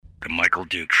The Michael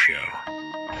Duke Show.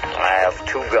 I have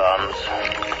 2 guns,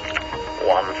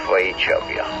 one for each of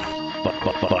you.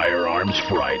 Firearms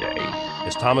Friday.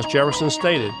 As Thomas Jefferson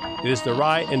stated, it is the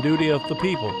right and duty of the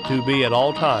people to be at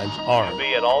all times armed.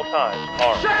 Say hello to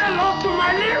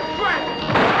my little friend!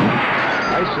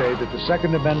 I say that the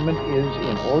Second Amendment is,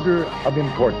 in order of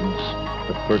importance,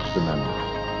 the First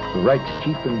Amendment. The right to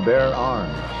keep and bear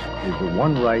arms is the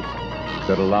one right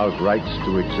that allows rights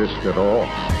to exist at all.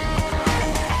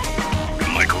 The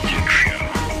Michael Duke Show.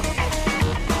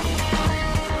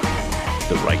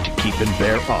 The right to keep and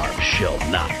bear arms shall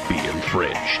not be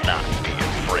infringed. Not be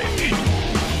infringed.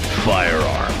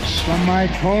 Firearms. From my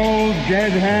cold,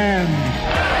 dead hands.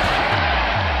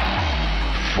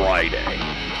 Friday.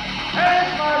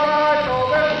 Here's my rifle,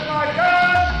 there's my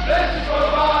gun, this is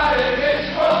for fighting, it's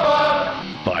for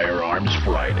fun. Firearms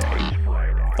Friday.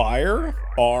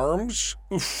 Firearms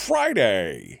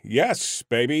Friday. Yes,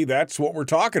 baby, that's what we're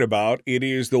talking about. It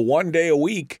is the one day a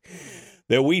week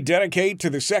that we dedicate to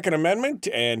the Second Amendment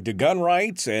and to gun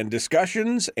rights and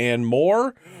discussions and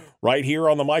more right here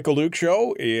on the Michael Duke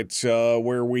Show. It's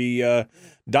where we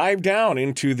dive down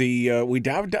into the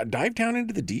dive down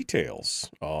into the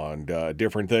details on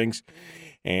different things,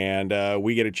 and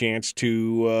we get a chance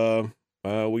to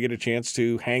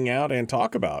hang out and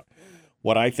talk about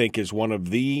what I think is one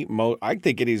of the I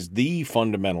think it is the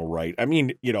fundamental right. I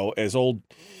mean, you know, as old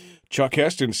Chuck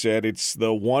Heston said, it's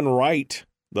the one right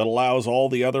that allows all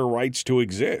the other rights to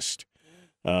exist.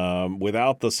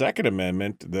 Without the Second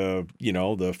Amendment, the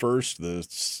first,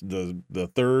 the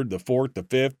third, the fourth, the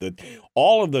fifth,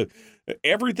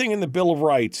 everything in the Bill of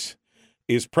Rights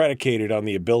is predicated on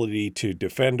the ability to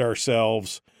defend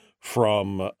ourselves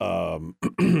from,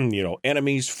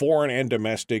 enemies, foreign and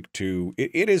domestic.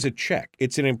 It is a check.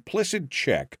 It's an implicit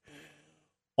check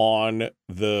on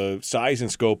the size and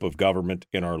scope of government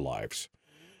in our lives.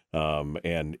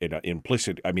 And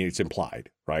implicit, I mean, it's implied,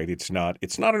 right? It's not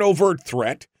an overt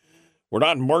threat. We're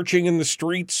not marching in the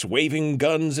streets, waving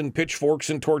guns and pitchforks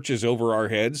and torches over our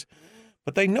heads,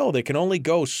 but they know they can only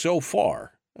go so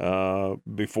far,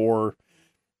 before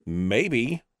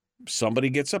maybe somebody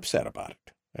gets upset about it.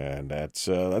 And that's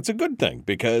a good thing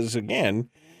because, again,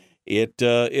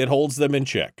 it holds them in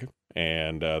check.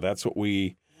 And, that's what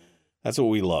we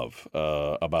love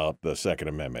about the Second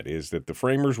Amendment, is that the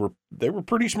framers were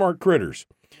pretty smart critters.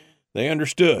 They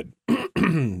understood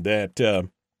that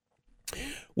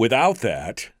without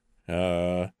that,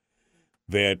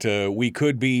 we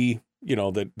could be,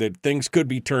 that things could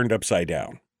be turned upside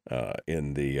down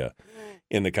in the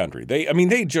country. They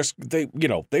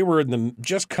were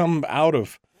just come out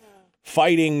of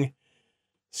fighting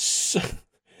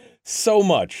so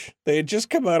much. They had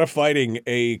just come out of fighting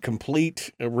a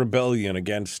complete rebellion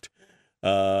against,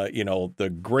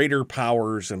 the greater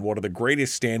powers and one of the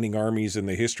greatest standing armies in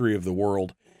the history of the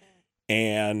world.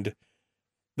 And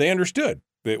they understood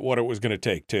that what it was going to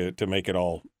take to make it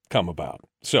all come about.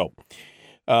 So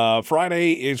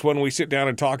Friday is when we sit down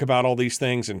and talk about all these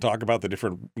things and talk about the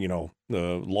different,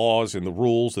 the laws and the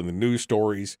rules and the news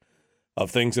stories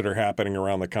of things that are happening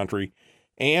around the country.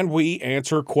 And we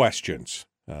answer questions.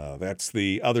 That's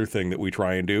the other thing that we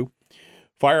try and do.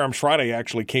 Firearms Friday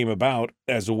actually came about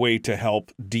as a way to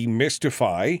help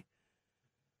demystify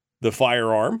the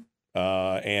firearm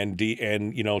and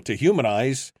to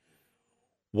humanize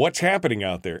what's happening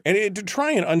out there and to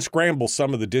try and unscramble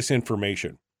some of the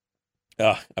disinformation.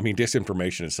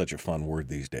 Disinformation is such a fun word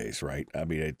these days, right? I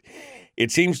mean,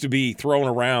 it seems to be thrown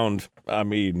around,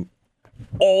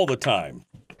 all the time.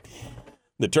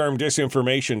 The term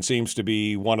disinformation seems to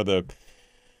be one of the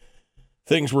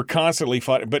things we're constantly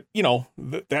fighting. But,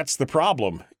 that's the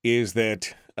problem, is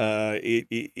that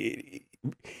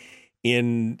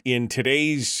in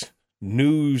today's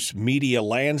news media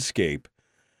landscape,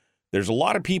 there's a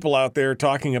lot of people out there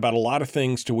talking about a lot of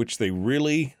things to which they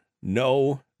really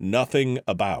know nothing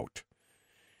about.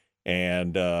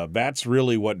 And that's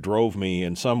really what drove me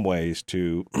in some ways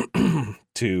to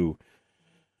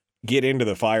get into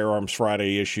the Firearms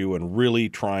Friday issue and really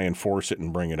try and force it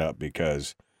and bring it up,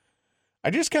 because I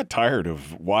just got tired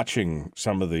of watching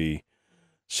some of the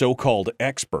so-called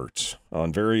experts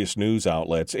on various news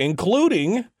outlets,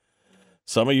 including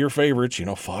some of your favorites,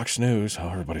 Fox News. Oh,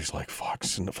 everybody's like,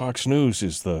 Fox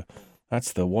News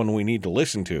that's the one we need to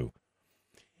listen to.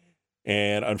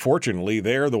 And unfortunately,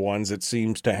 they're the ones that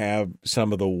seems to have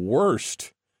some of the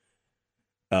worst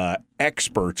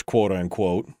experts, quote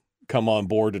unquote, come on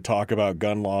board to talk about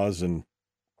gun laws and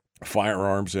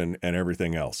firearms and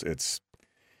everything else. It's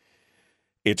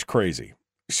crazy.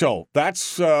 So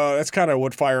that's kind of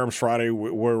what Firearms Friday,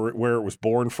 where it was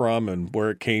born from and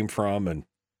where it came from. And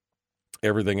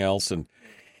everything else. And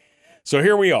so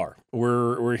here we are.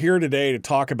 We're here today to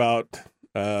talk about,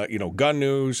 gun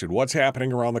news and what's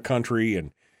happening around the country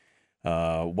and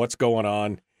what's going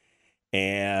on,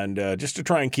 and just to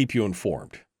try and keep you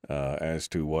informed as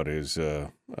to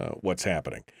what's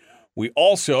happening. We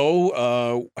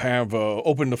also have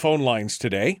opened the phone lines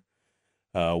today.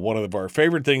 One of our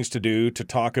favorite things to do to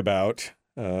talk about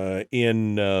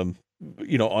on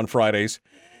Fridays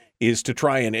is to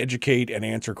try and educate and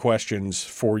answer questions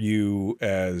for you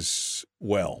as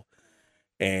well.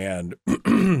 And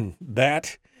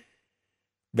that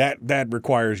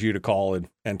requires you to call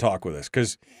and talk with us.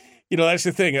 Because, that's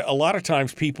the thing. A lot of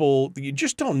times people, you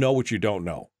just don't know what you don't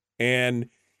know. And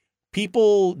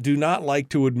people do not like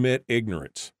to admit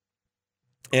ignorance.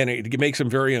 And it makes them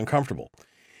very uncomfortable.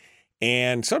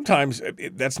 And sometimes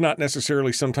that's not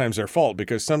necessarily sometimes their fault,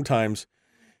 because sometimes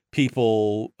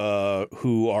people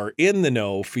who are in the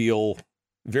know feel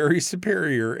very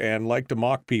superior and like to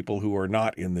mock people who are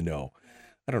not in the know.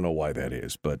 I don't know why that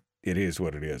is, but it is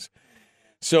what it is.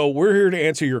 So we're here to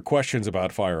answer your questions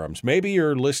about firearms. Maybe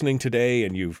you're listening today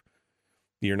and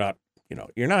you're not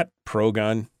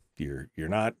pro-gun. You're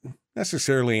not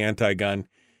necessarily anti-gun.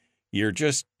 You're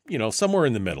just, somewhere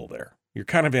in the middle there. You're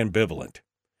kind of ambivalent.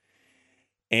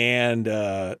 And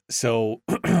so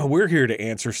we're here to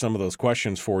answer some of those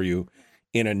questions for you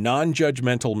in a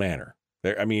non-judgmental manner.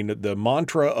 The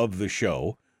mantra of the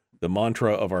show, the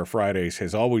mantra of our Fridays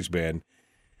has always been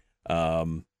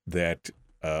that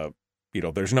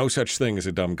there's no such thing as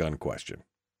a dumb gun question.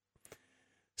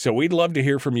 So we'd love to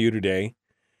hear from you today,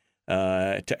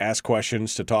 to ask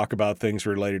questions, to talk about things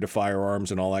related to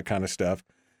firearms and all that kind of stuff.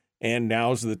 And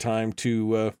now's the time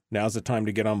to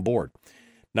get on board.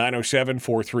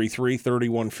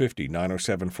 907-433-3150,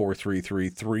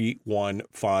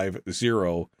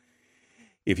 907-433-3150.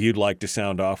 If you'd like to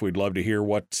sound off, we'd love to hear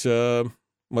what's going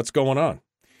on.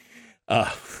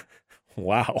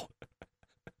 Wow.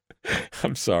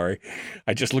 I'm sorry.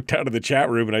 I just looked out of the chat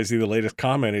room and I see the latest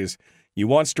comment is, you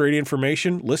want straight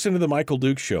information? Listen to the Michael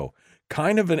Dukes Show.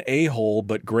 Kind of an a-hole,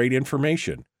 but great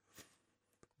information.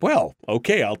 Well,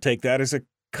 okay, I'll take that as a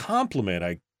compliment,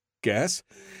 I guess.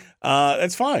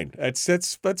 That's fine.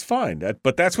 That's fine.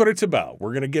 But that's what it's about.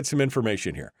 We're going to get some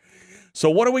information here. So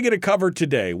what are we going to cover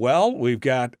today? Well, we've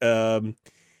got the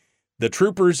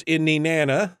troopers in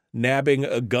Nenana nabbing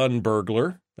a gun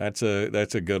burglar. That's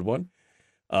a good one.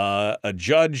 A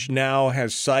judge now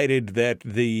has cited that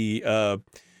the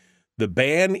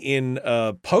ban in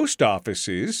post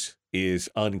offices is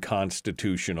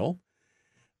unconstitutional.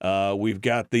 We've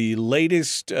got the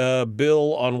latest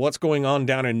bill on what's going on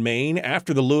down in Maine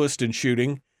after the Lewiston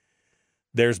shooting.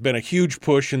 There's been a huge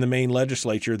push in the Maine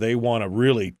legislature. They want to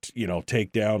really,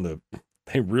 take down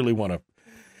they really want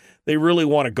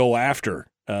to go after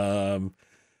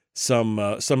some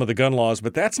of the gun laws,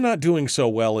 but that's not doing so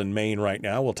well in Maine right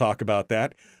now. We'll talk about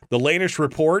that. The latest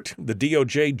report, the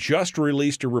DOJ just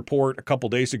released a report a couple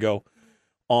days ago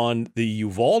on the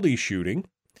Uvalde shooting.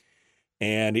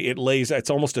 And it's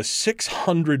almost a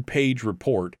 600-page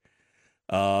report,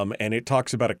 and it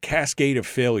talks about a cascade of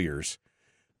failures,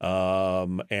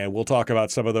 and we'll talk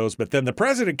about some of those. But then the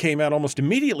president came out almost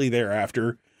immediately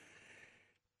thereafter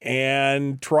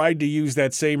and tried to use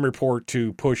that same report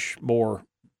to push more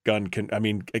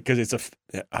because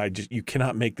you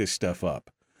cannot make this stuff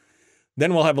up.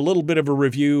 Then we'll have a little bit of a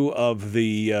review of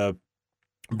the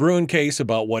Bruin case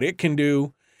about what it can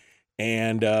do.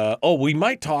 And, we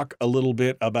might talk a little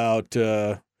bit about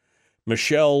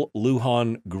Michelle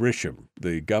Lujan Grisham,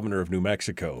 the governor of New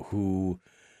Mexico, who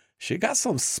she got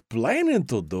some splaining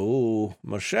to do.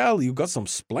 Michelle, you got some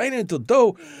splaining to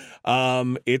do.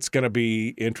 It's going to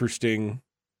be interesting,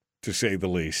 to say the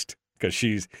least, because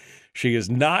she is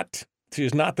not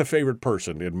the favorite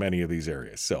person in many of these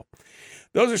areas. So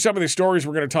those are some of the stories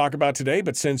we're going to talk about today.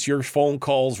 But since your phone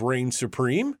calls reign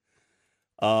supreme,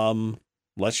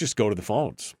 let's just go to the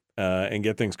phones and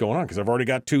get things going on, because I've already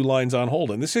got two lines on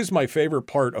hold. And this is my favorite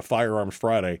part of Firearms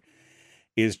Friday,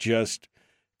 is just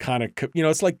kind of,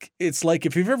 it's like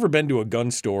if you've ever been to a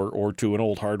gun store or to an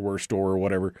old hardware store or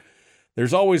whatever,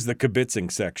 there's always the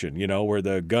kibitzing section, where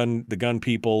the gun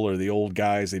people or the old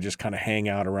guys, they just kind of hang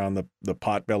out around the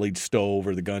pot-bellied stove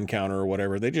or the gun counter or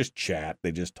whatever. They just chat.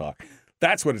 They just talk.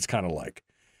 That's what it's kind of like.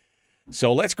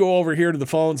 So let's go over here to the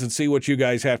phones and see what you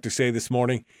guys have to say this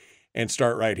morning. And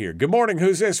start right here. Good morning.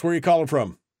 Who's this? Where are you calling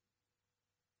from?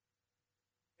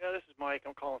 Yeah, this is Mike.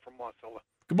 I'm calling from Wasilla.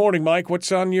 Good morning, Mike. What's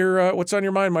on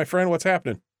your mind, my friend? What's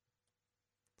happening?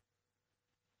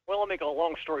 Well, I'll make a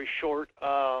long story short.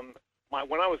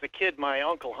 when I was a kid, my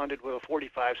uncle hunted with a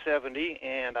 45-70,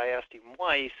 and I asked him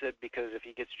why. He said because if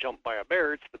he gets jumped by a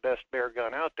bear, it's the best bear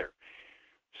gun out there.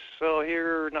 So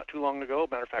here, not too long ago,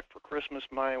 matter of fact, for Christmas,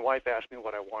 my wife asked me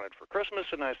what I wanted for Christmas,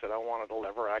 and I said I wanted a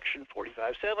lever-action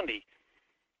 45-70.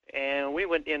 And we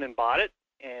went in and bought it,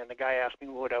 and the guy asked me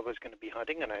what I was going to be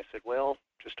hunting, and I said, well,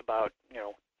 just about,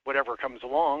 whatever comes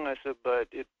along. I said, but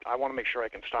I want to make sure I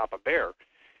can stop a bear.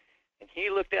 And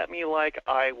he looked at me like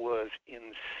I was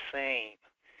insane.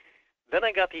 Then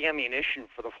I got the ammunition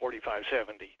for the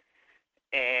 45-70.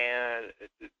 And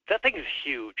that thing is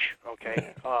huge,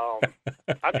 okay?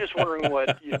 I'm just wondering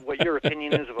what your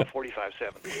opinion is of a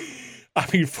 45-70. I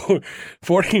mean,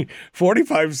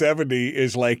 45-70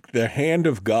 is like the hand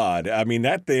of God. I mean,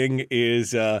 that thing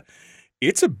is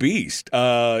it's a beast.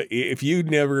 If you'd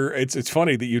never, it's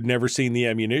funny that you'd never seen the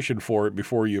ammunition for it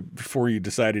before you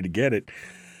decided to get it.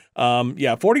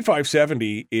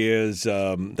 45-70 is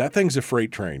that thing's a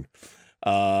freight train.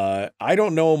 I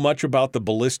don't know much about the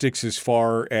ballistics as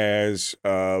far as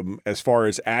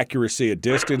accuracy at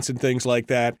distance and things like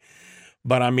that.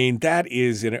 But I mean, that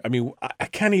is, I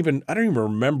don't even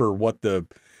remember what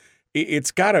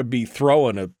it's got to be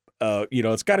throwing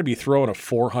it's got to be throwing a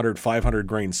 400, 500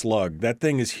 grain slug. That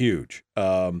thing is huge.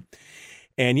 And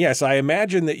yes, I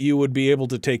imagine that you would be able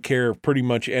to take care of pretty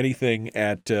much anything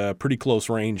at pretty close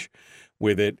range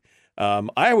with it.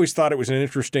 I always thought it was an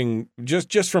interesting,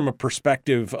 just from a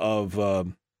perspective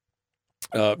of,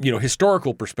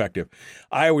 historical perspective.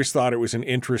 I always thought it was an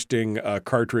interesting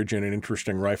cartridge and an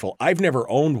interesting rifle. I've never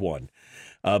owned one,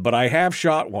 but I have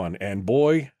shot one, and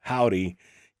boy, howdy,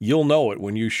 you'll know it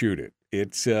when you shoot it.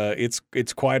 It's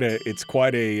quite a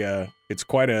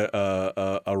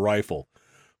rifle.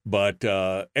 But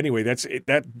anyway, that's it.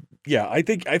 I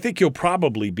think you'll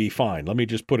probably be fine. Let me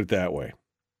just put it that way.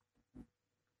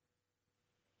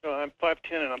 I'm 5'10"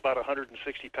 and I'm about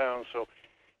 160 pounds, so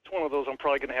it's one of those I'm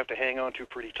probably going to have to hang on to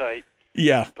pretty tight.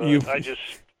 Yeah. But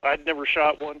I'd never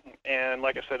shot one, and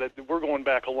like I said, we're going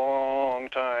back a long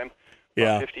time.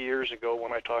 About 50 years ago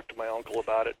when I talked to my uncle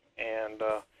about it, and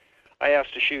I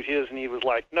asked to shoot his, and he was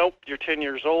like, nope, you're 10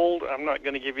 years old. I'm not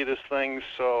going to give you this thing,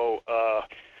 so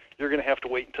you're going to have to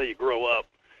wait until you grow up.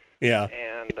 Yeah.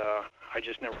 And I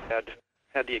just never had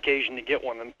the occasion to get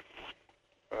one, and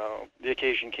the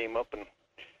occasion came up, and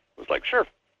was like, sure.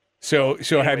 So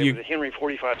anyway, have you? It was a Henry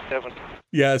 45-7.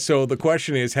 Yeah. So the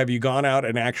question is, have you gone out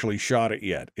and actually shot it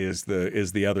yet? Is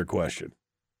the other question.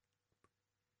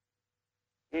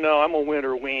 No, I'm a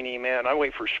winter weenie, man. I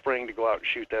wait for spring to go out and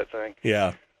shoot that thing.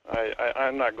 Yeah.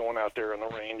 I'm not going out there in the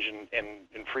range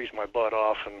and freeze my butt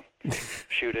off and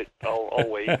shoot it. I'll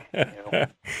wait.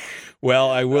 Well,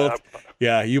 I will.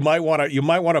 You might want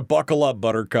to buckle up,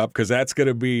 Buttercup, because that's going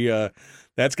to be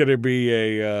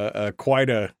quite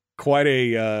an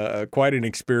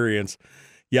experience.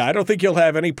 Yeah, I don't think you'll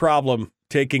have any problem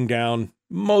taking down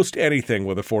most anything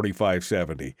with a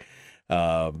 45-70.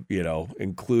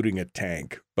 Including a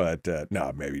tank, but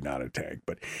no, maybe not a tank,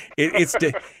 but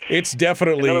it's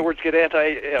definitely. In other words, get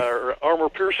armor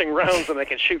piercing rounds, and they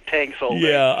can shoot tanks all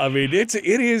day. Yeah, I mean, it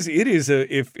is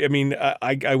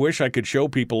I wish I could show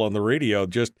people on the radio,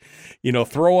 just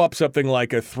throw up something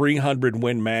like a 300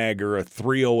 Win Mag or a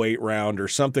 308 round or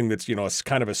something that's a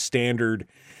kind of a standard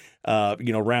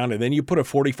round, and then you put a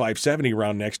 45-70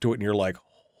 round next to it, and you're like,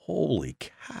 holy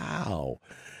cow.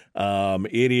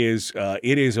 It is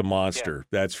a monster. Yeah.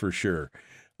 That's for sure.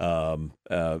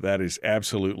 That is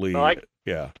absolutely,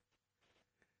 yeah.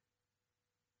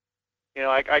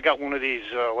 I got one of these,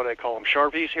 what do they call them,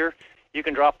 Sharpies here. You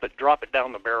can drop it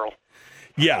down the barrel.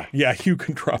 Yeah, you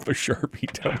can drop a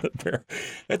Sharpie down the barrel.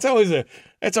 That's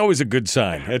always a good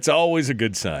sign. It's always a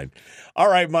good sign. All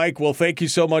right, Mike. Well, thank you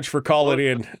so much for calling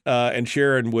in and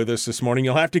sharing with us this morning.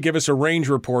 You'll have to give us a range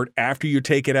report after you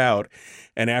take it out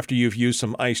and after you've used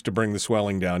some ice to bring the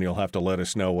swelling down. You'll have to let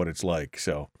us know what it's like.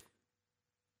 So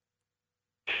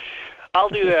I'll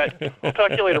do that. I'll talk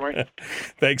to you later, Mike.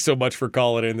 Thanks so much for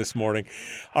calling in this morning.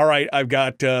 All right, I've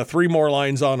got 3 more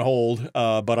lines on hold,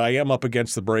 but I am up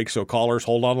against the break, so callers,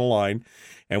 hold on the line,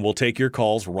 and we'll take your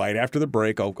calls right after the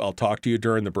break. I'll talk to you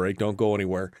during the break. Don't go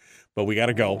anywhere. But we got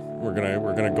to go. We're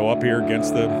gonna go up here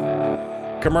against the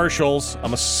commercials.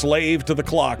 I'm a slave to the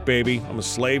clock, baby. I'm a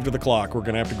slave to the clock. We're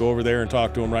gonna have to go over there and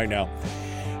talk to him right now.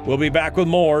 We'll be back with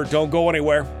more. Don't go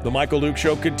anywhere. The Michael Duke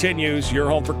Show continues. Your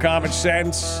home for common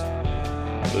sense,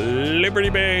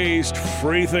 liberty-based,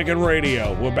 free-thinking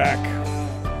radio. We're back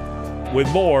with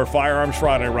more Firearms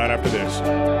Friday right after this.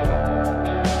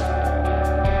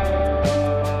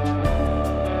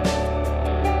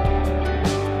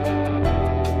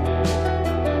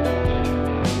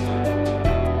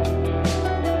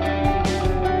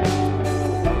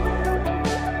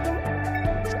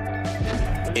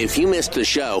 If you missed the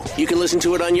show, you can listen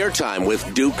to it on your time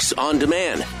with Dukes On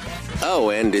Demand.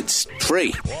 Oh, and it's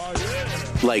free.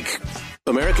 Like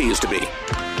America used to be.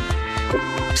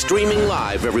 Streaming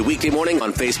live every weekday morning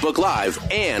on Facebook Live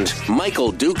and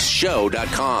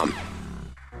MichaelDukesShow.com.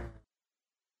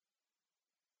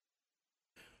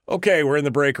 Okay, we're in the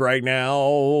break right now.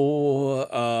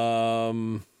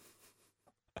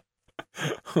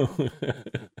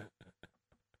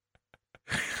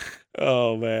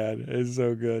 Oh, man, it's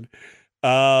so good.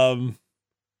 Yeah,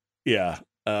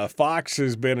 Fox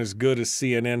has been as good as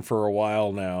CNN for a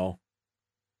while now.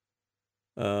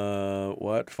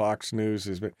 What? Fox News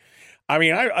has been... I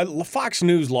mean, Fox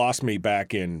News lost me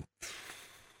back in...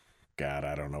 God,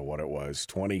 I don't know what it was,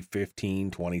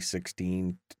 2015,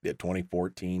 2016,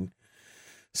 2014,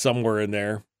 somewhere in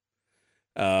there.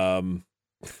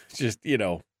 Just,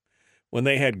 when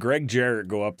they had Greg Jarrett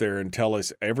go up there and tell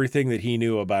us everything that he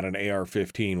knew about an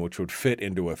AR-15, which would fit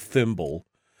into a thimble,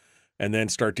 and then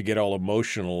start to get all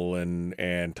emotional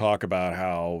and talk about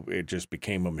how it just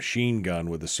became a machine gun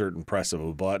with a certain press of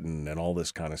a button and all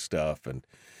this kind of stuff. And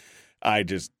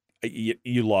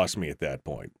you lost me at that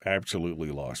point.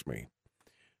 Absolutely lost me.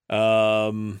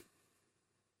 And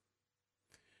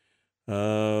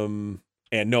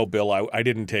no, Bill, I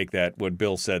didn't take that when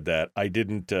Bill said that. I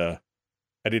didn't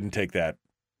take that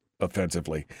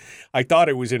offensively. I thought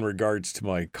it was in regards to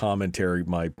my commentary,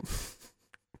 my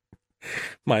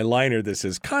liner. This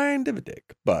is kind of a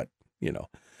dick, but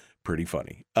pretty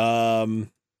funny.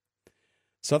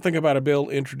 Something about a bill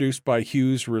introduced by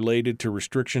Hughes related to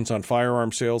restrictions on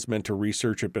firearm sales, meant to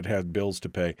research it, but had bills to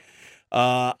pay.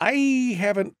 I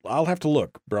haven't. I'll have to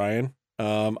look, Brian.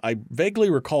 I vaguely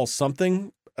recall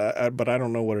something, but I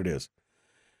don't know what it is.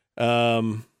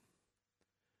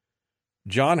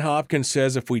 John Hopkins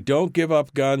says if we don't give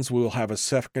up guns, we'll have a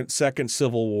second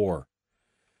civil war.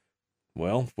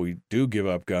 Well, if we do give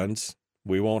up guns,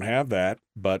 we won't have that,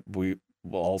 but we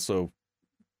will also,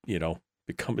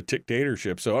 become a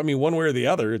dictatorship. So, I mean, one way or the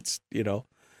other, it's,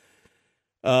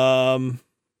 now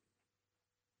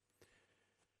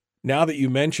that you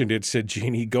mentioned it, said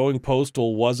Jeannie, going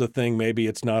postal was a thing. Maybe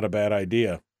it's not a bad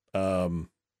idea.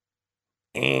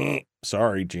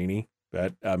 Sorry, Jeannie.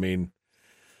 That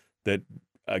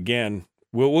again,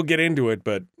 we'll get into it,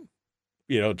 but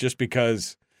just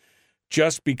because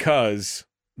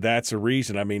that's a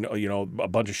reason. I mean, a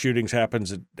bunch of shootings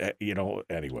happens.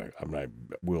 Anyway,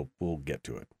 we'll get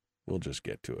to it. We'll just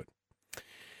get to it.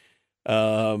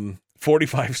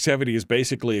 4570 is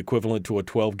basically equivalent to a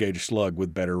 12 gauge slug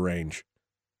with better range.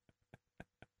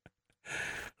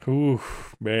 Ooh,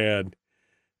 man,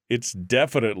 it's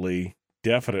definitely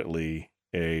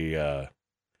a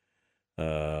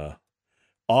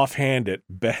offhanded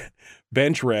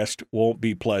bench rest won't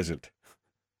be pleasant.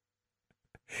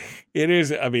 It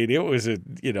is. I mean, it was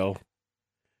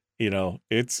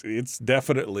it's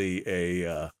definitely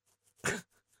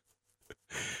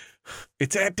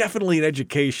it's definitely an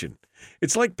education.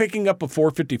 It's like picking up a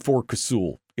 454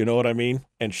 Casull, you know what I mean?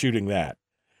 And shooting that.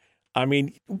 I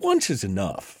mean, once is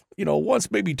enough. Once,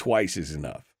 maybe twice is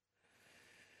enough.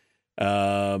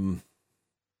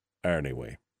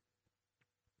 Anyway.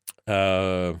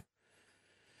 Okay.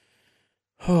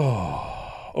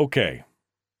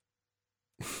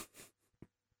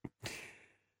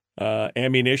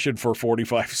 Ammunition for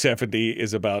 4570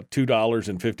 is about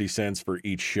 $2.50 for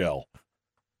each shell.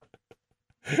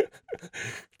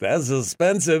 That's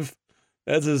expensive.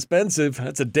 That's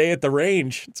a day at the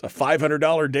range. It's a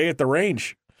 $500 day at the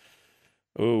range.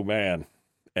 Oh, man.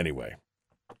 Anyway.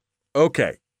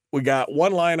 Okay. We got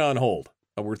one line on hold.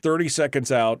 We're 30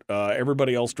 seconds out.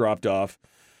 Everybody else dropped off.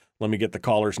 Let me get the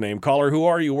caller's name. Caller, who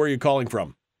are you? Where are you calling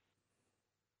from?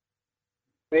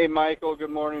 Hey, Michael. Good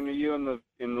morning to you and the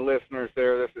listeners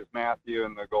there. This is Matthew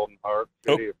in the Golden Heart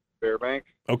City of Fairbanks.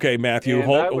 Okay, Matthew.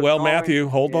 Matthew,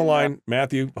 hold the line.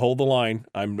 Matthew, hold the line.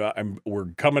 We're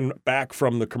coming back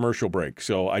from the commercial break,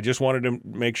 so I just wanted to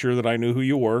make sure that I knew who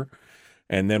you were,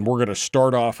 and then we're going to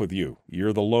start off with you.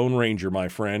 You're the Lone Ranger, my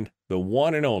friend, the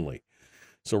one and only.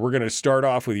 So we're going to start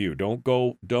off with you. Don't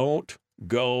go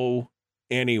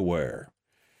anywhere.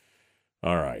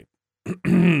 All right.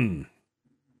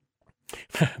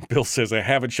 Bill says, I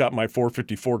haven't shot my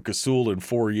 454 Casull in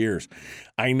 4 years.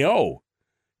 I know.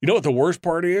 You know what the worst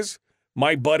part is?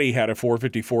 My buddy had a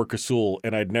 454 Casull,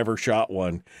 and I'd never shot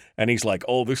one. And he's like,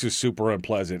 oh, this is super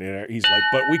unpleasant. And he's like,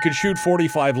 but we could shoot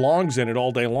 45 longs in it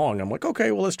all day long. I'm like,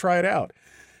 okay, well, let's try it out.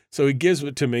 So he gives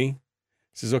it to me.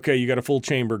 He says, okay, you got a full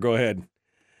chamber. Go ahead.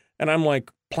 And I'm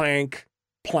like, plank,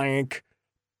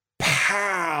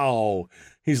 pow.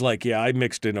 He's like, yeah, I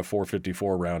mixed in a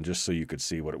 454 round just so you could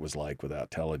see what it was like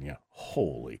without telling you.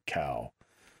 Holy cow.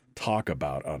 Talk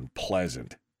about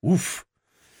unpleasant. Oof.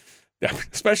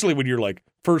 Especially when you're like,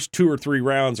 first 2 or 3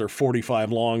 rounds are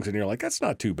 45 longs, and you're like, that's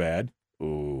not too bad.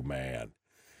 Oh, man.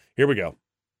 Here we go.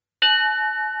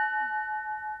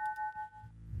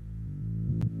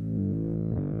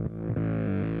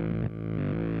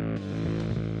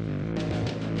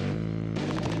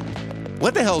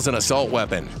 What the hell's an assault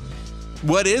weapon?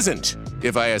 What isn't?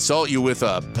 If I assault you with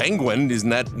a penguin,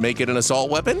 doesn't that make it an assault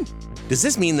weapon? Does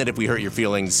this mean that if we hurt your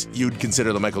feelings, you'd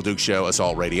consider the Michael Dukes Show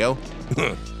assault radio?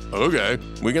 Okay,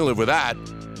 we can live with that.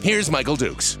 Here's Michael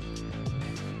Dukes.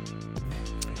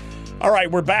 All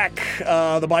right, we're back.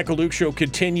 The Michael Dukes Show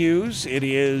continues. It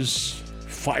is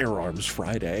Firearms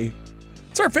Friday.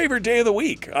 It's our favorite day of the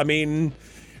week. I mean,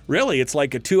 really, it's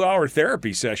like a 2-hour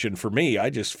therapy session for me. I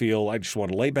just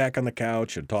want to lay back on the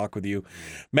couch and talk with you.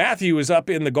 Matthew is up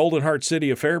in the Golden Heart City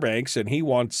of Fairbanks, and he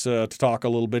wants to talk a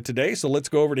little bit today. So let's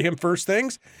go over to him first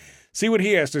things, see what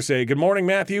he has to say. Good morning,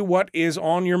 Matthew. What is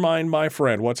on your mind, my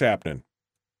friend? What's happening?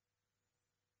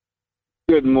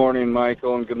 Good morning,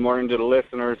 Michael, and good morning to the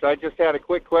listeners. I just had a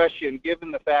quick question.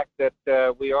 Given the fact that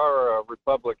we are a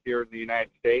republic here in the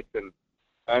United States, and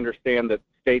I understand that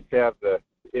states have the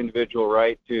individual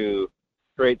right to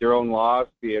create their own laws,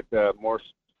 be it more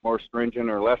stringent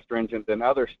or less stringent than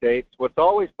other states. What's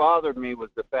always bothered me was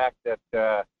the fact that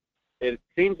it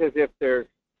seems as if there's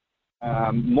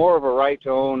more of a right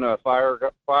to own a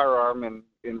firearm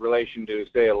in relation to,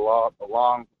 say, a long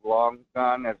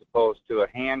gun as opposed to a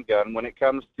handgun when it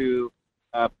comes to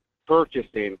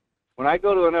purchasing. When I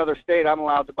go to another state, I'm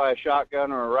allowed to buy a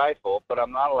shotgun or a rifle, but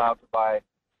I'm not allowed to buy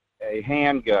a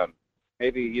handgun.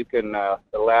 Maybe you can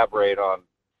elaborate on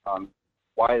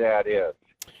why that is.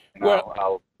 And well,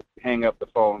 I'll hang up the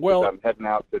phone because I'm heading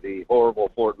out to the horrible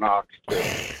Fort Knox to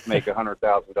make $100,000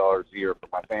 a year for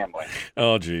my family.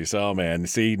 Oh, geez. Oh, man.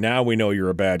 See, now we know you're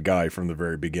a bad guy from the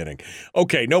very beginning.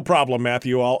 Okay, no problem,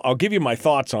 Matthew. I'll give you my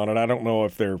thoughts on it. I don't know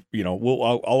if they're,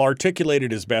 I'll articulate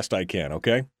it as best I can,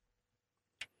 okay?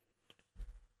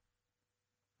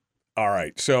 All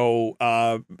right. So,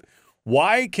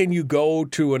 why can you go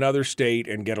to another state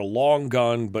and get a long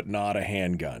gun but not a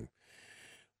handgun?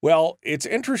 Well, it's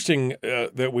interesting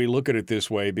that we look at it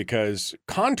this way because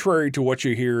contrary to what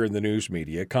you hear in the news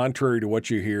media, contrary to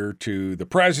what you hear to the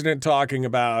president talking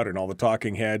about and all the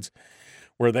talking heads,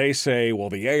 where they say, well,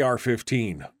 the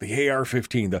AR-15,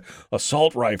 the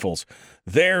assault rifles,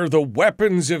 they're the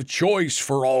weapons of choice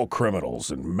for all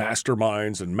criminals and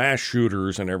masterminds and mass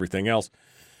shooters and everything else.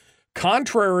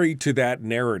 Contrary to that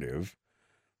narrative,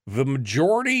 the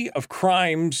majority of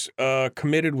crimes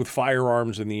committed with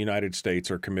firearms in the United States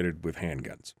are committed with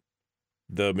handguns.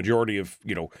 The majority of,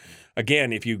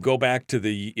 again, if you go back to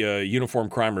the Uniform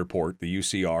Crime Report, the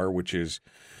UCR, which is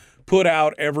put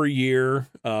out every year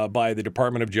by the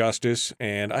Department of Justice,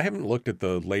 and I haven't looked at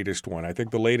the latest one. I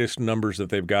think the latest numbers that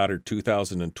they've got are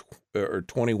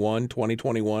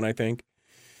 2021, I think.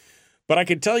 But I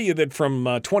can tell you that from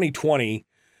 2020,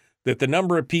 that the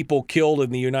number of people killed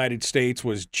in the United States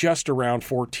was just around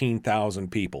 14,000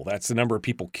 people. That's the number of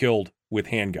people killed with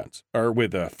handguns or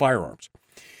with firearms.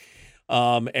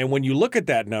 And when you look at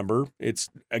that number, it's,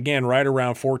 again, right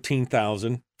around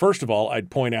 14,000. First of all, I'd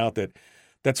point out that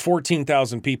that's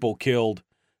 14,000 people killed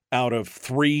out of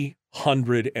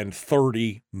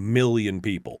 330 million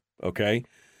people, okay?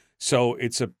 So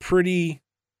it's a pretty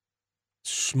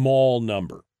small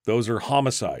number. Those are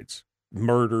homicides.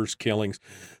 Murders, killings.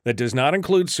 That does not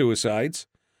include suicides,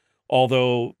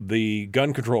 although the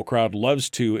gun control crowd loves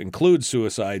to include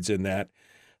suicides in that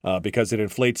because it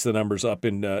inflates the numbers up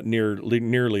in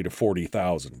nearly to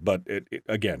 40,000. But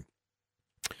again,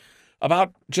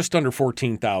 about just under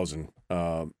 14,000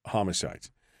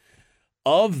 homicides.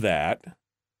 Of that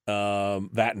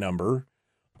number,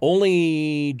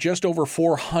 only just over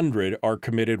 400 are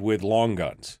committed with long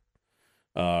guns,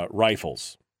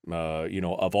 rifles.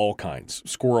 Of all kinds,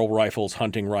 squirrel rifles,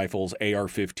 hunting rifles,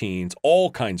 AR-15s,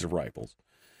 all kinds of rifles.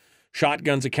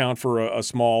 Shotguns account for a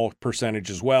small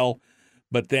percentage as well,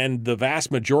 but then the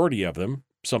vast majority of them,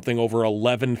 something over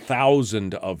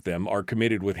 11,000 of them, are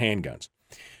committed with handguns.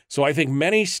 So I think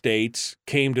many states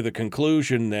came to the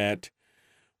conclusion that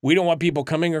we don't want people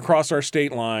coming across our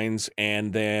state lines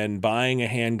and then buying a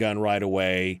handgun right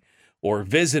away or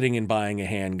visiting and buying a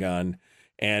handgun.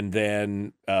 And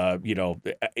then,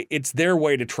 it's their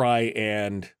way to try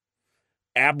and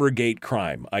abrogate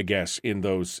crime, I guess, in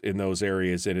those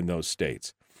areas and in those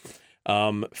states.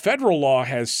 Federal law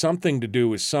has something to do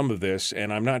with some of this,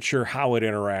 and I'm not sure how it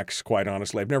interacts, quite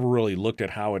honestly. I've never really looked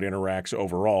at how it interacts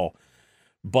overall.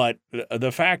 But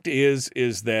the fact is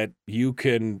that you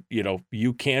can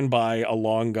buy a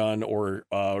long gun or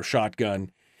a shotgun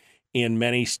in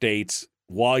many states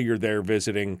while you're there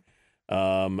visiting.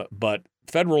 But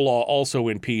federal law also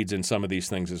impedes in some of these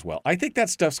things as well. I think that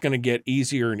stuff's going to get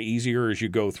easier and easier as you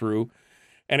go through.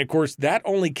 And of course, that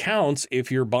only counts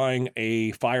if you're buying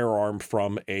a firearm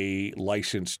from a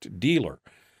licensed dealer.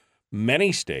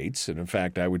 Many states, and in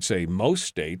fact, I would say most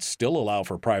states, still allow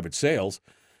for private sales.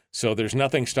 So there's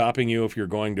nothing stopping you if you're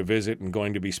going to visit and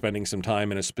going to be spending some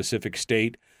time in a specific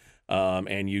state,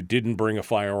 and you didn't bring a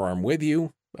firearm with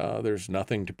you. There's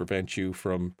nothing to prevent you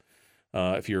from,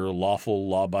 if you're a lawful,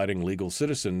 law-abiding, legal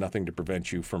citizen, nothing to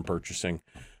prevent you from purchasing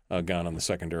a gun on the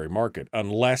secondary market,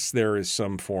 unless there is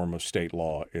some form of state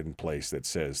law in place that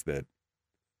says that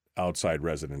outside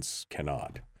residents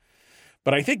cannot.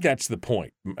 But I think that's the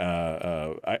point,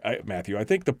 Matthew. I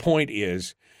think the point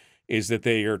is that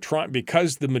they are trying,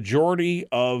 because the majority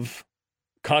of,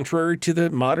 contrary to the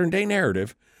modern day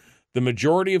narrative, the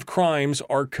majority of crimes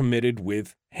are committed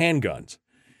with handguns.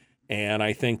 And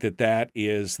I think that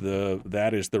is the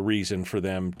reason for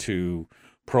them to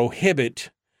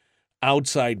prohibit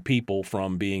outside people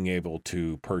from being able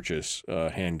to purchase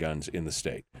handguns in the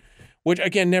state, which,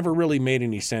 again, never really made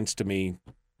any sense to me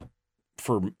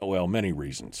for, well, many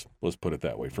reasons. Let's put it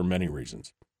that way, for many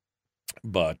reasons.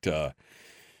 But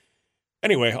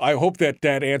anyway, I hope that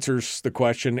answers the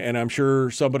question, and I'm sure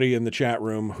somebody in the chat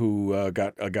room who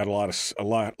got a lot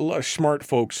of smart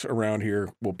folks around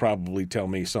here will probably tell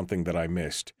me something that I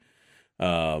missed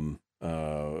about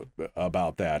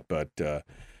that. But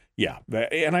yeah,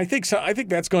 and I think so. I think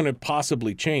that's going to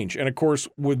possibly change, and of course,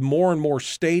 with more and more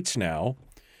states now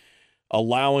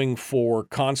allowing for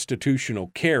constitutional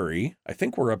carry, I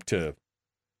think we're up to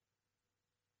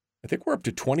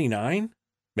 29.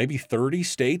 Maybe 30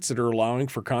 states that are allowing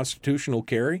for constitutional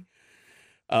carry.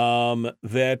 I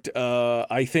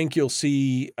think you'll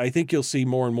see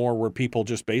more and more where people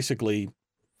just basically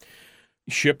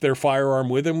ship their firearm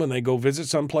with them when they go visit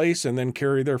someplace and then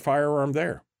carry their firearm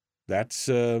there. That's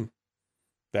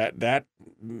that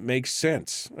makes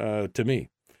sense to me.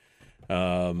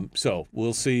 So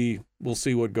we'll see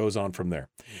what goes on from there.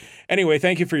 Anyway,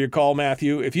 thank you for your call,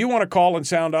 Matthew. If you want to call and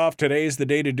sound off, today is the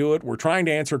day to do it. We're trying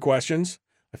to answer questions.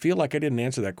 I feel like I didn't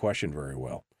answer that question very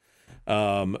well.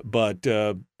 But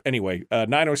anyway,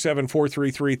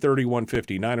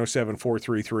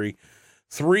 907-433-3150,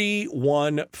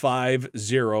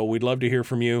 907-433-3150. We'd love to hear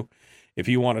from you. If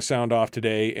you want to sound off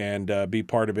today and be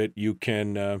part of it, you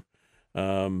can,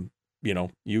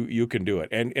 you can do it.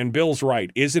 And Bill's right.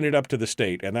 Isn't it up to the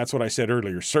state? And that's what I said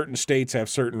earlier. Certain states have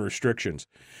certain restrictions.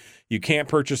 You can't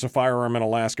purchase a firearm in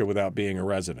Alaska without being a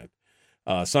resident.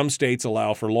 Some states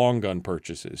allow for long gun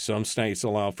purchases. Some states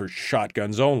allow for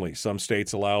shotguns only. Some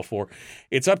states allow for,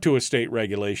 it's up to a state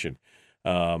regulation.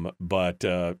 But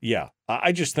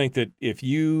I just think that if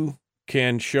you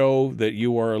can show that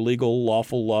you are a legal,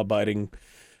 lawful, law-abiding,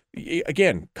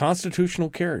 again, constitutional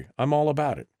carry, I'm all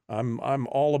about it. I'm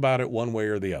all about it one way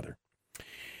or the other.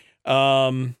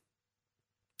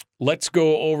 Let's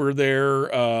go over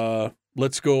there.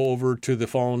 Let's go over to the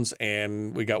phones,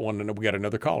 and we got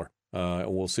another caller.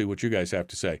 We'll see what you guys have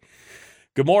to say.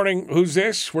 Good morning. Who's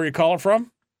this? Where are you calling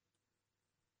from?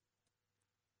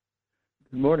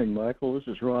 Good morning, Michael. This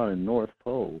is Ron in North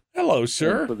Pole. Hello,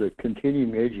 sir. And for the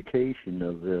continuing education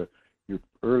of your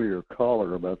earlier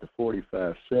caller about the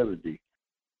 4570,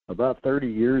 about 30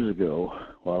 years ago,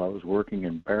 while I was working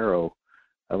in Barrow,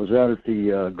 I was out at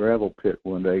the gravel pit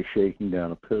one day shaking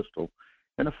down a pistol,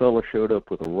 and a fellow showed up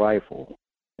with a rifle,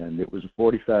 and it was a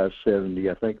 4570.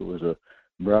 I think it was a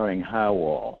Browning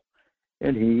Highwall,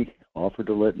 and he offered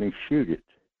to let me shoot it.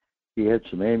 He had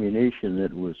some ammunition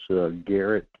that was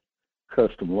Garrett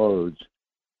custom loads,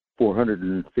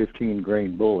 415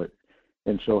 grain bullet,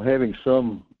 and so having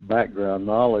some background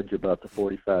knowledge about the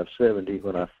 4570,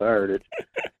 when I fired it,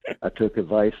 I took a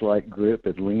vice-like grip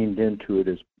and leaned into it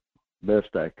as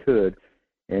best I could,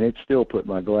 and it still put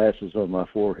my glasses on my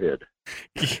forehead.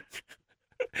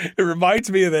 It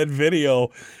reminds me of that video.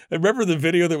 I remember the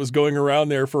video that was going around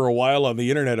there for a while on the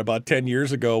internet about 10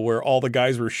 years ago where all the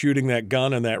guys were shooting that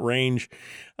gun in that range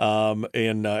I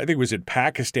think it was in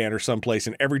Pakistan or someplace,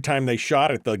 and every time they shot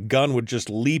it, the gun would just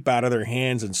leap out of their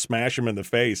hands and smash them in the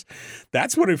face.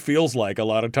 That's what it feels like a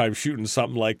lot of times shooting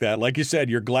something like that. Like you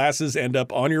said, your glasses end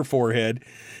up on your forehead.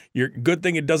 Good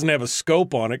thing it doesn't have a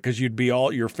scope on it because you'd be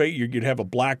all your face. You'd have a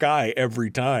black eye every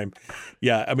time.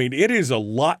 Yeah, I mean, it is a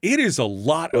lot. It is a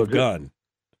lot of gun.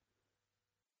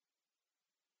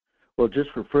 Well,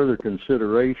 just for further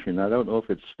consideration, I don't know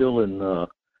if it's still in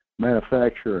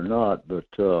manufacture or not, but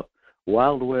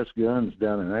Wild West Guns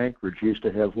down in Anchorage used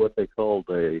to have what they called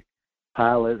a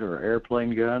pilot or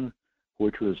airplane gun,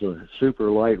 which was a super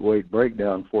lightweight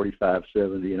breakdown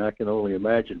 45-70, and I can only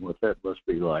imagine what that must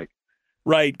be like.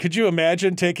 Right. Could you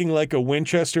imagine taking like a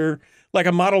Winchester, like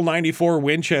a Model 94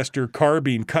 Winchester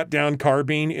carbine, cut down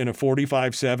carbine in a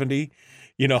 45-70?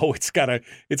 You know, it's got a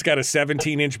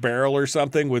 17-inch barrel or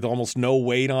something with almost no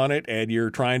weight on it, and you're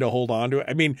trying to hold on to it.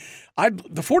 I mean,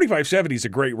 the 45-70 is a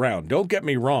great round. Don't get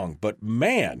me wrong, but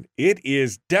man, it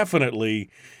is definitely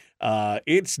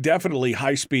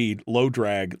high speed, low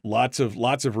drag, lots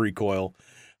of recoil.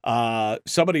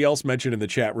 Somebody else mentioned in the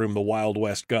chat room the Wild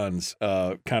West Guns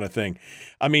kind of thing.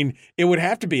 I mean, it would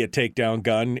have to be a takedown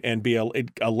gun and be a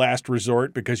last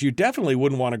resort, because you definitely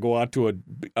wouldn't want to go out to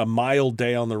a mild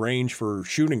day on the range for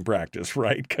shooting practice,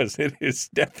 right? Because it has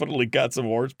definitely got some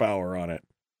horsepower on it.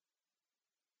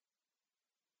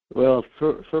 Well,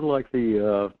 sort of like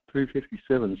the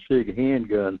 357 SIG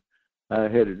handgun, I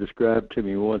had it described to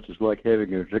me once as like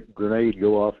having a grenade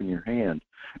go off in your hand.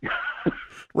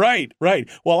 Right.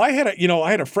 Well, I had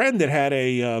a friend that had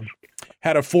a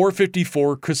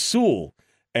 454 Casull,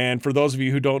 and for those of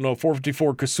you who don't know,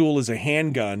 454 Casull is a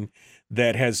handgun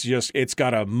that has it's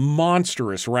got a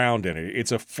monstrous round in it.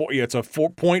 It's a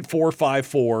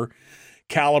 .454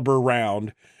 caliber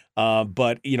round,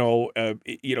 but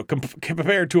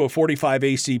compared to a 45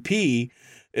 ACP,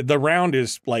 the round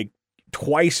is like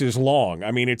twice as long.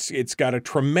 I mean, it's got a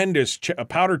tremendous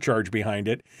powder charge behind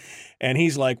it. And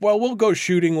he's like, well, we'll go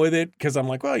shooting with it. Because I'm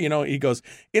like, well, he goes,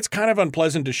 it's kind of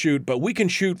unpleasant to shoot, but we can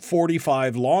shoot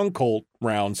 45 long Colt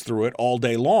rounds through it all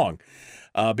day long.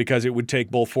 Because it would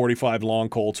take both 45 long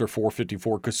Colts or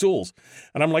 454 Casulls.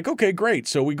 And I'm like, okay, great.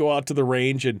 So we go out to the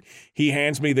range, and he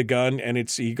hands me the gun, and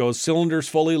he goes, cylinders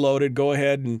fully loaded. Go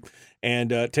ahead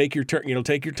and take your turn,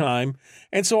 take your time.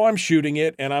 And so I'm shooting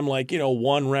it, and I'm like,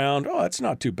 1 round, oh, it's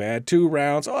not too bad. 2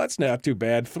 rounds, oh, it's not too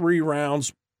bad. 3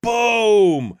 rounds,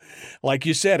 boom! Like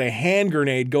you said, a hand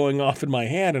grenade going off in my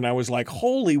hand, and I was like,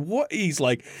 holy what? He's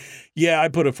like, yeah, I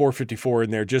put a 454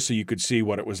 in there just so you could see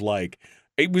what it was like.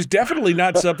 It was definitely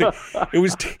not something.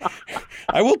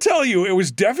 I will tell you, it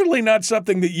was definitely not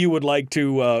something that you would like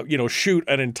to, shoot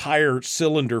an entire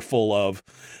cylinder full of,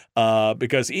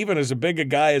 because even as big a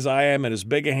guy as I am, and as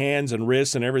big a hands and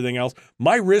wrists and everything else,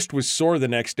 my wrist was sore the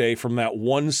next day from that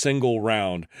one single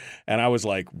round, and I was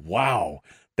like, wow,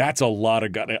 that's a lot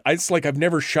of gun. It's like I've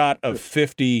never shot a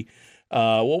 50.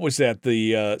 What was that?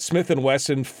 The Smith &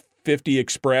 Wesson 50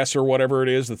 Express or whatever it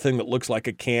is, the thing that looks like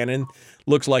a cannon,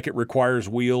 looks like it requires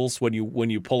wheels when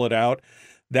you pull it out.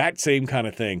 That same kind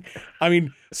of thing. I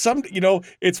mean,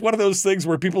 it's one of those things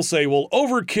where people say, well,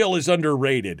 overkill is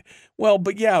underrated. Well,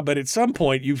 but at some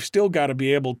point you've still got to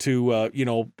be able to,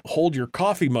 hold your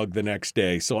coffee mug the next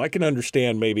day. So I can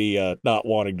understand maybe not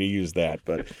wanting to use that,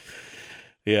 but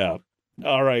yeah.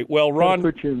 All right. Well, Ron,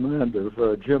 I'll put you in mind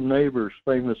of Jim Neighbors'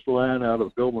 famous line out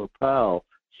of Gomer Pyle.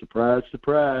 Surprise,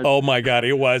 surprise. Oh, my God.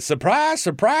 It was surprise,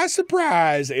 surprise,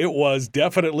 surprise. It was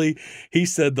definitely, he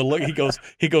said, the look, he goes,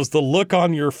 the look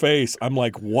on your face. I'm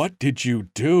like, what did you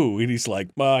do? And he's like,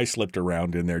 well, I slipped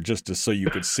around in there just so you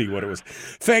could see what it was.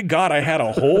 Thank God I had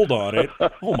a hold on it.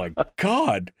 Oh, my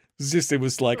God. It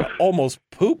was like I almost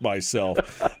pooped myself.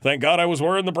 Thank God I was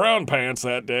wearing the brown pants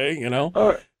that day, All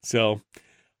right. So,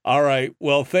 all right.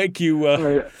 Well, thank you. All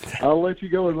right. I'll let you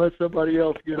go and let somebody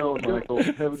else get on, Michael.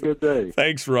 Have a good day.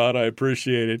 Thanks, Ron. I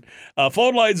appreciate it.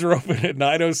 Phone lines are open at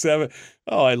 907.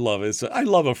 Oh, I love it. I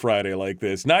love a Friday like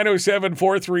this.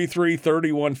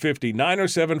 907-433-3150.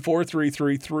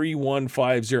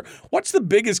 907-433-3150. What's the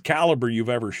biggest caliber you've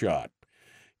ever shot,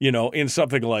 in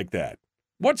something like that?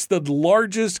 What's the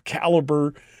largest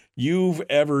caliber you've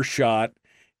ever shot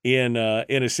in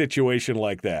a situation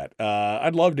like that?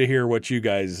 I'd love to hear what you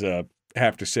guys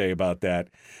have to say about that.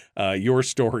 Your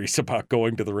stories about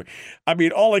going to the ring. I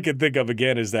mean, all I can think of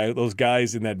again is that those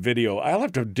guys in that video. I'll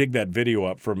have to dig that video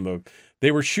up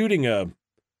they were shooting a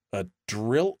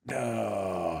drill.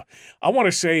 I want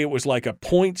to say it was like a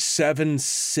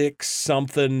 .76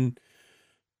 something.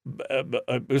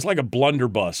 It was like a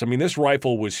blunderbuss. I mean, this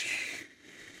rifle was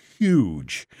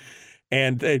huge.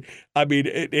 And it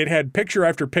had picture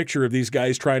after picture of these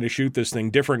guys trying to shoot this thing,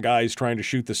 different guys trying to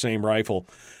shoot the same rifle,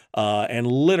 and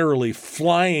literally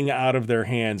flying out of their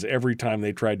hands every time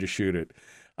they tried to shoot it.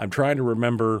 I'm trying to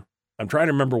remember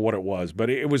what it was, but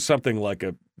it was something like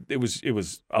it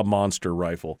was a monster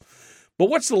rifle. But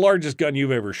what's the largest gun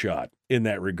you've ever shot in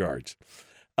that regards?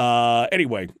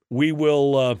 Anyway, we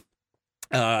will.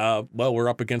 We're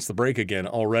up against the break again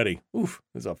already. Oof,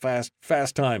 it's a fast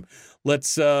time.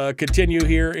 Let's continue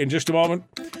here in just a moment.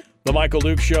 The Michael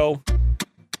Duke Show.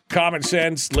 common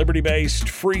sense, liberty-based,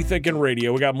 free-thinking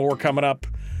radio. We got more coming up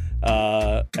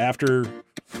after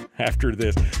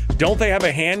this. Don't they have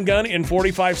a handgun in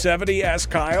 4570?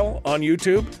 Asked Kyle on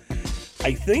YouTube.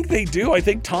 I think they do. I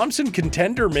think Thompson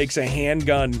Contender makes a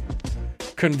handgun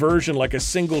conversion, like a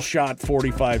single-shot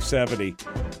 4570.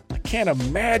 I can't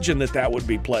imagine that would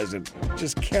be pleasant.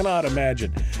 Just cannot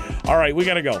imagine. All right, we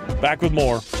got to go. Back with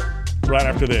more right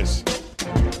after this.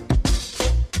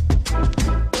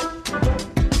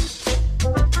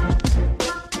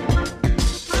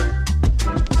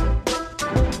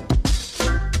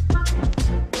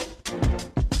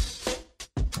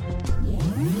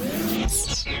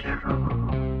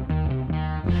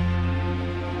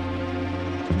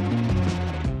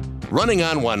 Running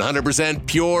on 100%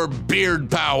 pure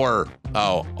beard power.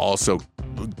 Oh, also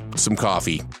some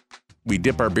coffee. We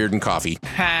dip our beard in coffee.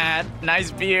 Ha,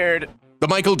 nice beard. The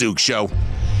Michael Duke Show.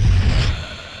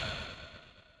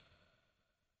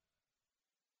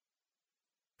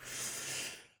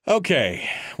 Okay,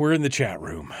 we're in the chat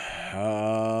room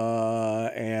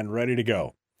and ready to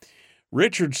go.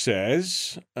 Richard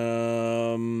says,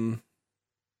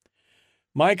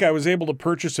 Mike, I was able to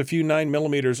purchase a few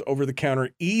 9mm over the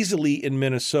counter easily in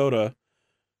Minnesota.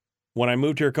 When I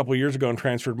moved here a couple of years ago and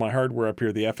transferred my hardware up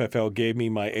here, the FFL gave me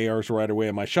my ARs right away.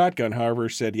 And my shotgun, however,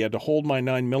 said you had to hold my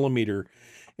 9mm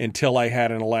until I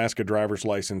had an Alaska driver's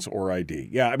license or ID.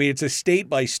 Yeah, I mean, it's a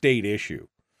state-by-state issue.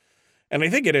 And I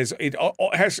think it is. It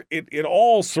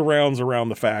all surrounds around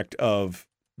the fact of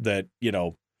that,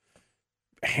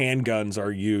 handguns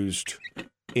are used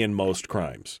in most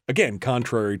crimes. Again,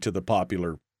 contrary to the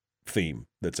popular theme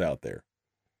that's out there.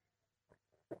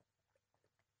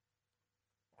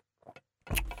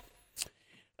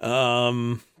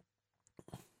 All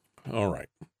right.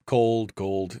 Cold.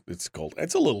 It's cold.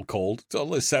 It's a little cold. It's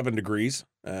only 7 degrees,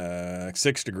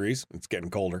 6 degrees. It's getting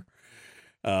colder.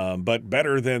 But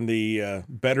better than the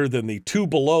 2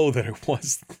 below that it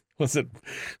was. Was it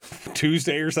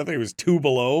Tuesday or something? It was 2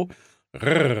 below.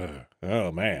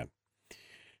 Oh man.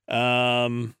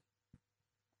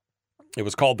 It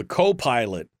was called the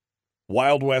Co-Pilot,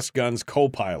 Wild West Guns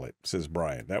Co-Pilot, says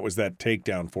Brian. That was that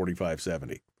takedown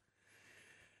 4570.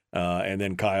 And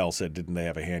then Kyle said, didn't they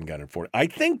have a handgun in 40? I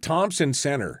think Thompson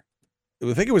Center.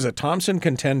 I think it was a Thompson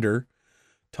Contender.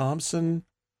 Thompson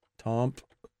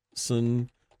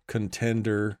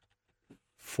Contender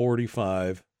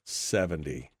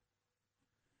 4570.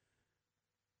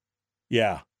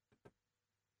 Yeah.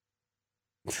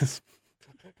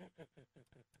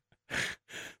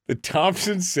 The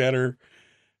Thompson Center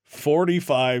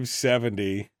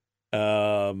 4570.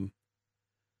 It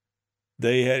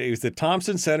was the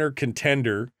Thompson Center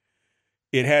Contender.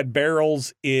 It had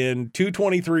barrels in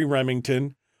 223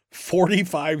 Remington,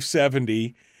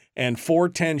 4570, and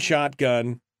 410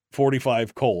 shotgun,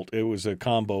 45 Colt. It was a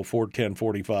combo 410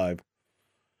 45.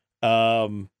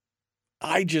 I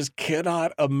just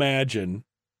cannot imagine.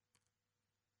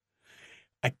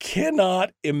 I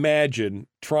cannot imagine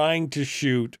trying to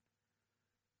shoot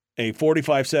a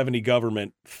 4570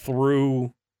 government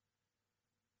through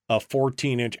a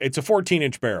 14-inch. It's a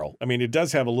 14-inch barrel. I mean, it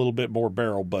does have a little bit more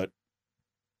barrel, but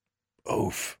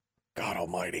oof, God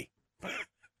almighty.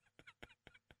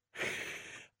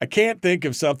 I can't think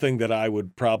of something that I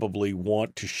would probably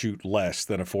want to shoot less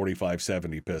than a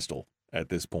 4570 pistol at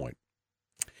this point.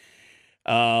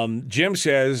 Jim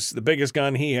says the biggest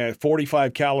gun he had,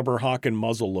 45 caliber Hawken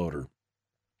muzzle loader.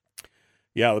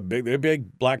 Yeah, the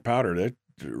big black powder. That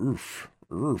oof.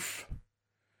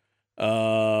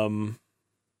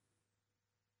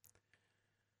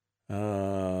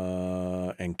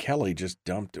 And Kelly just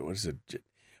dumped it. What is it?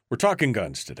 We're talking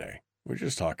guns today. We're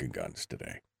just talking guns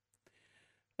today.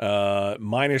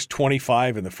 Minus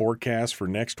 25 in the forecast for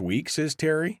next week, says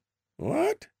Terry.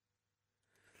 What?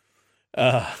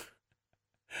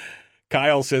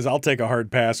 Kyle says, I'll take a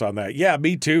hard pass on that. Yeah,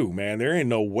 me too, man. There ain't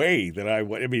no way that I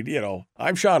would. I mean,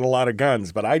 I've shot a lot of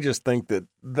guns, but I just think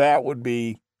that would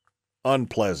be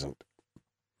unpleasant.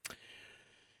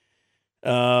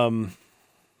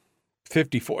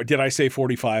 54. Did I say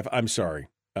 45? I'm sorry,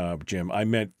 Jim. I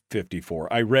meant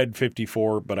 54. I read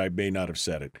 54, but I may not have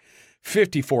said it.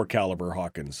 54 caliber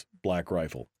Hawkins black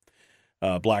rifle,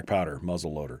 black powder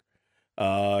muzzle loader.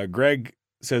 Greg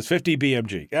says 50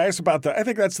 BMG. Yeah, it's about I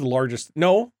think that's the largest.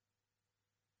 No,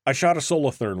 I shot a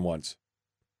Solitherm once.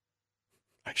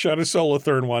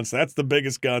 That's the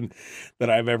biggest gun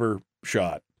that I've ever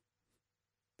shot.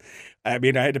 I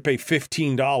mean, I had to pay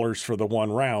 $15 for the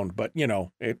one round, but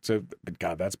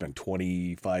God, that's been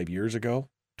 25 years ago.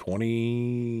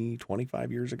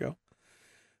 25 years ago.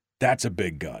 That's a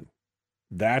big gun.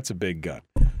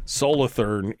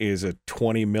 Solothurn is a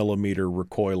 20 millimeter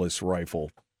recoilless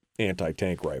rifle,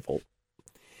 anti-tank rifle.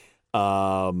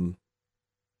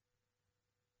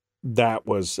 That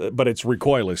was, but it's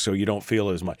recoilless, so you don't feel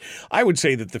as much. I would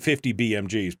say that the 50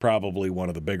 BMG is probably one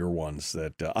of the bigger ones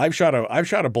that I've shot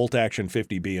a bolt action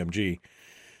 50 BMG.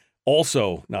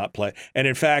 Also not play, and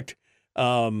in fact,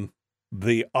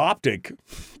 the optic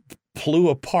blew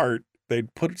apart. They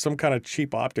put some kind of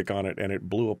cheap optic on it, and it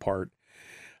blew apart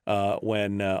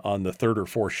when on the third or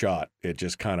fourth shot. It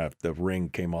just kind of, the ring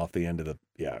came off the end of the,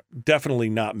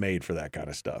 definitely not made for that kind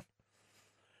of stuff.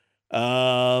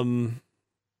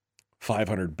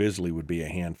 500 Bisley would be a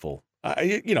handful.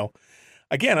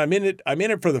 Again, I'm in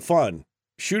it for the fun.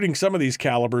 Shooting some of these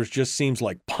calibers just seems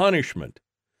like punishment.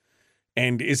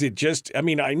 And is it just, I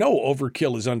know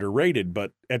overkill is underrated,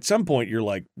 but at some point you're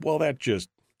like, well,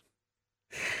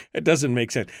 it doesn't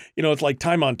make sense. It's like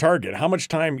time on target. How much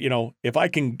time, if I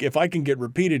can get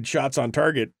repeated shots on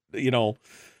target,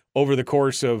 over the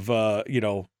course of,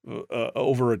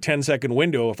 over a 10-second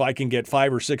window, if I can get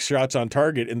 5 or 6 shots on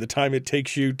target in the time it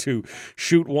takes you to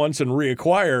shoot once and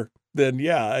reacquire, then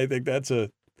I think I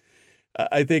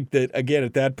think that, again,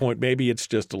 at that point, maybe it's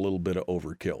just a little bit of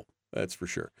overkill. That's for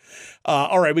sure.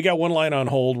 All right, we got one line on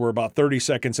hold. We're about 30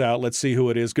 seconds out. Let's see who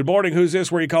it is. Good morning. Who's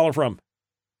this? Where are you calling from?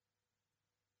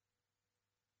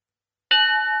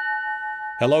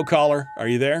 Hello, caller. Are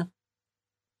you there?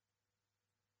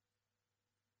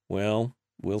 Well,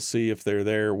 we'll see if they're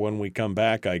there when we come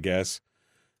back, I guess.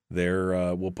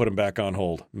 We'll put them back on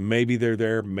hold. Maybe they're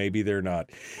there, maybe they're not.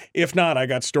 If not, I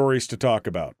got stories to talk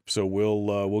about, so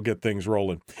we'll get things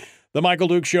rolling. The Michael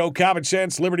Duke Show, common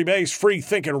sense, liberty-based,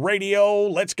 free-thinking radio.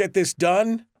 Let's get this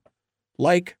done.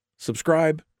 Like,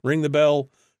 subscribe, ring the bell,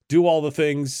 do all the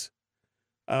things.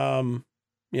 All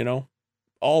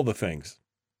the things.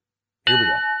 Here we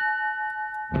go.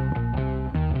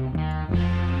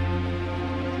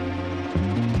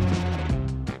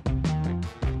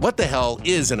 What the hell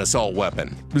is an assault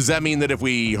weapon? Does that mean that if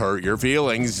we hurt your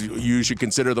feelings, you should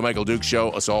consider the Michael Dukes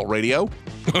Show assault radio?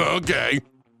 Okay,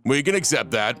 we can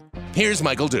accept that. Here's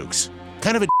Michael Dukes.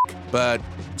 Kind of a dick, but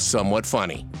somewhat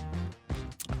funny.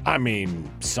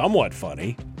 Somewhat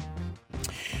funny.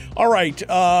 All right,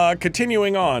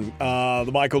 continuing on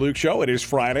the Michael Duke Show. It is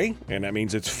Friday, and that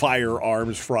means it's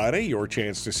Firearms Friday, your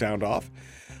chance to sound off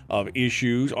of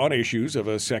issues of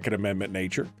a Second Amendment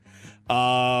nature.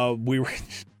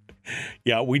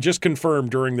 We just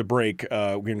confirmed during the break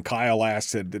when Kyle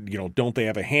asked, don't they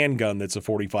have a handgun that's a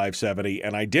 45-70?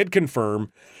 And I did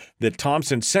confirm that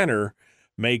Thompson Center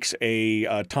makes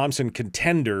a Thompson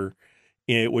Contender,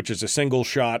 which is a single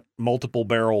shot, multiple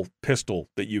barrel pistol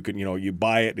that you can, you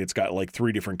buy it. It's got like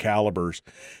 3 different calibers.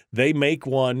 They make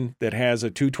one that has a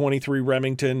 223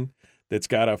 Remington, that's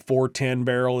got a 410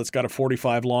 barrel, it's got a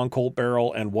 45 long Colt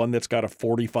barrel, and one that's got a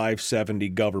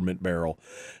 45-70 government barrel.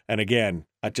 And again,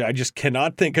 I just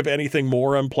cannot think of anything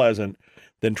more unpleasant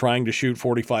than trying to shoot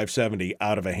 45-70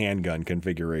 out of a handgun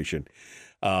configuration.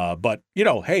 But,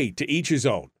 hey, to each his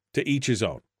own. To each his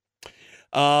own.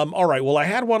 All right, well, I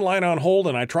had one line on hold,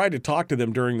 and I tried to talk to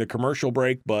them during the commercial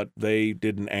break, but they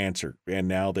didn't answer, and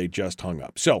now they just hung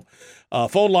up. So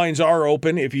phone lines are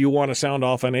open if you want to sound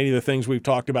off on any of the things we've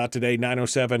talked about today.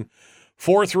 907-433-3150,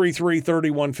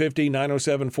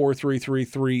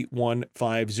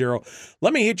 907-433-3150.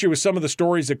 Let me hit you with some of the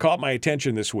stories that caught my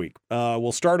attention this week.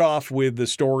 We'll start off with the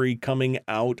story coming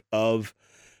out of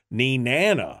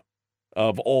Nenana,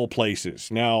 of all places.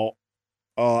 Now,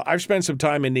 I've spent some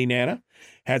time in Nenana,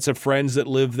 had some friends that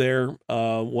lived there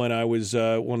when I was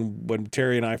when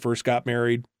Terry and I first got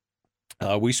married.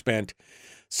 We spent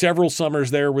several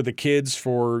summers there with the kids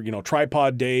for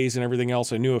tripod days and everything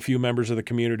else. I knew a few members of the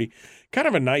community, kind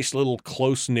of a nice little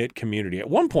close-knit community. At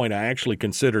one point, I actually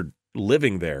considered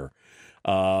living there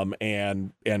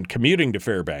and commuting to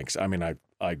Fairbanks. I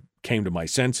came to my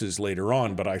senses later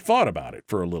on, but I thought about it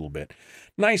for a little bit.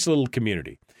 Nice little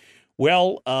community.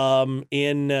 Well,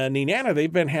 in Nenana,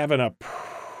 they've been having a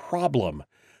problem.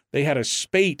 They had a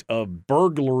spate of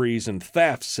burglaries and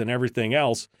thefts and everything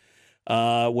else.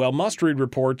 Must Read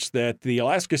reports that the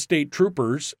Alaska State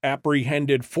Troopers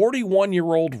apprehended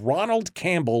 41-year-old Ronald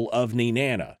Campbell of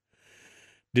Nenana,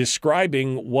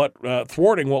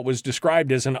 thwarting what was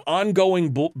described as an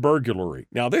ongoing burglary.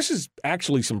 Now, this is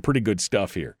actually some pretty good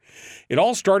stuff here. It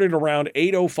all started around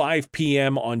 8:05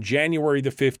 p.m. on January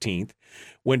the 15th,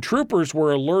 when troopers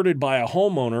were alerted by a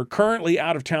homeowner currently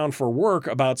out of town for work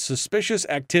about suspicious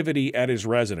activity at his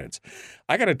residence.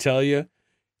 I got to tell you,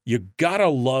 you got to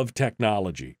love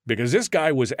technology, because this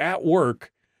guy was at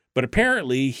work, but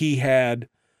apparently he had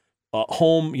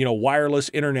home, wireless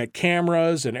internet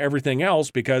cameras and everything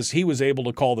else because he was able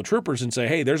to call the troopers and say,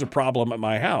 hey, there's a problem at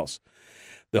my house.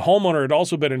 The homeowner had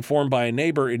also been informed by a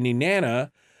neighbor in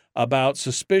Nenana about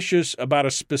a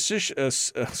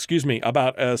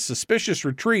suspicious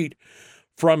retreat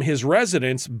from his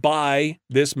residence by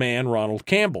this man, Ronald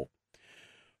Campbell.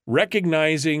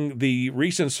 Recognizing the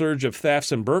recent surge of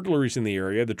thefts and burglaries in the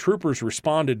area, the troopers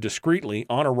responded discreetly.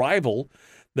 On arrival,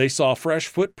 they saw fresh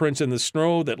footprints in the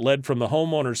snow that led from the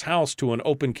homeowner's house to an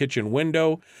open kitchen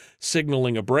window,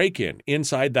 signaling a break-in.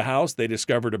 Inside the house, they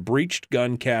discovered a breached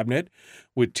gun cabinet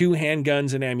with 2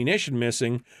 handguns and ammunition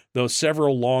missing, though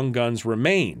several long guns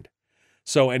remained.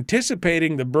 So,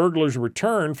 anticipating the burglars'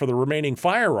 return for the remaining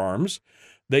firearms,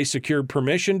 they secured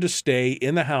permission to stay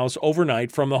in the house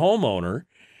overnight from the homeowner,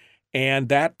 and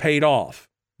that paid off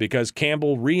because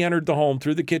Campbell re-entered the home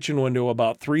through the kitchen window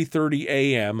about 3:30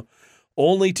 a.m.,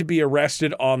 only to be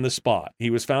arrested on the spot. He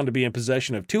was found to be in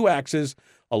possession of 2 axes,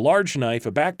 a large knife,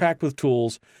 a backpack with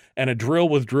tools, and a drill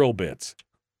with drill bits.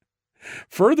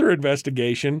 Further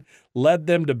investigation led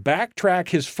them to backtrack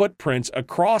his footprints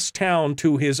across town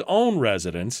to his own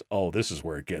residence. Oh, this is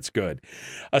where it gets good.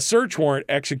 A search warrant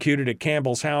executed at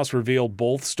Campbell's house revealed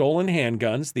both stolen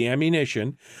handguns, the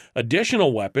ammunition,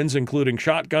 additional weapons, including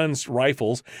shotguns,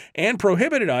 rifles, and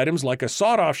prohibited items like a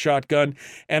sawed-off shotgun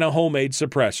and a homemade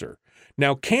suppressor.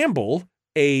 Now, Campbell,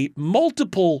 a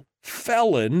multiple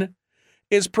felon,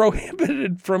 is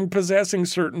prohibited from possessing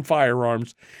certain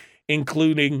firearms,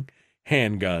 including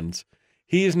handguns.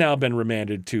 He has now been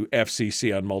remanded to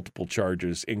FCC on multiple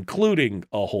charges, including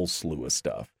a whole slew of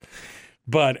stuff.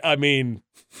 But, I mean,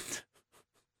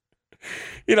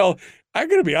 I'm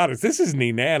going to be honest, this is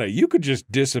Nenana. You could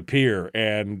just disappear,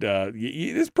 and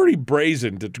it's pretty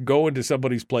brazen to go into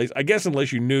somebody's place, I guess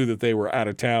unless you knew that they were out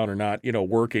of town or not,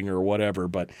 working or whatever.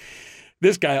 But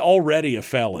this guy, already a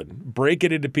felon,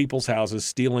 breaking into people's houses,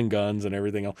 stealing guns and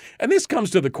everything else. And this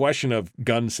comes to the question of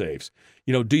gun safes.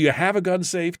 Do you have a gun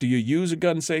safe? Do you use a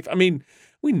gun safe? I mean,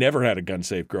 we never had a gun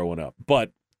safe growing up,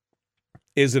 but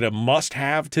is it a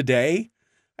must-have today?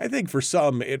 I think for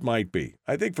some it might be.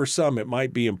 I think for some it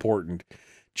might be important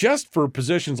just for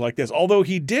positions like this. Although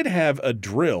he did have a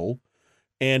drill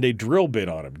and a drill bit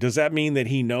on him. Does that mean that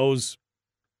he knows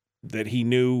that he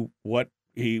knew what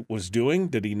he was doing?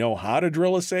 Did he know how to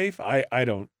drill a safe? I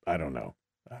don't know.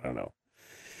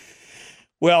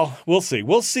 Well, we'll see.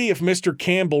 We'll see if Mr.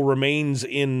 Campbell remains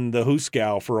in the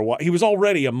Hooskow for a while. He was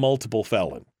already a multiple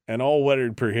felon and already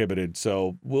prohibited.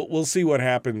 So we'll see what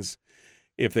happens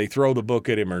if they throw the book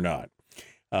at him or not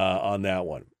on that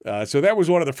one. So that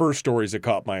was one of the first stories that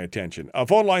caught my attention.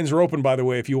 Phone lines are open, by the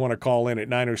way, if you want to call in at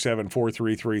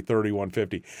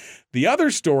 907-433-3150. The other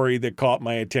story that caught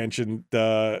my attention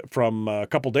from a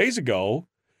couple days ago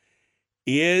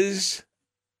is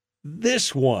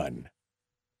this one.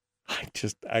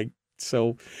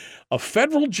 So a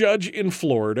federal judge in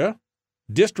Florida,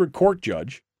 district court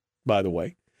judge, by the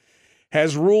way,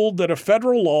 has ruled that a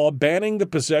federal law banning the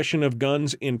possession of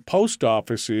guns in post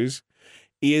offices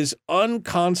is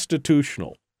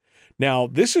unconstitutional. Now,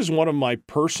 this is one of my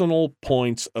personal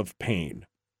points of pain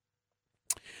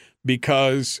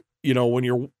because, when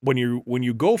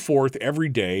you go forth every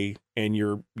day and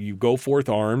you go forth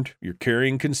armed, you're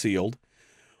carrying concealed,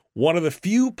 one of the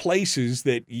few places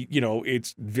that,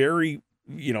 it's very,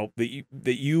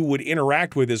 that you would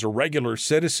interact with as a regular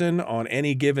citizen on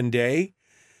any given day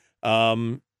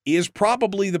is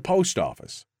probably the post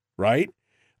office, right?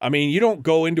 I mean, you don't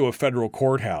go into a federal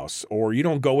courthouse or you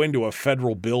don't go into a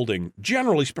federal building,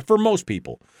 generally, for most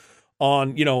people,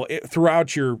 on,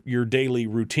 throughout your daily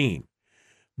routine.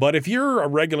 But if you're a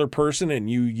regular person and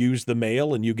you use the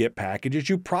mail and you get packages,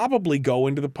 you probably go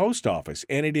into the post office.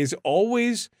 And it is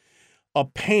always a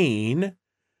pain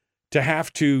to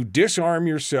have to disarm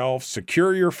yourself,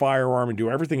 secure your firearm, and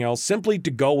do everything else simply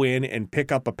to go in and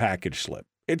pick up a package slip.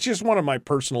 It's just one of my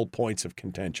personal points of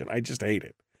contention. I just hate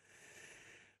it.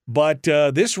 But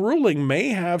this ruling may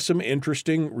have some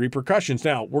interesting repercussions.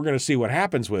 Now, we're going to see what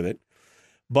happens with it.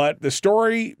 But the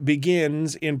story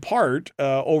begins in part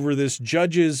over this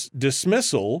judge's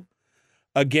dismissal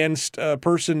against a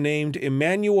person named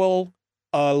Emmanuel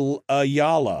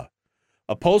Ayala,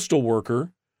 a postal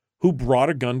worker who brought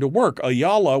a gun to work.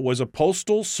 Ayala was a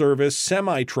postal service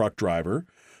semi-truck driver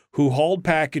who hauled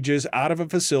packages out of a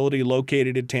facility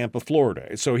located in Tampa,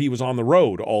 Florida. So he was on the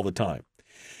road all the time.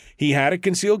 He had a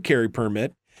concealed carry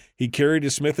permit. He carried a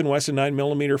Smith & Wesson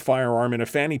 9mm firearm in a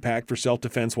fanny pack for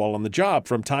self-defense while on the job.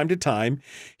 From time to time,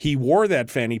 he wore that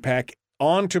fanny pack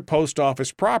onto post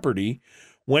office property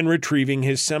when retrieving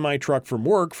his semi-truck from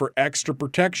work for extra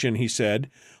protection, he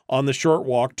said, on the short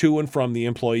walk to and from the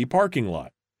employee parking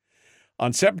lot.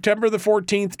 On September the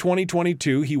 14th,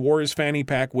 2022, he wore his fanny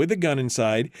pack with a gun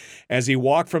inside as he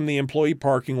walked from the employee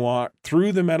parking lot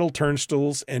through the metal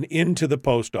turnstiles and into the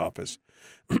post office.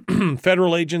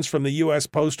 Federal agents from the U.S.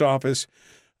 Post Office,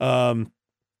 Postal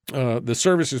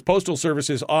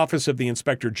Service's Office of the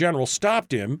Inspector General,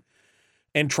 stopped him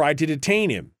and tried to detain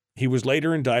him. He was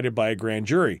later indicted by a grand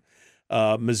jury.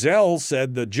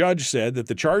 The judge said that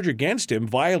the charge against him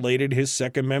violated his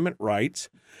Second Amendment rights,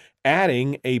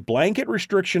 adding a blanket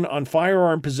restriction on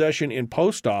firearm possession in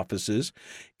post offices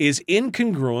is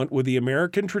incongruent with the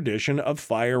American tradition of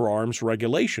firearms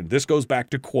regulation. This goes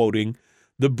back to quoting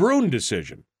the Brune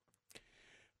decision.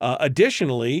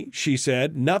 Additionally, she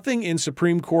said, nothing in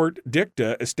Supreme Court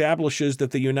dicta establishes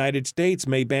that the United States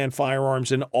may ban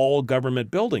firearms in all government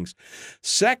buildings.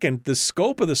 Second, the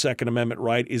scope of the Second Amendment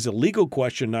right is a legal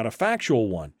question, not a factual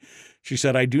one. She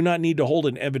said, I do not need to hold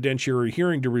an evidentiary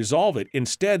hearing to resolve it.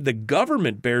 Instead, the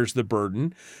government bears the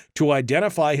burden to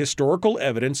identify historical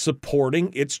evidence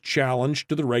supporting its challenge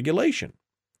to the regulation.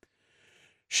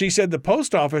 She said the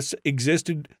post office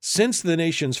existed since the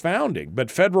nation's founding, but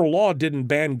federal law didn't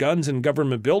ban guns in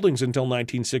government buildings until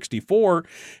 1964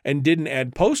 and didn't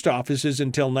add post offices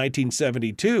until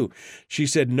 1972. She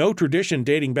said no tradition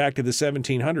dating back to the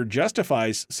 1700s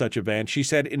justifies such a ban. She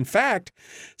said, in fact,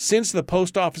 since the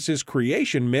post office's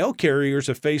creation, mail carriers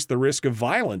have faced the risk of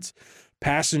violence.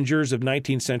 Passengers of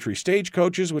 19th century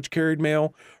stagecoaches, which carried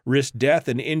mail, risked death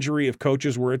and injury if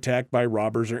coaches were attacked by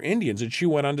robbers or Indians. And she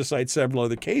went on to cite several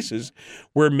other cases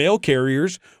where mail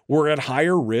carriers were at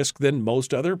higher risk than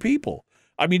most other people.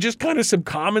 I mean, just kind of some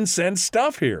common sense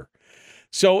stuff here.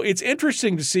 So it's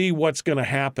interesting to see what's going to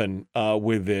happen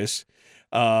with this.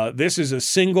 This is a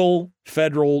single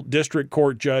federal district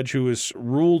court judge who has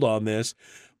ruled on this,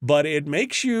 but it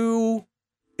makes you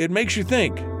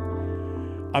think.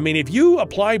 I mean, if you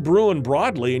apply Brune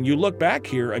broadly and you look back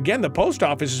here, again, the post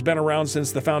office has been around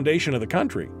since the foundation of the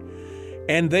country.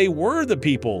 And they were the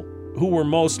people who were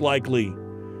most likely,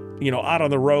 out on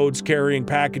the roads carrying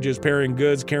packages, carrying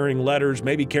goods, carrying letters,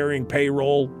 maybe carrying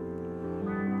payroll.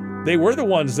 They were the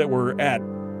ones that were at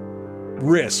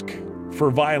risk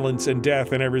for violence and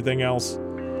death and everything else.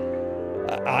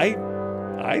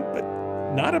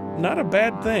 Not a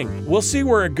bad thing. We'll see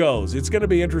where it goes. It's going to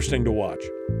be interesting to watch.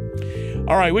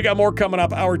 All right, we got more coming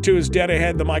up. Hour 2 is dead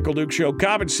ahead. The Michael Duke Show.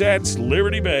 Common sense,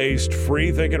 liberty-based,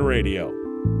 free-thinking radio.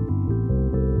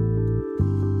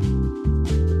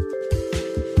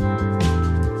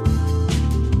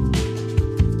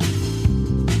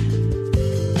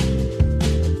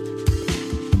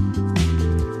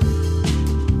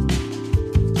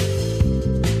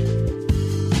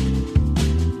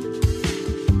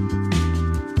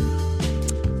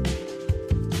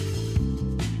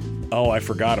 Oh, I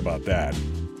forgot about that.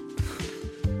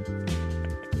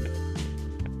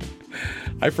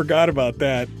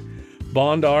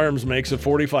 Bond Arms makes a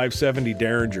 4570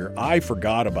 Derringer. I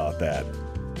forgot about that.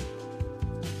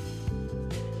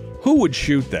 Who would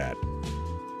shoot that?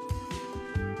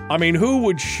 I mean, who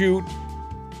would shoot?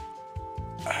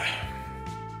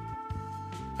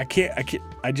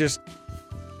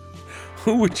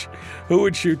 Who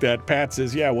would shoot that? Pat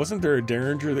says, yeah, wasn't there a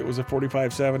Derringer that was a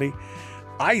 4570?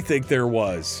 I think there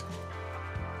was.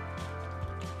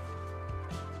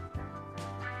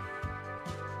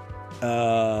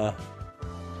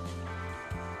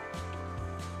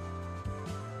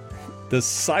 The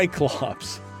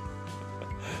Cyclops.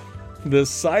 The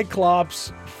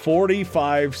Cyclops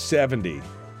 4570.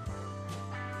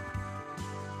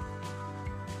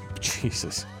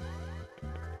 Jesus.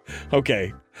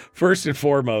 Okay, first and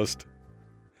foremost,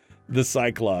 the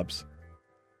Cyclops.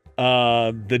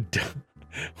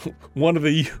 One of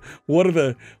the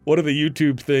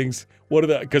YouTube things,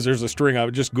 because there's a string, I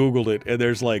just Googled it, and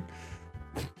there's like,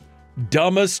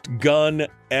 dumbest gun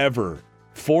ever,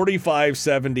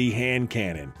 4570 hand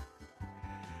cannon.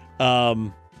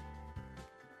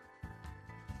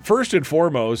 First and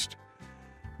foremost,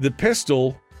 the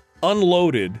pistol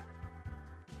unloaded,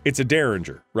 it's a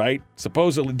Derringer, right?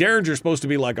 Supposedly, Derringer's supposed to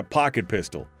be like a pocket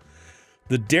pistol.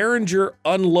 The Derringer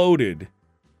unloaded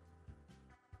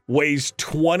weighs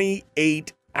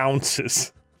 28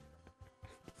 ounces.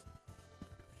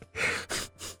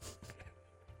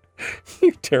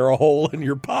 You tear a hole in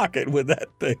your pocket with that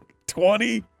thing.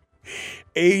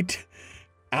 28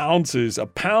 ounces, a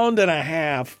pound and a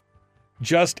half,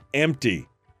 just empty.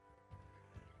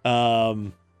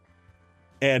 And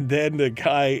then the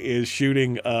guy is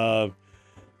shooting,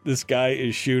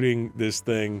 this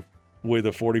thing with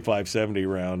a 4570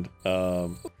 round.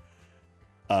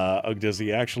 Does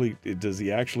he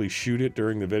actually shoot it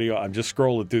during the video? I'm just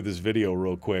scrolling through this video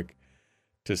real quick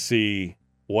to see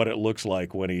what it looks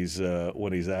like when he's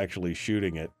actually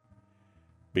shooting it,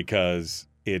 because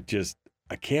it just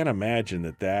I can't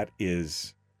imagine that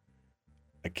is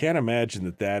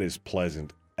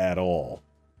pleasant at all.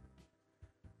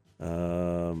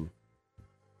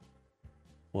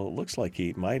 Well, it looks like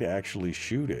he might actually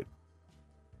shoot it.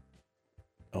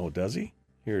 Oh, does he?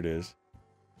 Here it is.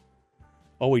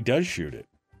 Oh, he does shoot it.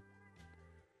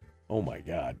 Oh, my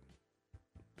God.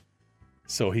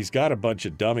 So he's got a bunch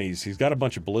of dummies. He's got a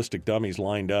bunch of ballistic dummies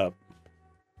lined up.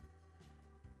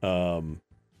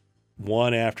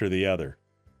 One after the other.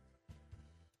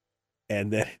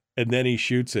 And then he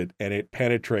shoots it, and it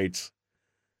penetrates.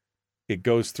 It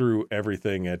goes through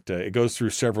everything. It goes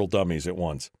through several dummies at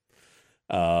once.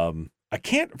 I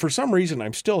can't, for some reason,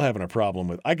 I'm still having a problem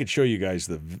with. I could show you guys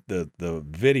the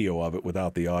video of it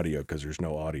without the audio because there's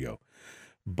no audio.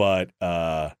 But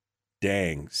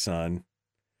dang, son,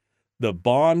 the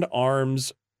Bond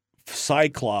Arms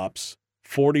Cyclops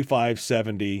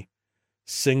 4570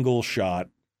 single shot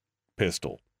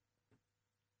pistol.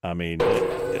 I mean,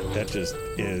 that just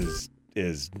is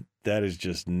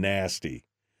just nasty.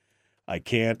 I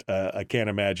can't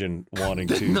imagine wanting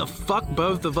to. The fuck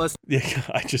both of us. Yeah,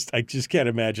 I just can't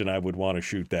imagine I would want to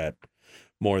shoot that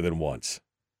more than once.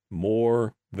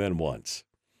 More than once.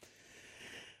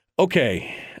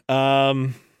 Okay.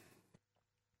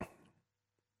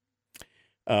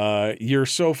 You're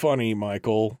so funny,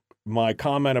 Michael. My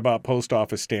comment about post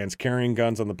office stands, carrying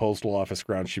guns on the postal office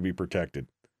grounds should be protected.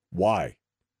 Why?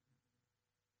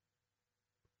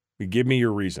 Give me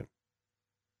your reason.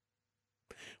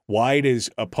 Why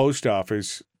does a post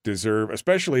office deserve,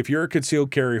 especially if you're a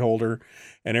concealed carry holder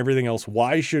and everything else,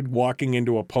 why should walking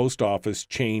into a post office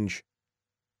change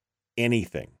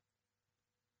anything?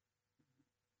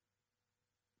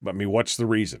 I mean, what's the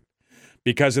reason?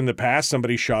 Because in the past,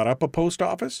 somebody shot up a post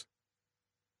office?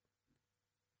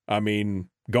 I mean,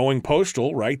 going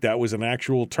postal, right? That was an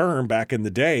actual term back in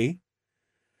the day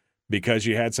because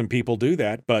you had some people do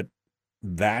that, but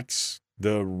that's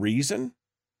the reason?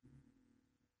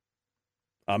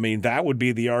 I mean, that would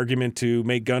be the argument to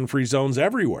make gun-free zones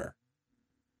everywhere.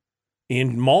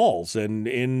 In malls and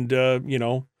in,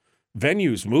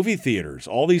 venues, movie theaters.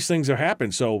 All these things have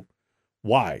happened. So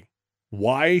why?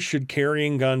 Why should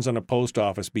carrying guns on a post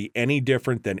office be any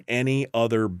different than any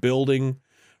other building,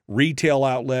 retail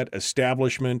outlet,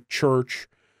 establishment, church,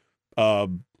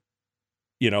 movie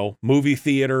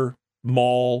theater,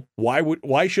 mall?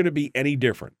 Why should it be any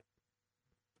different?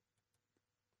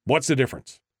 What's the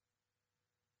difference?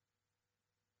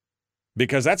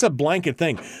 Because that's a blanket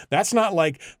thing. That's not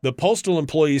like the postal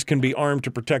employees can be armed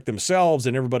to protect themselves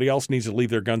and everybody else needs to leave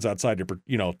their guns outside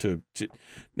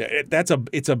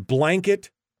it's a blanket.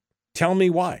 Tell me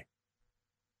why.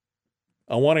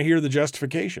 I want to hear the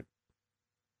justification.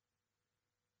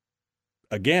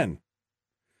 Again,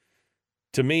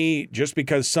 to me, just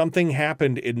because something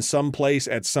happened in some place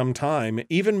at some time,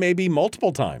 even maybe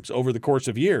multiple times over the course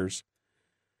of years,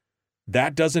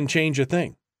 that doesn't change a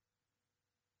thing.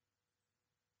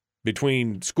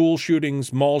 Between school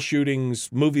shootings, mall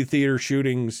shootings, movie theater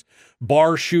shootings,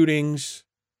 bar shootings,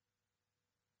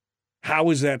 how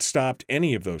has that stopped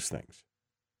any of those things?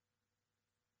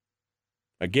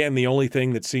 Again, the only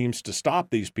thing that seems to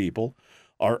stop these people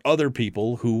are other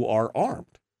people who are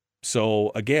armed.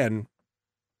 So again,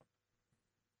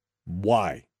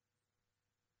 why?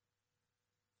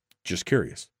 Just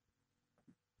curious.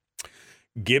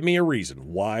 Give me a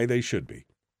reason why they should be.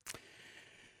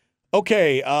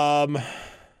 Okay, I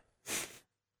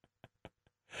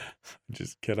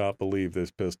just cannot believe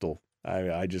this pistol.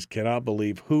 I just cannot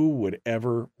believe who would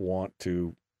ever want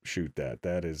to shoot that.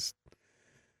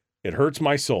 It hurts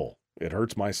my soul. It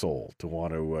hurts my soul to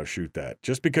want to shoot that.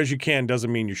 Just because you can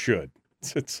doesn't mean you should.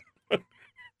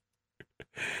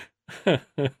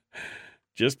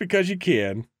 Just because you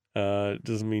can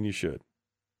doesn't mean you should.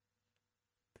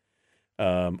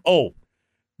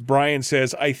 Brian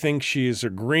says, I think she is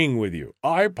agreeing with you.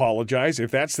 I apologize. If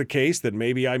that's the case, then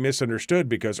maybe I misunderstood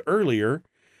because earlier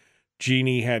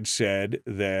Jeannie had said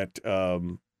that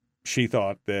she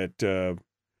thought that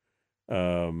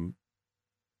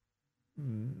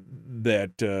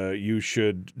you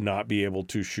should not be able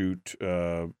to shoot,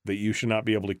 that you should not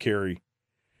be able to carry.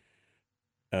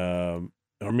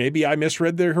 Or maybe I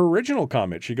misread her original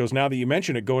comment. She goes, now that you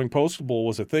mention it, going postable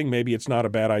was a thing. Maybe it's not a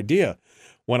bad idea.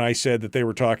 When I said that they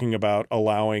were talking about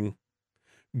allowing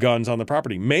guns on the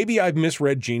property. Maybe I've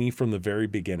misread Jeannie from the very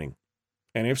beginning.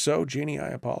 And if so, Jeannie, I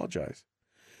apologize.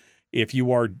 If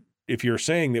you are if you're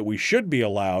saying that we should be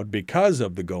allowed because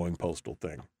of the going postal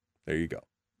thing, there you go.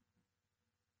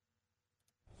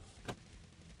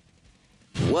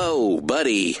 Whoa,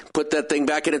 buddy. Put that thing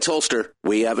back in its holster.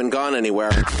 We haven't gone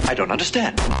anywhere. I don't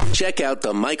understand. Check out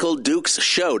the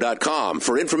MichaelDukesShow.com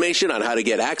for information on how to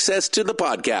get access to the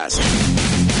podcast.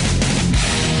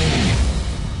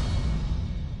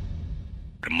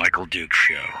 The Michael Dukes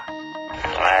Show.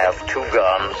 I have 2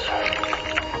 guns,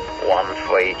 one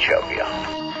for each of you.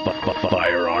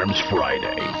 Firearms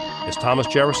Friday. As Thomas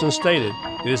Jefferson stated,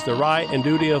 it is the right and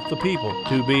duty of the people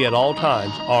to be at all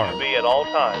times armed. Say hello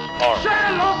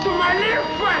to my little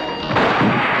friend.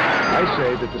 I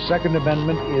say that the Second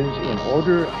Amendment is, in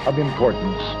order of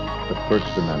importance, the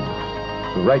First Amendment.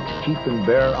 The right to keep and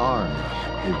bear arms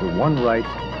is the one right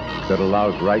that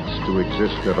allows rights to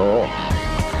exist at all.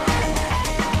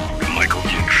 The Michael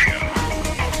Dukes Show.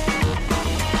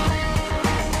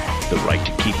 The right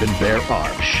to keep and bear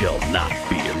arms shall not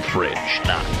be infringed.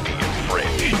 Not be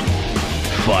infringed.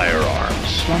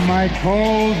 Firearms. From my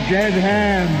cold, dead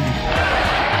hands.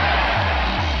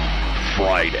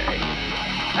 Friday.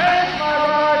 Here's my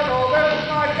rifle, this is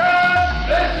my gun.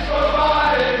 This is for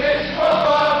fighting, it's for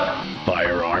fun.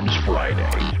 Firearms Friday.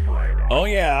 Oh,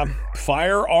 yeah.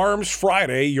 Firearms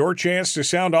Friday, your chance to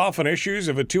sound off on issues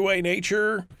of a 2A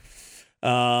nature,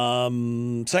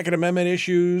 Second Amendment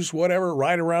issues, whatever,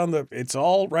 right around it's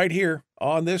all right here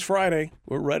on this Friday.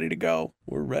 We're ready to go.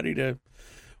 We're ready to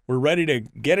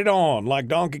get it on like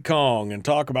Donkey Kong and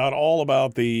talk about all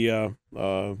about the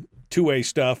 2A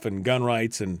stuff and gun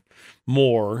rights and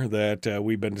more that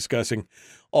we've been discussing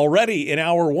already in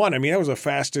hour 1. I mean, that was the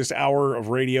fastest hour of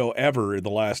radio ever in the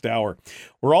last hour.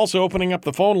 We're also opening up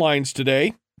the phone lines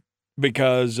today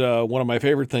because one of my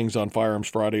favorite things on Firearms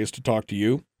Friday is to talk to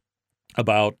you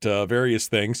about various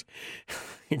things,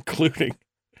 including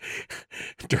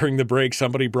during the break,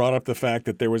 somebody brought up the fact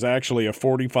that there was actually a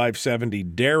 4570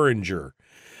 Derringer.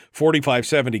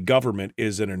 4570 government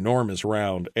is an enormous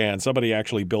round, and somebody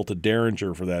actually built a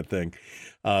Derringer for that thing.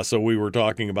 So we were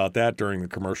talking about that during the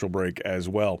commercial break as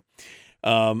well.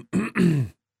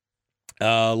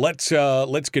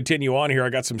 Let's continue on here. I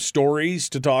got some stories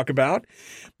to talk about,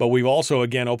 but we've also,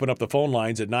 again, opened up the phone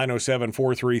lines at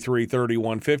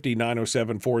 907-433-3150,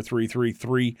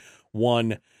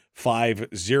 907-433-3150.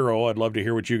 I'd love to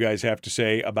hear what you guys have to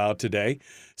say about today.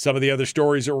 Some of the other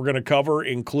stories that we're going to cover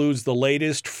includes the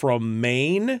latest from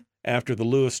Maine after the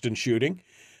Lewiston shooting,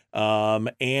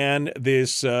 and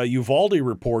this Uvalde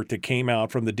report that came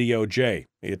out from the DOJ.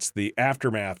 It's the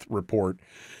aftermath report,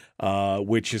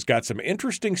 which has got some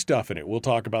interesting stuff in it. We'll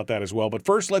talk about that as well. But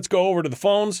first, let's go over to the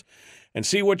phones and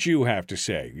see what you have to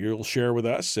say. You'll share with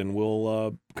us, and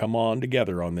we'll come on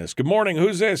together on this. Good morning.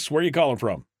 Who's this? Where are you calling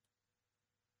from?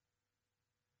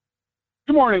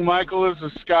 Good morning, Michael. This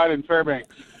is Scott in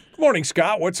Fairbanks. Good morning,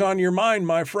 Scott. What's on your mind,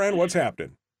 my friend? What's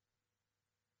happening?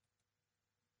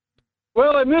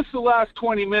 Well, I missed the last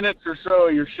 20 minutes or so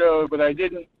of your show, but I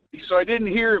didn't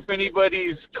hear if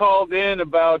anybody's called in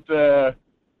about the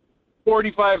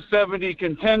 4570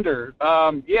 Contender.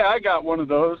 Yeah, I got one of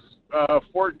those,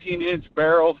 14-inch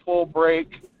barrel, full break.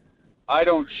 I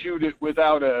don't shoot it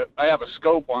without I have a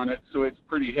scope on it, so it's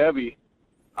pretty heavy.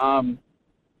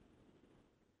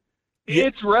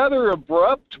 It's rather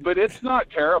abrupt, but it's not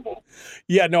terrible.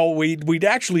 Yeah, no, we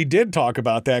actually did talk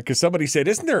about that because somebody said,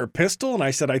 "Isn't there a pistol?" And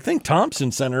I said, "I think Thompson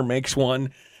Center makes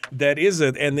one that is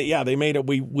it." And they made it.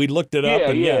 We looked it up,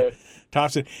 and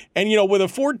Thompson. And with a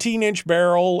 14-inch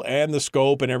barrel and the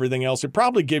scope and everything else, it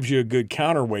probably gives you a good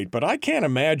counterweight. But I can't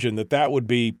imagine that would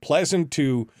be pleasant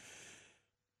to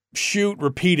shoot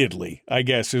repeatedly, I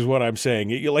guess is what I'm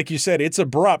saying. Like you said, it's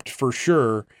abrupt for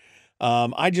sure.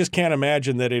 I just can't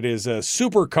imagine that it is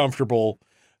super comfortable,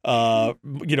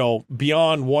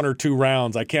 beyond 1 or 2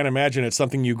 rounds. I can't imagine it's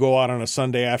something you go out on a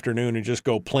Sunday afternoon and just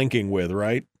go plinking with,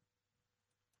 right?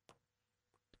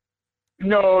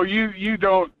 No, you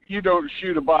don't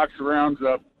shoot a box of rounds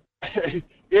up.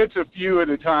 It's a few at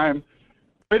a time.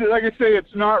 But like I say,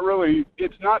 it's not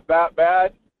that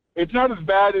bad. It's not as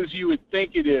bad as you would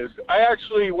think it is. I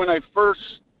actually, when I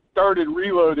first started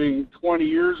reloading 20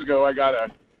 years ago, I got a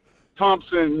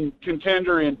Thompson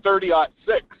Contender in 30-06,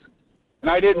 and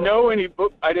I didn't know any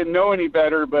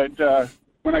better. But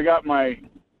when I got my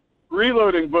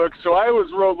reloading book, so I was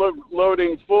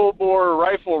loading full bore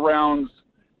rifle rounds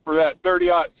for that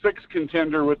 30-06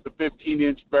 Contender with the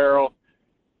 15-inch barrel,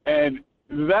 and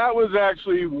that was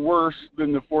actually worse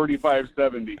than the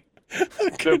 4570.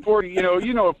 The 40,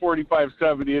 a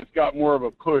 4570, it's got more of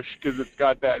a push because it's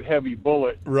got that heavy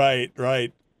bullet. Right.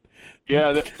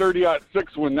 Yeah, that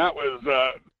 30-06 one, that was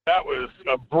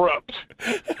abrupt.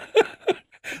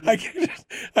 I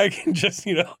can just,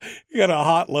 you got a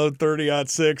hot load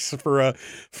 30-06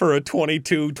 for a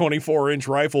 22, 24-inch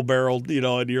rifle barrel,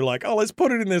 and you're like, oh, let's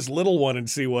put it in this little one and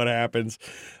see what happens.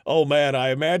 Oh, man,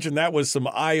 I imagine that was some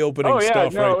eye-opening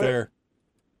stuff right there.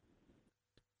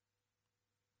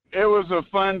 It was a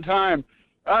fun time.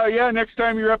 Next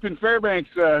time you're up in Fairbanks,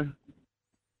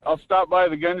 I'll stop by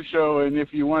the gun show, and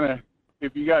if you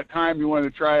got time, you want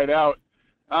to try it out.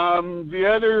 The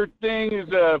other thing is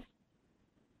a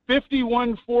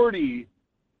 5140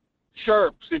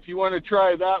 Sharps. If you want to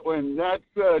try that one, that's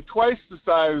twice the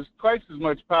size, twice as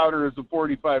much powder as a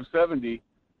 4570.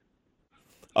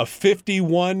 A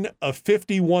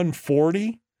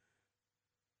 5140?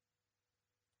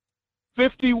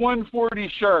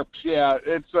 5140 Sharps. Yeah,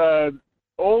 it's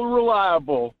old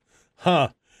reliable. Huh.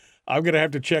 I'm going to have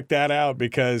to check that out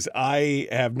because I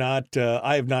have not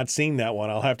seen that one.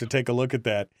 I'll have to take a look at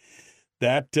that.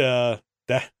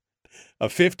 A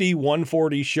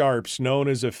 50-140 Sharps, known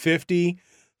as a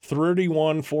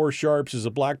 50-31-4 Sharps, is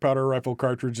a black powder rifle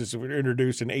cartridge that was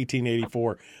introduced in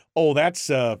 1884. Oh,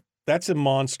 that's a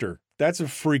monster. That's a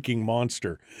freaking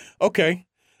monster. Okay.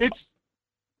 It's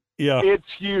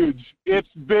huge. It's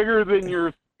bigger than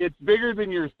your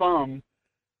thumb.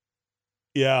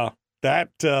 Yeah.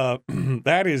 That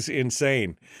is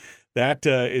insane. That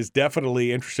is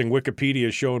definitely interesting. Wikipedia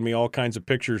is showing me all kinds of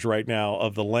pictures right now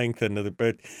of the length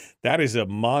but that is a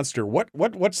monster.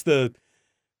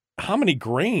 How many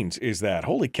grains is that?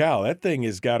 Holy cow, that thing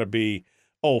has got to be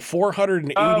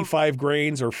 485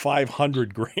 grains or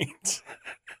 500 grains.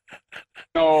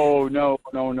 No.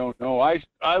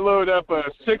 I load up a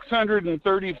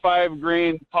 635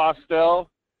 grain pastel.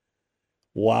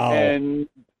 Wow. And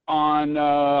on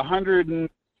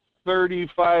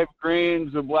 135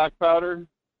 grains of black powder,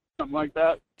 something like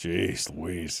that. Jeez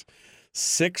Louise.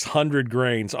 600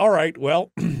 grains. All right,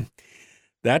 well,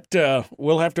 that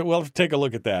we'll have to take a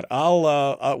look at that.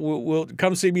 We'll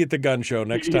come see me at the gun show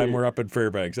next time we're up in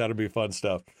Fairbanks. That'll be fun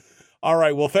stuff. All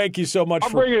right, well, thank you so much. I'll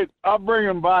bring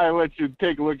them by and let you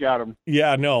take a look at them.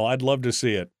 Yeah, no, I'd love to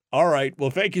see it. All right,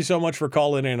 well, thank you so much for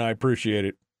calling in. I appreciate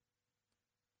it.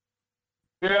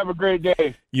 You have a great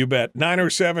day. You bet.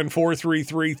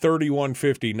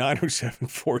 907-433-3150.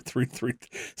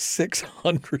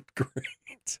 907-433-600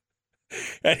 grains.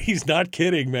 And he's not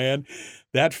kidding, man.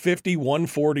 That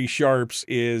 50-140 Sharps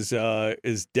is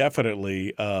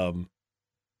definitely,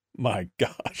 my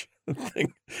gosh,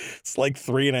 it's like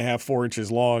 3.5-4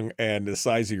 inches long and the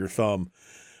size of your thumb.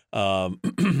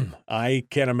 I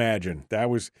can't imagine. That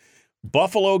was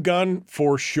buffalo gun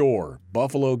for sure.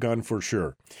 Buffalo gun for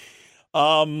sure.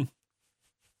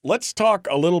 Let's talk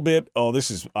a little bit.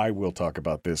 I will talk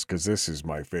about this because this is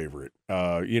my favorite.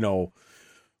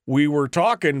 We were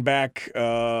talking back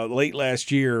late last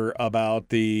year about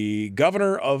the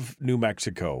governor of New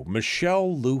Mexico,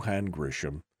 Michelle Lujan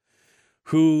Grisham,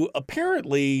 who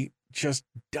apparently just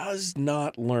does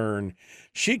not learn.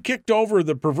 She kicked over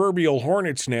the proverbial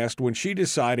hornet's nest when she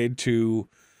decided to,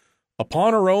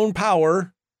 upon her own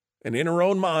power and in her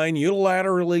own mind,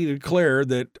 unilaterally declare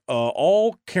that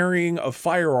all carrying of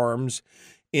firearms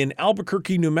in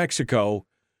Albuquerque, New Mexico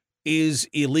is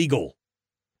illegal.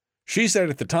 She said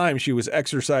at the time she was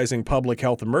exercising public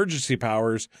health emergency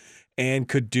powers and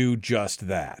could do just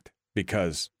that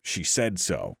because she said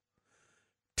so.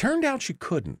 Turned out she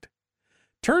couldn't.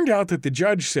 Turned out that the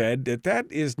judge said that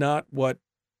is not what,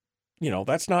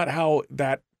 that's not how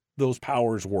those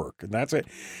powers work, and that's it.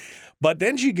 But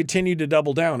then she continued to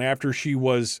double down after she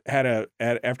had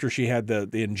the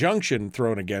injunction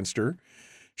thrown against her.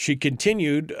 She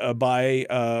continued by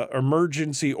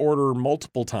emergency order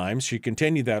multiple times. She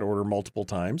continued that order multiple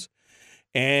times.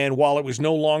 And while it was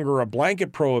no longer a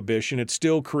blanket prohibition, it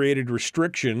still created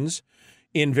restrictions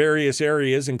in various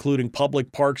areas, including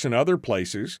public parks and other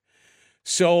places.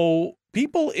 So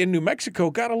people in New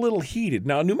Mexico got a little heated.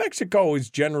 Now, New Mexico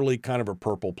is generally kind of a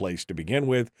purple place to begin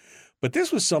with, but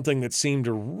this was something that seemed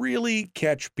to really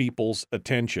catch people's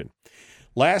attention.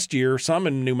 Last year, some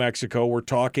in New Mexico were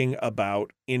talking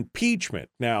about impeachment.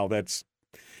 Now, it's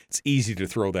easy to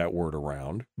throw that word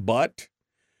around, but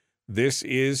this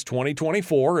is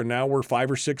 2024, and now we're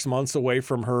 5 or 6 months away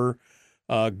from her,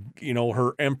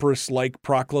 her Empress-like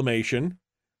proclamation.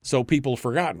 So people have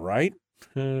forgotten, right?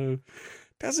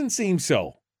 Doesn't seem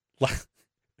so.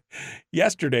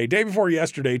 Day before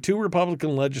yesterday, 2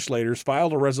 Republican legislators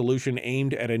filed a resolution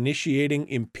aimed at initiating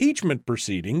impeachment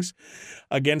proceedings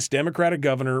against Democratic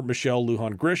Governor Michelle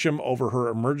Lujan Grisham over her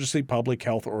emergency public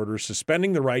health order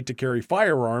suspending the right to carry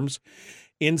firearms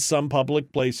in some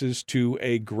public places to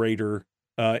in greater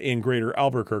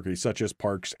Albuquerque, such as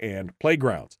parks and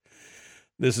playgrounds.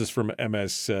 This is from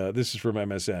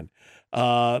MSN.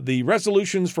 The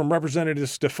resolutions from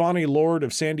Representatives Stefani Lord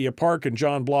of Sandia Park and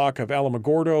John Block of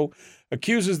Alamogordo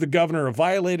accuses the governor of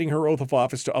violating her oath of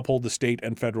office to uphold the state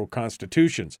and federal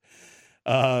constitutions.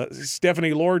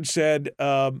 Stephanie Lord said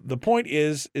the point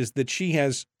is that she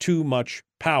has too much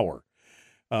power.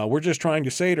 We're just trying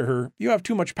to say to her, you have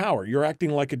too much power. You're acting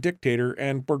like a dictator,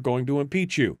 and we're going to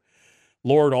impeach you.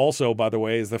 Lord also, by the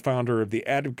way, is the founder of the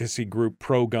advocacy group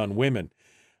Pro-Gun Women.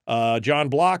 John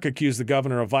Block accused the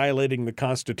governor of violating the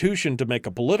Constitution to make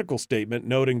a political statement,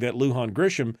 noting that Lujan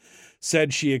Grisham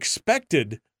said she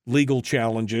expected legal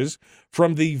challenges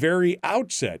from the very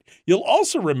outset. You'll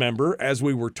also remember, as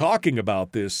we were talking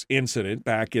about this incident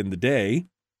back in the day,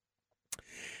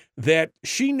 that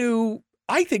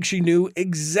I think she knew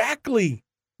exactly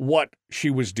what she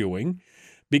was doing,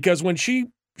 because when she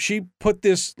put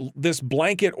this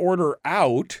blanket order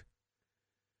out,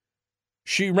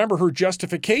 remember her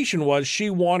justification was she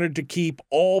wanted to keep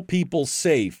all people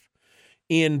safe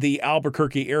in the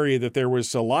Albuquerque area, that there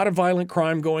was a lot of violent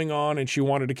crime going on, and she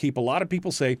wanted to keep a lot of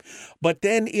people safe. But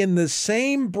then in the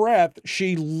same breath,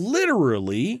 she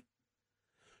literally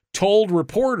told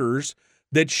reporters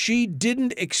that she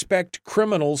didn't expect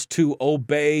criminals to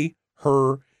obey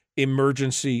her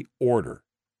emergency order.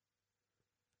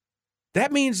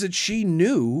 That means that she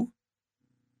knew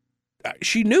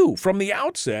from the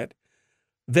outset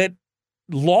that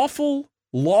lawful,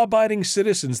 law-abiding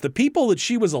citizens, the people that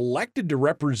she was elected to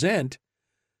represent,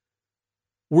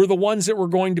 were the ones that were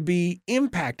going to be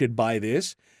impacted by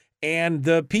this, and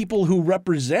the people who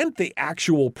represent the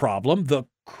actual problem, the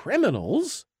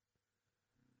criminals,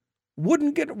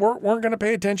 weren't going to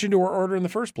pay attention to her order in the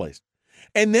first place.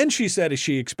 And then she said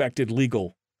she expected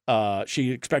legal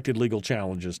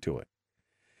challenges to it.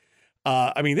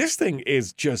 I mean, this thing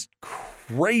is just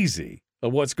crazy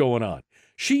of what's going on.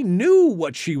 She knew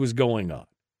what she was going on.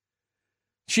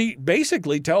 She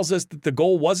basically tells us that the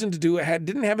goal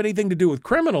didn't have anything to do with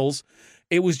criminals.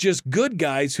 It was just good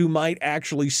guys who might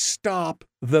actually stop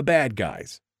the bad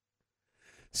guys.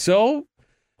 So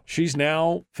she's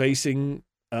now facing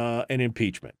an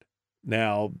impeachment.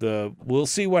 Now, we'll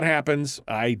see what happens.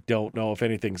 I don't know if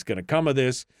anything's going to come of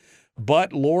this,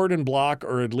 but Lord and Block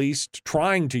are at least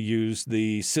trying to use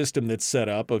the system that's set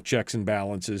up of checks and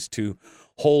balances to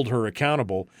hold her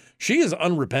accountable. She is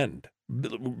unrepentant.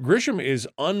 Grisham is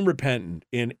unrepentant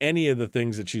in any of the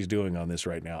things that she's doing on this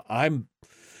right now.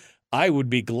 I would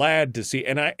be glad to see,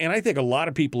 and I think a lot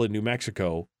of people in New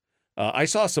Mexico, I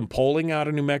saw some polling out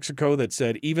of New Mexico that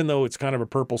said even though it's kind of a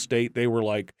purple state, they were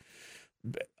like,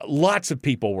 lots of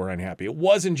people were unhappy. It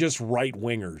wasn't just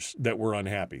right-wingers that were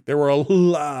unhappy. There were a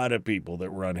lot of people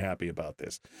that were unhappy about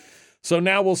this. So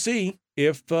now we'll see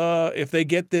if they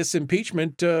get this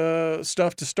impeachment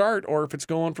stuff to start, or if it's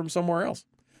going from somewhere else.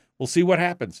 We'll see what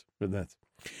happens with that.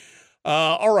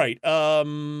 All right.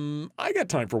 I got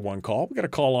time for one call. We got a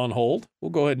call on hold.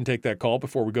 We'll go ahead and take that call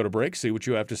before we go to break, see what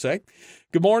you have to say.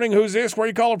 Good morning. Who's this? Where are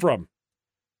you calling from?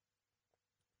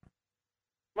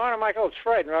 Morning, Michael. It's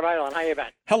Fred in Rhode Island. How you been?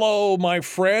 Hello, my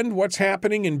friend. What's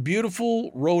happening in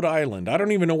beautiful Rhode Island? I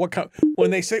don't even know what kind.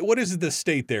 When they say, what is the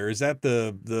state there? Is that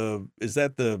the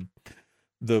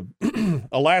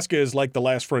Alaska is like the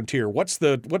last frontier? What's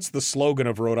the slogan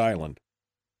of Rhode Island?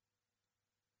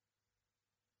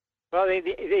 Well,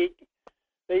 the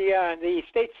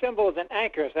state symbol is an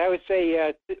anchor, so I would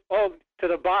say all to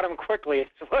the bottom quickly.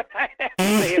 It's what I have to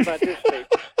say about this state.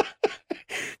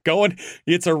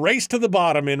 It's a race to the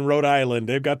bottom in Rhode Island.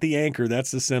 They've got the anchor. That's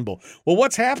the symbol. Well,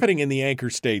 what's happening in the anchor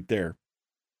state there?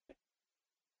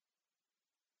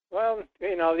 Well, the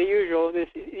usual. They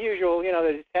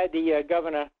had the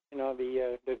governor,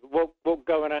 the woke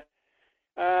governor,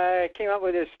 came up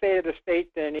with his state of the state,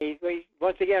 and he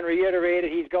once again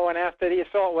reiterated he's going after the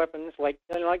assault weapons, like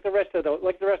the rest of the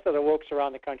wokes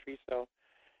around the country. So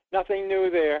nothing new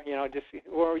there.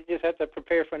 We just have to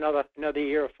prepare for another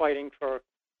year of fighting for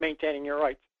maintaining your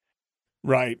rights.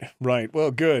 Right.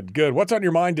 Well, good. What's on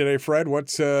your mind today, Fred?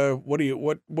 What are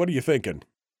you thinking?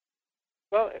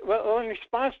 Well, in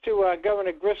response to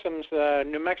Governor Grisham's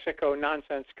New Mexico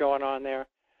nonsense going on there,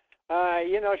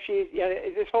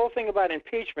 this whole thing about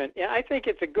impeachment, I think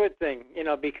it's a good thing,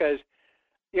 because,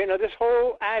 this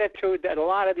whole attitude that a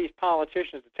lot of these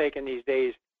politicians are taking these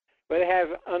days, where they have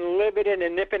unlimited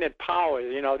and infinite powers,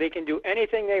 they can do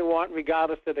anything they want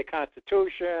regardless of the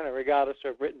Constitution or regardless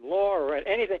of written law or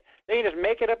anything. They can just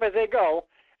make it up as they go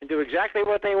and do exactly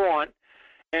what they want.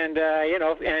 And,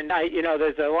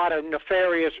 there's a lot of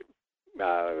nefarious,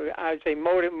 I'd say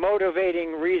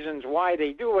motivating reasons why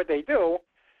they do what they do.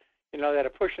 that are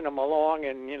pushing them along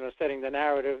and, setting the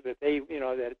narrative that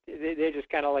that they're just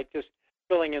kind of like just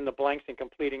filling in the blanks and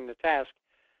completing the task.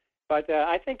 But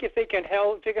I think if they can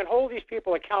hold these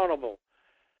people accountable,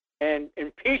 and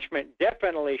impeachment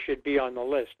definitely should be on the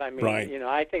list. I mean, right.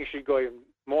 I think it should go even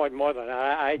more than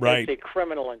I'd say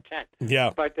criminal intent.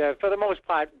 Yeah. But for the most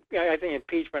part, I think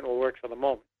impeachment will work for the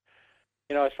moment.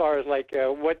 As far as like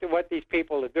what these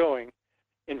people are doing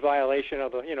in violation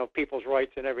of the people's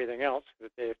rights and everything else,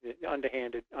 the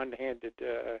underhanded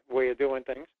way of doing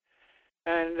things.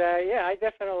 And I'm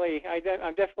definitely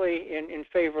in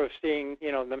favor of seeing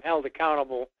them held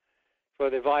accountable for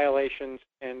the violations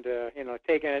and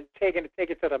take it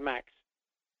to the max.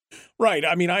 Right.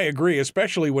 I mean, I agree,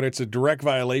 especially when it's a direct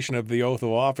violation of the oath of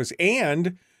office.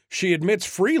 And she admits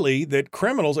freely that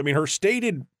criminals, I mean, her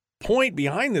stated point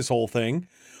behind this whole thing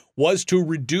was to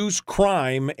reduce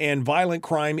crime and violent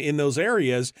crime in those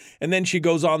areas. And then she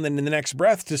goes on in the next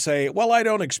breath to say, well, I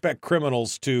don't expect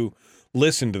criminals to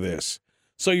listen to this.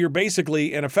 So you're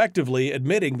basically and effectively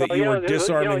admitting that you are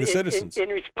disarming the citizens. In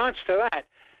response to that,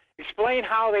 explain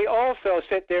how they also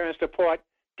sit there and support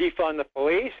defund the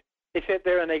police. They sit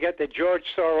there and they get the George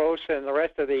Soros and the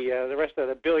rest of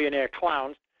the billionaire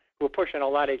clowns who are pushing a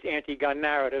lot of these anti-gun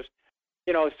narratives.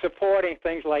 Supporting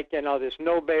things like this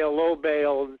no bail, low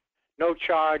bail, no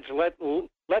charge, let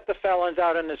the felons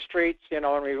out in the streets, and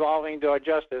revolving door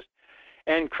justice,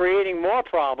 and creating more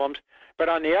problems. But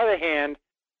on the other hand,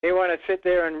 they want to sit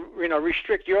there and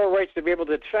restrict your rights to be able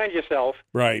to defend yourself.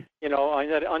 Right.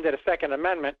 Under the Second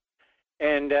Amendment.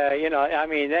 And, I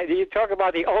mean, you talk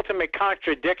about the ultimate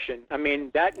contradiction. I mean,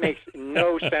 that makes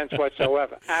no sense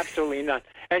whatsoever. Absolutely none.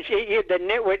 And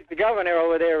the governor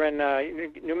over there in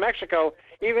New Mexico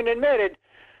even admitted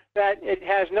that it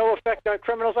has no effect on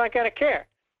criminals aren't going to care.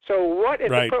 So why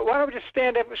don't we just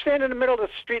stand in the middle of the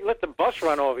street and let the bus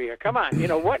run over you? Come on.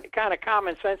 What kind of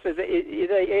common sense is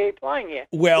they applying here?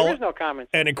 Well, there is no common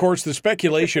sense. And, of course, the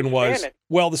speculation was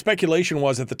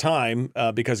at the time,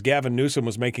 because Gavin Newsom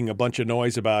was making a bunch of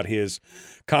noise about his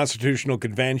constitutional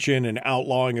convention and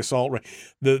outlawing assault.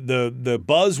 The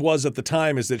buzz was at the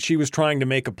time is that she was trying to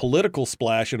make a political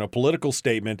splash and a political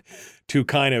statement to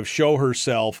kind of show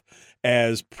herself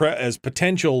as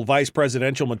potential vice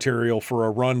presidential material for a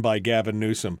run by Gavin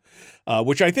Newsom,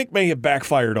 which I think may have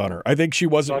backfired on her. I think she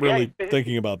wasn't really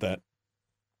thinking about that.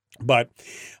 But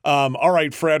all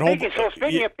right, Fred, hold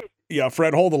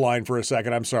the line for a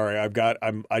second. I'm sorry.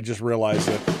 I just realized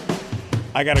that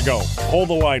I got to go. Hold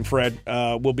the line, Fred.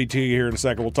 We'll be to you here in a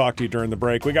second. We'll talk to you during the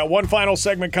break. We got one final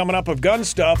segment coming up of gun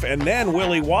stuff, and then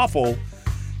Willie Waffle.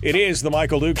 It is the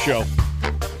Michael Duke Show.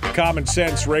 Common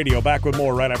Sense Radio. Back with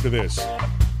more right after this.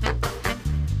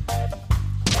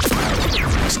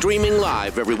 Streaming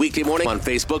live every weekday morning on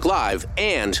Facebook Live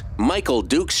and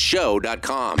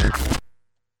MichaelDukesShow.com.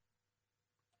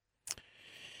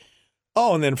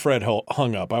 Oh, and then Fred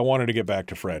hung up. I wanted to get back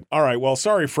to Fred. All right. Well,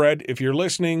 sorry, Fred. If you're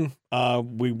listening,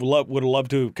 we would have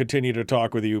loved to continue to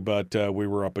talk with you, but we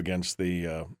were up against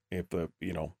the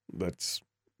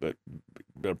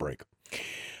break.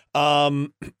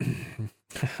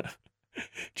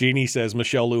 Jeannie says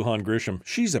Michelle Lujan Grisham.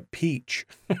 She's a peach.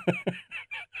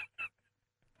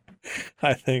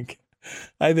 I think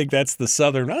that's the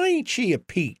Southern. Ain't she a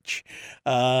peach?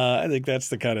 I think that's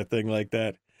the kind of thing like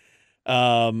that.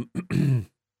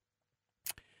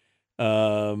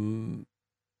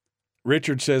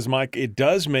 Richard says, Mike, it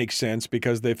does make sense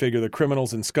because they figure the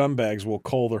criminals and scumbags will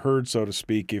cull the herd, so to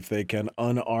speak, if they can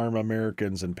unarm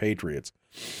Americans and patriots.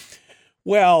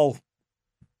 Well,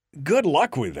 good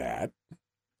luck with that.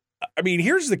 I mean,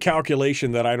 here's the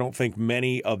calculation that I don't think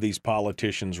many of these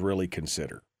politicians really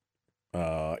consider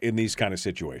in these kind of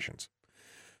situations.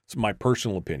 It's my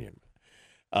personal opinion.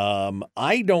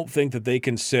 I don't think that they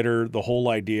consider the whole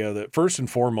idea that, first and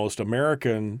foremost,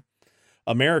 Americans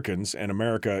and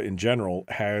America in general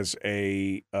has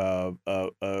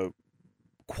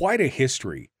quite a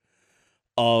history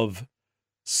of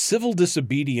civil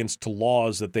disobedience to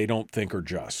laws that they don't think are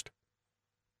just.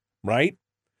 Right?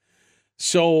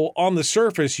 So on the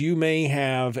surface, you may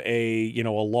have a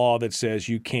law that says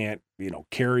you can't,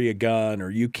 carry a gun, or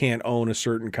you can't own a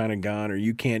certain kind of gun, or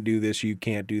you can't do this, you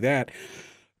can't do that.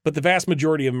 But the vast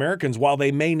majority of Americans, while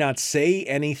they may not say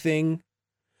anything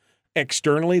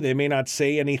externally, they may not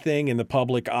say anything in the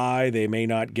public eye, they may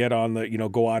not get on the,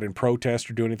 go out and protest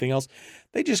or do anything else.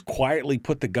 They just quietly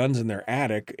put the guns in their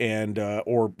attic and,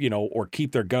 or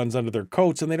keep their guns under their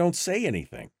coats, and they don't say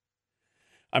anything.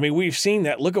 I mean, we've seen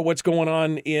that. Look at what's going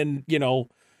on in,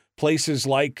 places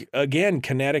like, again,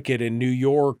 Connecticut and New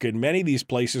York and many of these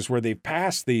places where they've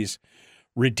passed these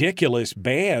ridiculous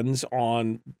bans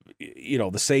on,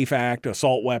 the SAFE Act,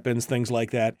 assault weapons, things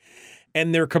like that.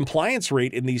 And their compliance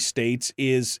rate in these states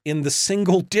is in the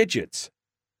single digits.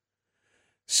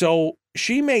 So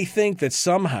she may think that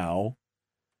somehow,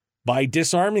 by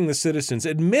disarming the citizens,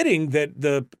 admitting that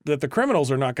the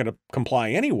criminals are not going to comply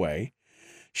anyway,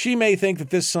 she may think that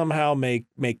this somehow may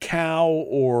cow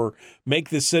or make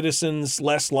the citizens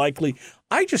less likely.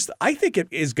 I think it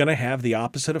is going to have the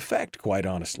opposite effect, quite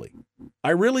honestly.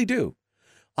 I really do.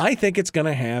 I think it's going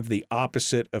to have the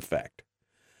opposite effect.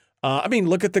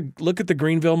 Look at the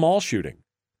Greenville Mall shooting,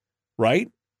 right?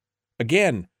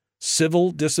 Again,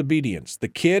 civil disobedience. The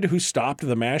kid who stopped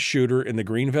the mass shooter in the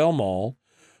Greenville Mall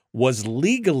was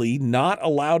legally not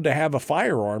allowed to have a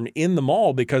firearm in the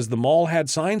mall because the mall had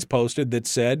signs posted that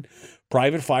said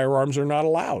private firearms are not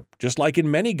allowed. Just like in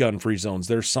many gun-free zones,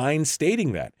 there's signs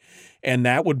stating that. And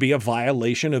that would be a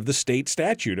violation of the state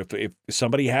statute. If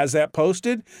somebody has that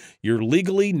posted, you're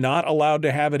legally not allowed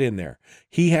to have it in there.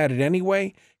 He had it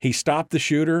anyway. He stopped the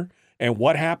shooter. And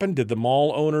what happened? Did the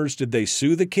mall owners, did they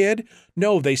sue the kid?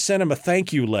 No, they sent him a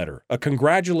thank you letter, a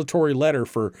congratulatory letter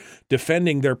for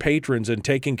defending their patrons and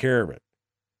taking care of it.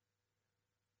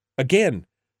 Again,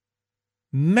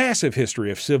 massive history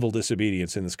of civil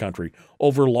disobedience in this country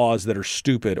over laws that are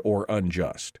stupid or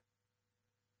unjust.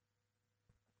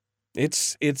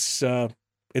 It's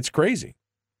crazy,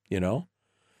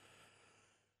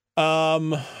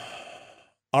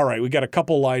 All right, we got a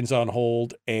couple lines on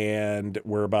hold, and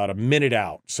we're about a minute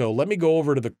out. So let me go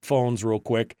over to the phones real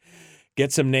quick,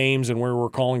 get some names and where we're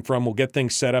calling from. We'll get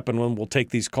things set up, and then we'll take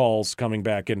these calls coming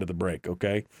back into the break,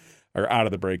 okay? Or out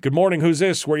of the break. Good morning. Who's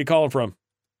this? Where are you calling from?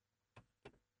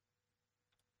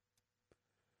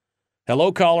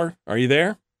 Hello, caller. Are you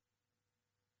there?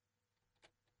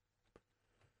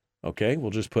 Okay,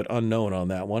 we'll just put unknown on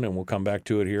that one, and we'll come back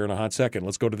to it here in a hot second.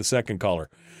 Let's go to the second caller.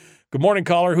 Good morning,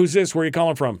 caller. Who's this? Where are you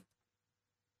calling from?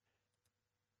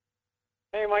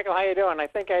 Hey, Michael, how you doing? I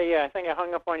think I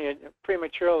hung up on you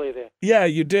prematurely there. Yeah,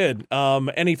 you did.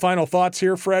 Any final thoughts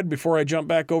here, Fred, before I jump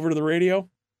back over to the radio?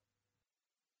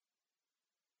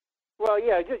 Well,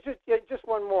 yeah, just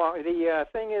one more. The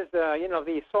thing is,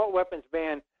 the assault weapons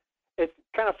ban, it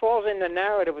kind of falls in the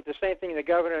narrative with the same thing the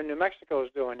governor of New Mexico is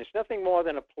doing. It's nothing more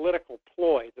than a political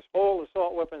ploy. This whole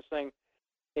assault weapons thing,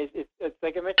 it's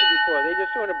like I mentioned before, they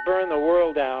just want to burn the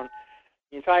world down,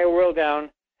 the entire world down,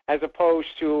 as opposed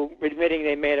to admitting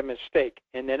they made a mistake,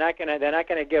 and they're not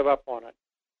gonna give up on it.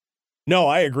 No,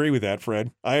 I agree with that,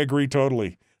 Fred. I agree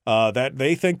totally. That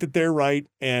they think that they're right,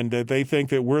 and that they think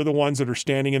that we're the ones that are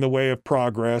standing in the way of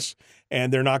progress,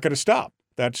 and they're not going to stop.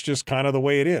 That's just kind of the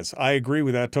way it is. I agree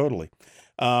with that totally.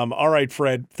 All right,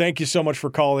 Fred, thank you so much for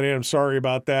calling in. I'm sorry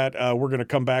about that. We're going to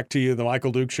come back to you, The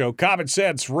Michael Duke Show. Common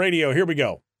Sense Radio. Here we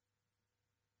go.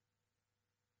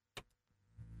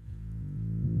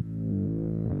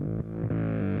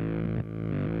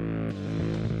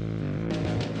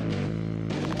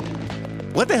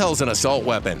 What the hell's an assault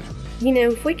weapon?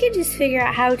 If we could just figure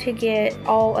out how to get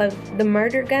all of the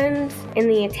murder guns and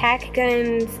the attack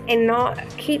guns and not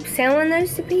keep selling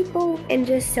those to people and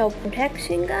just sell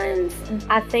protection guns,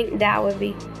 I think that would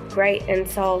be great and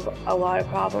solve a lot of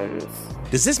problems.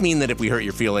 Does this mean that if we hurt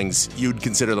your feelings, you'd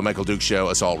consider the Michael Dukes Show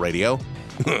assault radio?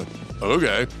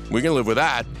 Okay, we can live with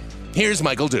that. Here's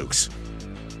Michael Dukes.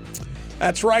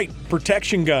 That's right,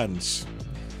 protection guns.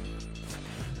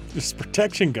 Just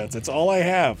protection guns, that's all I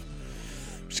have.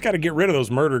 Just got to get rid of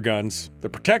those murder guns. The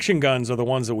protection guns are the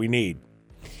ones that we need.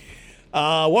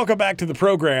 Welcome back to the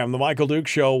program, The Michael Duke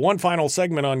Show. One final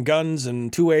segment on guns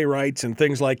and 2A rights and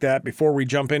things like that before we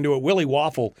jump into it. Willie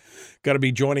Waffle got to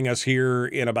be joining us here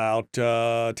in about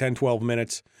 10, 12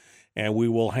 minutes, and we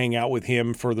will hang out with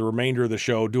him for the remainder of the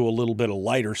show, do a little bit of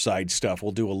lighter side stuff.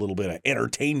 We'll do a little bit of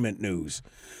entertainment news.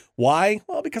 Why?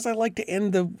 Well, because I like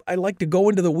to go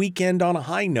into the weekend on a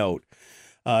high note.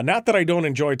 Not that I don't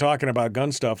enjoy talking about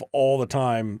gun stuff all the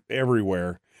time,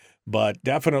 everywhere, but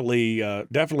definitely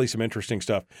some interesting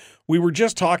stuff. We were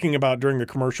just talking about during the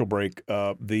commercial break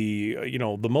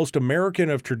the most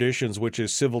American of traditions, which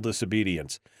is civil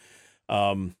disobedience.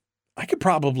 I could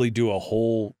probably do a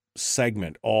whole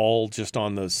segment all just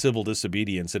on the civil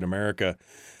disobedience in America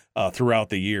throughout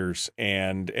the years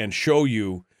and show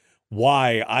you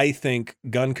why I think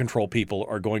gun control people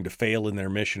are going to fail in their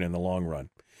mission in the long run.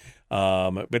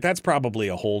 But that's probably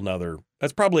a whole nother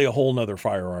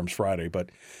Firearms Friday.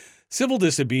 But civil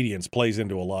disobedience plays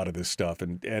into a lot of this stuff.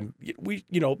 And we,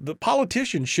 the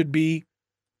politicians should be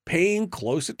paying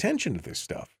close attention to this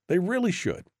stuff. They really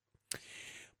should.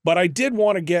 But I did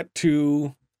want to get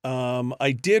to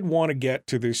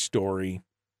this story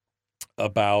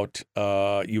about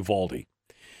Uvalde.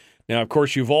 Now, of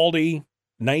course, Uvalde,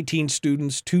 19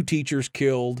 students, 2 teachers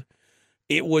killed.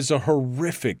 It was a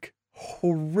horrific,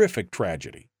 horrific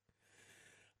tragedy.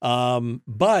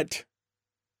 But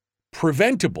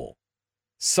preventable.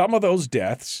 Some of those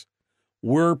deaths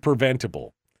were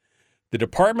preventable. The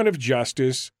Department of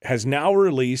Justice has now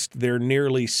released their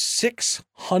nearly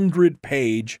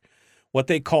 600-page, what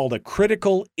they called a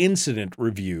critical incident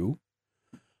review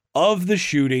of the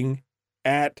shooting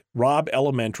at Robb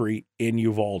Elementary in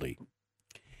Uvalde.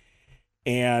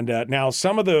 And now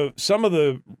some of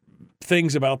the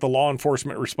things about the law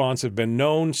enforcement response have been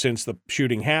known since the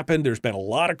shooting happened. There's been a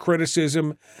lot of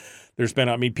criticism. There's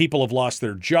been, people have lost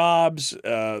their jobs.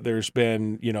 There's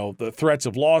been, the threats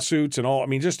of lawsuits and all.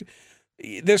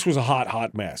 This was a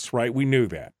hot mess, right? We knew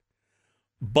that.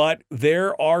 But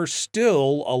there are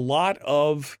still a lot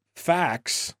of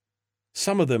facts,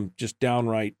 some of them just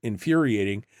downright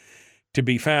infuriating, to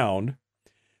be found,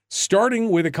 starting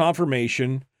with a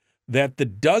confirmation that the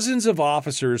dozens of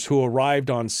officers who arrived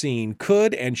on scene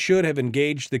could and should have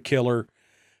engaged the killer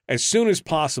as soon as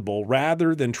possible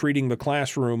rather than treating the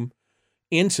classroom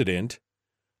incident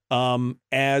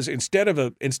as instead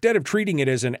of treating it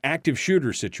as an active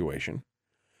shooter situation,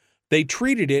 they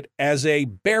treated it as a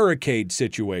barricade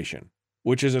situation,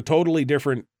 which is a totally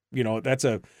different,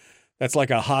 that's like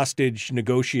a hostage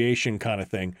negotiation kind of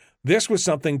thing. This was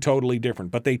something totally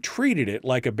different, but they treated it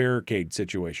like a barricade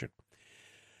situation.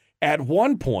 At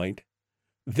one point,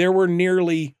 there were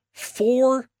nearly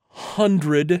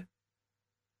 400, let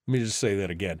me just say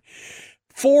that again,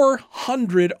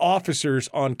 400 officers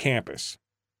on campus.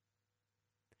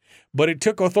 But it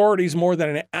took authorities more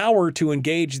than an hour to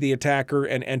engage the attacker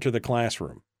and enter the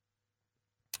classroom.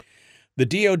 The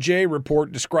DOJ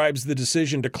report describes the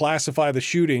decision to classify the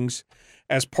shootings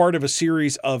as part of a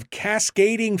series of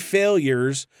cascading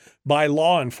failures by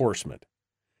law enforcement,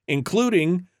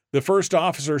 including the first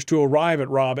officers to arrive at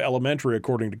Robb Elementary,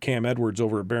 according to Cam Edwards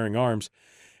over at Bearing Arms.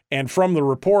 And from the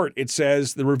report, it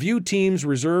says the review teams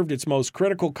reserved its most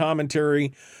critical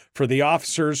commentary for the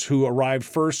officers who arrived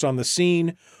first on the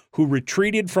scene, who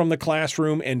retreated from the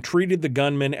classroom and treated the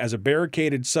gunman as a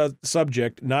barricaded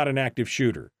subject, not an active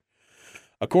shooter.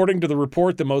 According to the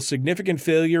report, the most significant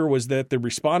failure was that the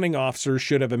responding officers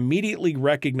should have immediately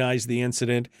recognized the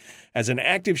incident as an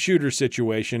active shooter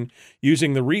situation,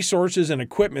 using the resources and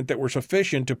equipment that were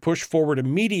sufficient to push forward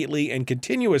immediately and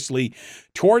continuously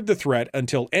toward the threat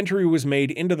until entry was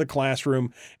made into the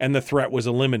classroom and the threat was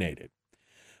eliminated.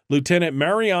 Lieutenant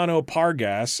Mariano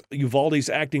Pargas, Uvalde's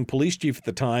acting police chief at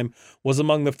the time, was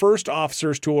among the first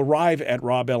officers to arrive at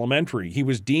Robb Elementary. He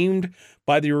was deemed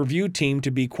by the review team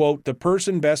to be, quote, the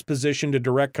person best positioned to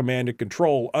direct command and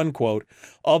control, unquote,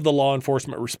 of the law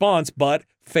enforcement response, but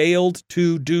failed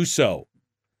to do so.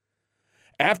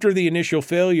 After the initial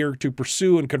failure to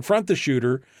pursue and confront the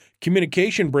shooter,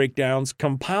 communication breakdowns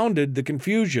compounded the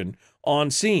confusion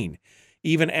on scene.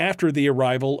 Even after the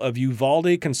arrival of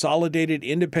Uvalde Consolidated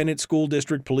Independent School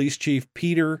District Police Chief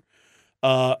Peter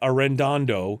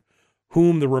Arredondo,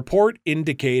 whom the report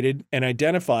indicated and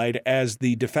identified as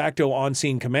the de facto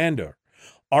on-scene commander.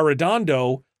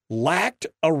 Arredondo lacked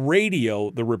a radio,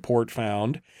 the report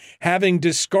found, having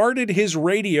discarded his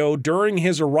radio during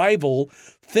his arrival,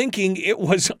 thinking it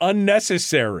was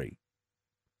unnecessary.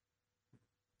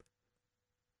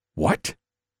 What?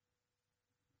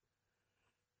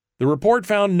 The report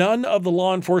found none of the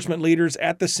law enforcement leaders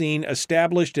at the scene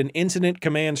established an incident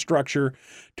command structure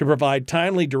to provide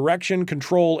timely direction,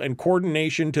 control, and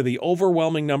coordination to the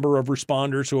overwhelming number of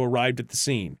responders who arrived at the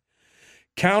scene.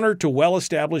 Counter to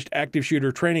well-established active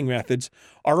shooter training methods,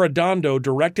 Arredondo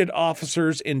directed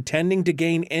officers intending to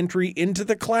gain entry into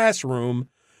the classroom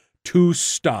to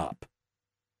stop.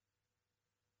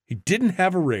 He didn't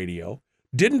have a radio,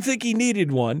 didn't think he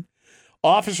needed one.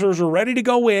 Officers are ready to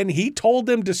go in. He told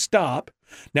them to stop.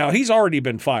 Now, he's already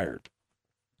been fired.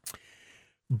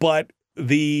 But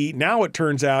now it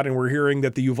turns out, and we're hearing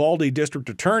that the Uvalde district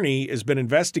attorney has been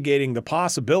investigating the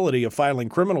possibility of filing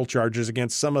criminal charges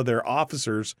against some of their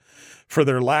officers for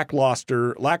their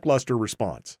lackluster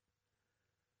response.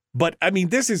 But,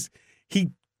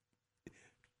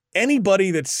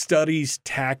 anybody that studies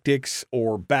tactics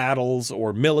or battles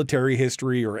or military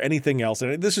history or anything else,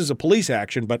 and this is a police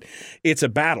action, but it's a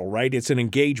battle, right? It's an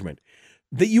engagement,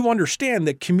 that you understand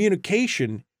that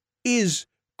communication is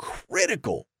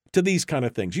critical to these kind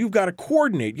of things. You've got to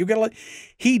coordinate.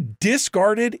 He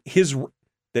discarded his,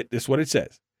 that's what it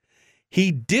says.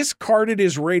 He discarded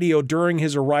his radio during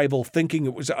his arrival, thinking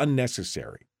it was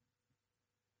unnecessary.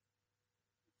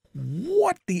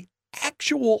 What the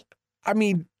actual,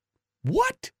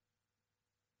 what?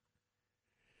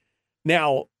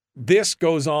 Now, this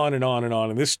goes on and on and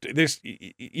on. And this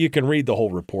you can read the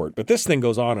whole report, but this thing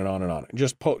goes on and on and on. It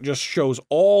just shows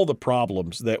all the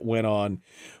problems that went on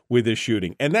with this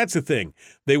shooting. And that's the thing.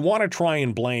 They want to try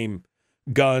and blame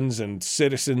guns and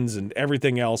citizens and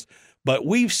everything else. But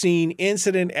we've seen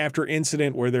incident after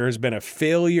incident where there has been a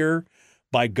failure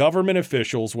by government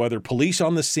officials, whether police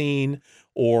on the scene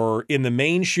or in the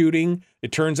main shooting.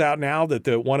 It turns out now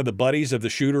that one of the buddies of the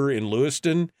shooter in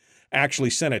Lewiston actually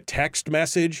sent a text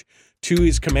message to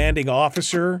his commanding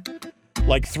officer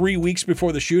like 3 weeks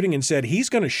before the shooting and said he's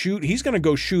going to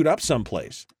go shoot up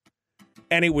someplace.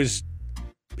 And it was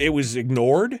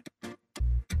ignored.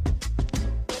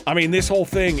 I mean, this whole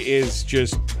thing is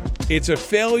just, it's a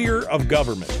failure of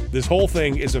government. This whole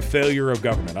thing is a failure of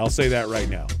government. I'll say that right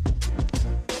now.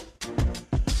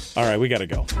 All right, we got to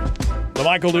go. The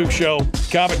Michael Duke Show,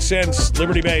 common sense,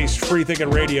 liberty-based, free-thinking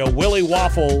radio. Willie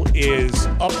Waffle is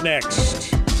up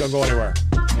next. Don't go anywhere.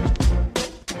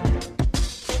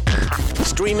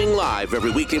 Streaming live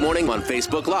every weekday morning on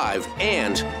Facebook Live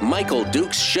and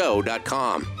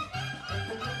MichaelDukesShow.com.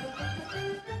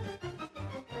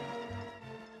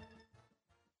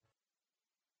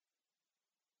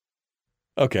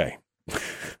 Okay.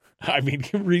 I mean,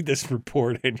 you read this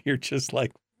report and you're just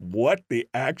like, what the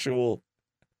actual...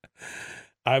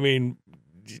 I mean,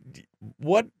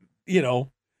 what,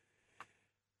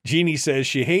 Jeannie says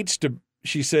she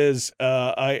says,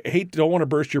 don't want to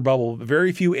burst your bubble.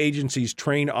 Very few agencies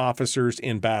train officers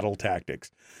in battle tactics.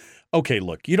 Okay,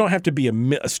 look, you don't have to be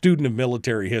a student of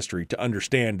military history to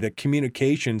understand that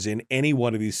communications in any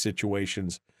one of these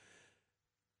situations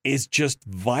is just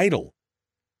vital.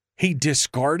 He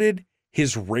discarded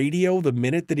his radio the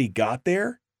minute that he got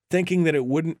there, thinking that it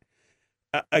wouldn't.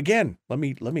 Again, let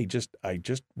me just. I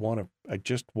just want to.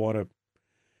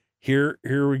 Here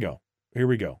we go. Here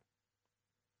we go.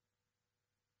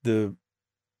 Here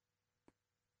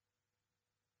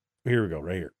we go.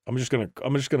 Right here. I'm just gonna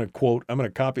quote. I'm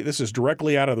gonna copy. This is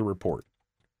directly out of the report.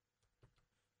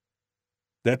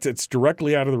 It's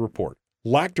directly out of the report.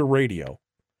 Lacked a radio,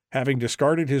 having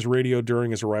discarded his radio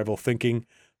during his arrival, thinking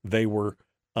they were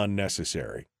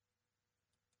unnecessary.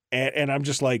 And I'm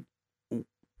just like,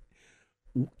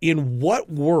 in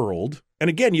what world? And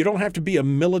again, you don't have to be a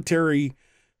military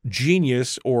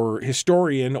genius or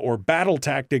historian or battle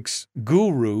tactics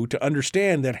guru to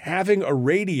understand that having a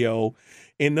radio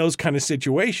in those kind of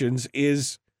situations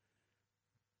is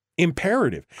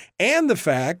imperative. And the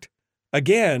fact,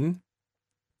 again,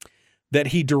 that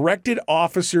he directed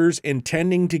officers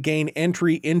intending to gain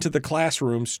entry into the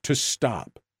classrooms to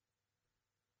stop.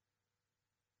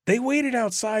 They waited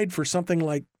outside for something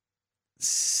like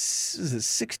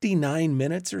 69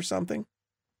 minutes or something,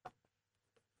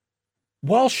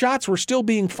 while shots were still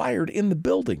being fired in the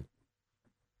building.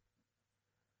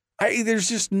 There is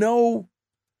just no,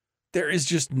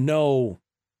 no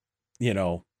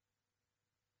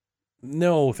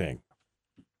thing.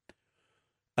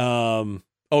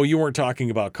 Oh, you weren't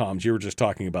talking about comms. You were just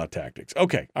talking about tactics.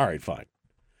 Okay. All right, fine.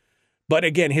 But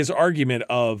again, his argument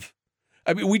of,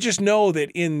 we just know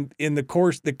that in the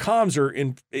course, the comms are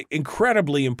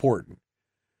incredibly important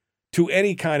to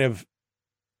any kind of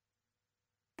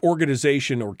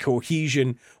organization or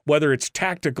cohesion, whether it's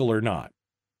tactical or not.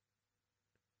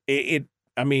 It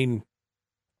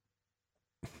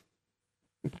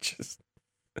just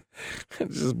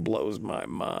blows my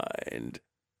mind.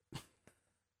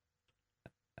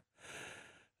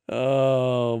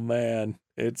 Oh man,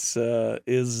 it's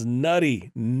is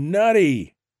nutty.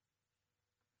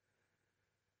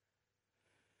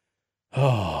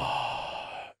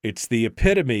 Oh, it's the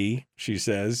epitome, she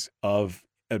says, of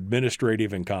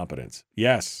administrative incompetence.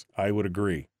 Yes, I would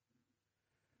agree.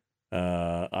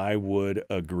 I would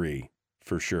agree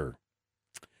for sure.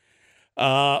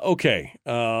 Okay.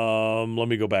 Let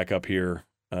me go back up here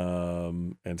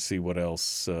and see what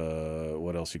else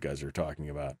you guys are talking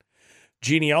about.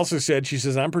 Jeannie also said, she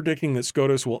says, I'm predicting that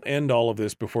SCOTUS will end all of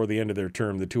this before the end of their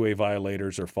term. The 2A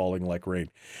violators are falling like rain.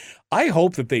 I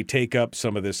hope that they take up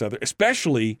some of this other,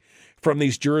 especially from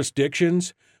these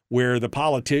jurisdictions where the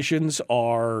politicians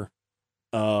are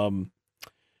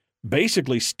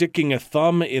basically sticking a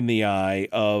thumb in the eye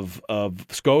of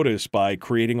SCOTUS by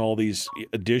creating all these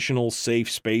additional safe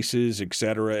spaces, et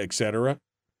cetera, et cetera.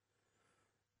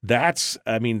 That's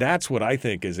what I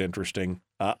think is interesting.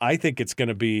 I think it's going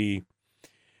to be,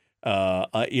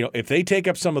 if they take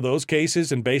up some of those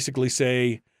cases and basically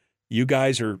say, you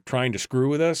guys are trying to screw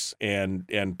with us and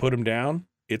put them down,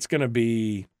 it's going to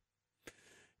be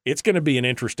an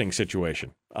interesting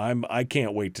situation. I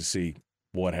can't wait to see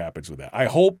what happens with that. I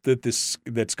hope that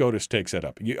SCOTUS takes that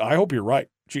up. I hope you're right,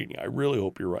 Jeannie. I really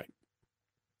hope you're right.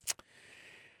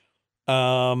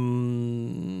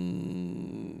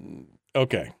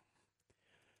 Okay.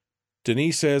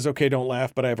 Denise says, okay, don't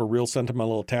laugh, but I have a real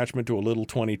sentimental attachment to a little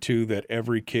 22 that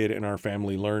every kid in our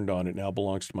family learned on. It now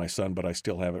belongs to my son, but I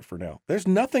still have it for now. There's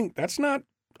nothing,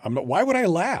 why would I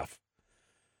laugh?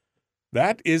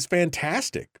 That is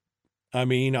fantastic. I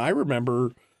mean, I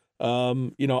remember,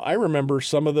 I remember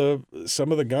some of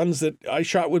the guns that I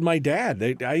shot with my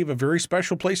dad. I have a very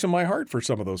special place in my heart for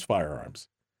some of those firearms.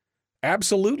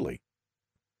 Absolutely.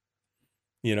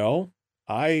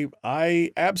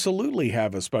 I absolutely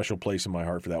have a special place in my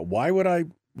heart for that. Why would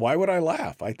I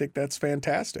laugh? I think that's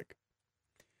fantastic.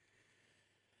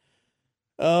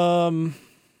 What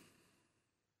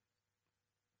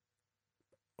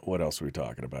else are we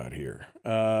talking about here?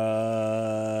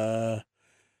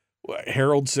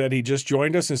 Harold said he just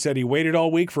joined us and said he waited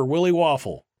all week for Willie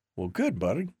Waffle. Well, good,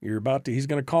 buddy. He's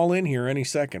going to call in here any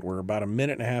second. We're about a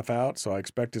minute and a half out, so I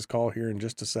expect his call here in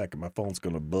just a second. My phone's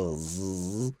going to buzz,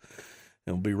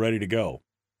 and we'll be ready to go.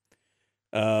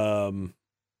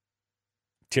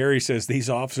 Terry says these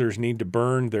officers need to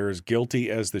burn. They're as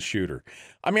guilty as the shooter.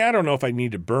 I mean, I don't know if I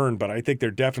need to burn, but I think there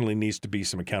definitely needs to be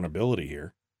some accountability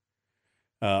here.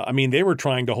 They were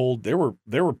trying to hold. There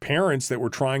were parents that were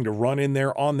trying to run in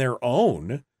there on their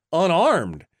own,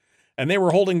 unarmed. And they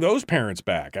were holding those parents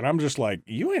back. And I'm just like,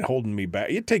 you ain't holding me back.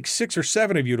 It takes 6 or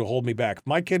 7 of you to hold me back. If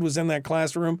my kid was in that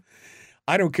classroom,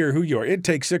 I don't care who you are. It'd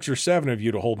take 6 or 7 of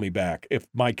you to hold me back if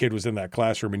my kid was in that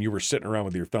classroom and you were sitting around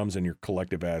with your thumbs in your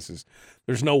collective asses.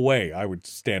 There's no way I would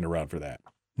stand around for that.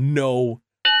 No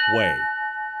way.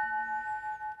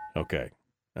 Okay.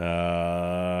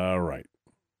 All right.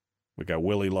 We got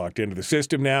Willie locked into the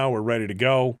system now. We're ready to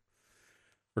go.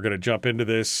 We're going to jump into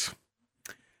this.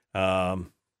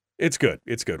 It's good.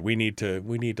 It's good. We need to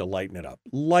lighten it up.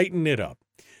 Lighten it up.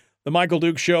 The Michael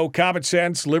Duke Show, common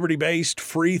sense, liberty-based,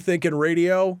 free-thinking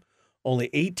radio. Only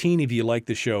 18 of you like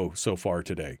the show so far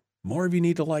today. More of you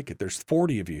need to like it. There's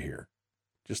 40 of you here.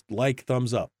 Just like,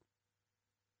 thumbs up.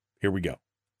 Here we go.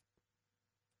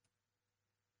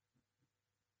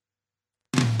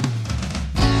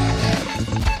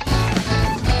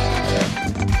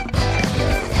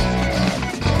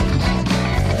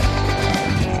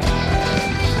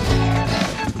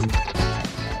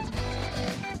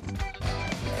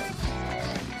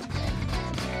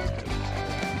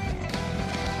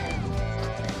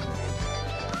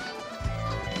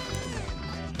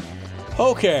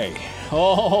 Okay.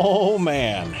 Oh,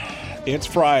 man. It's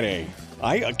Friday.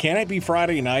 Can it be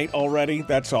Friday night already?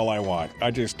 That's all I want.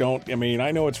 I just don't. I mean, I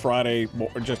know it's Friday.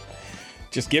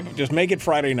 Just make it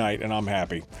Friday night, and I'm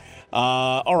happy.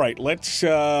 All right. Let's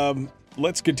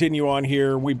continue on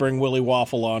here. We bring Willie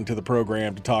Waffle on to the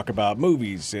program to talk about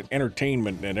movies and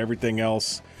entertainment and everything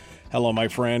else. Hello, my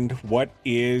friend. What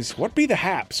be the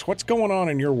haps? What's going on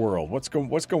in your world? What's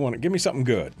going on? Give me something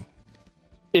good.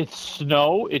 It's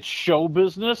snow. It's show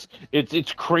business.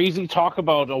 It's crazy talk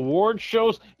about award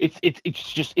shows.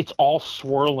 It's all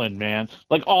swirling, man.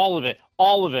 Like all of it.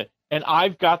 And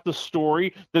I've got the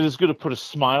story that is going to put a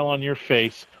smile on your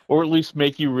face, or at least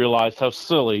make you realize how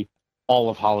silly all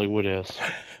of Hollywood is.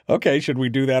 Okay, should we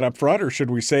do that up front, or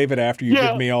should we save it after you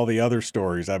give me all the other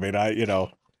stories? I mean,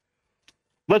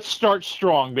 Let's start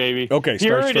strong, baby. Okay,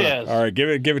 Here start it strong. is. All right, give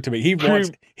it to me. He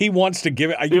wants to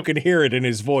give it. You can hear it in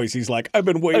his voice. He's like, I've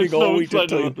been waiting all week to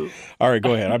tell you. All right,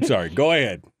 go ahead. I'm sorry. Go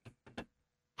ahead.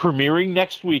 Premiering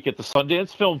next week at the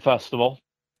Sundance Film Festival,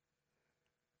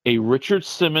 a Richard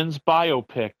Simmons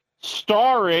biopic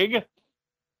starring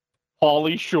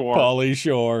Pauly Shore. Pauly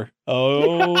Shore.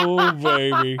 Oh,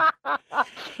 baby.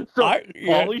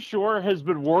 Pauly Shore has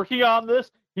been working on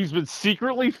this. He's been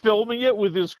secretly filming it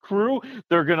with his crew.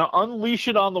 They're going to unleash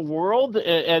it on the world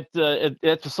at the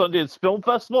Sundance Film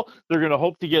Festival. They're going to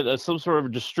hope to get some sort of a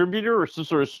distributor or some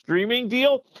sort of streaming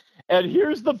deal. And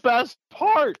here's the best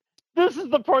part. This is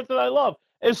the part that I love.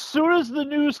 As soon as the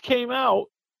news came out,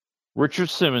 Richard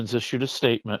Simmons issued a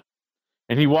statement,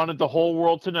 and he wanted the whole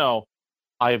world to know,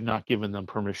 I have not given them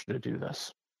permission to do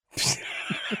this.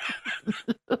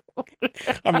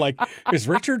 I'm like, is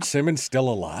Richard Simmons still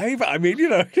alive? I mean, he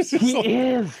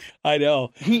is. I know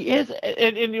he is,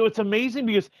 and it's amazing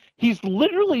because he's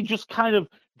literally just kind of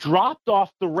dropped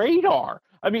off the radar.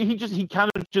 I mean, he kind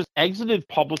of just exited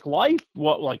public life,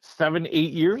 like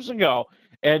 7-8 years ago,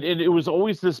 and it was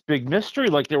always this big mystery.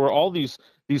 Like there were all these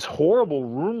horrible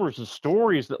rumors and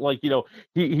stories that, like,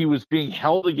 he was being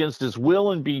held against his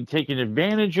will and being taken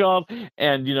advantage of,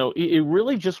 and it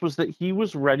really just was that he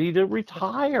was ready to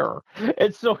retire,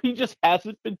 and so he just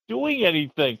hasn't been doing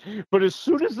anything. But as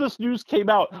soon as this news came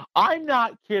out, I'm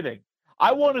not kidding,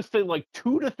 I want to say like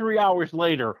 2 to 3 hours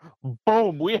later,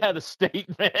 boom, we had a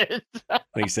statement.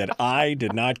 He said, I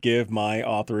did not give my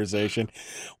authorization.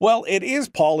 Well, it is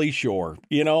Pauly Shore,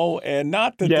 and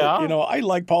not that, I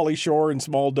like Pauly Shore in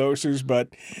small doses, but,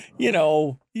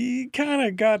 you kind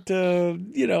of got,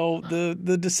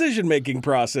 the decision-making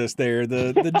process there.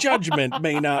 The judgment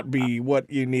may not be what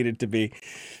you need it to be.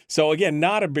 So, again,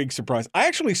 not a big surprise. I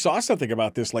actually saw something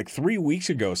about this like 3 weeks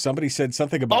ago. Somebody said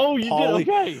something about Pauly. Did?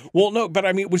 Okay. Well, no, but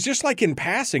I mean, it was just like in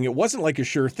passing. It wasn't like a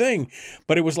sure thing,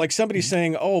 but it was like somebody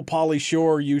saying, "Oh, Pauly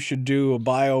Shore, you should do a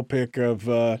biopic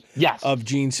of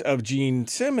Gene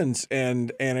Simmons,"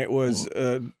 and it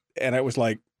was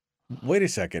like, wait a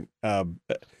second,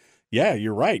 yeah,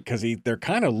 you're right, because they're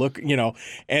kind of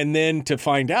and then to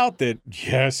find out that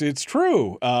yes, it's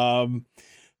true.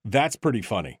 That's pretty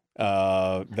funny.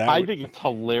 I think it's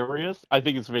hilarious. I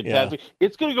think it's fantastic. Yeah.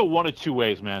 It's going to go one of two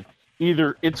ways, man.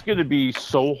 Either it's going to be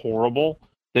so horrible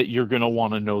that you're going to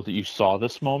want to know that you saw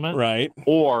this moment, right?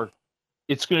 Or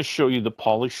it's going to show you that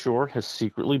Pauly Shore has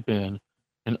secretly been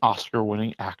an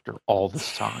Oscar-winning actor all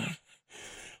this time.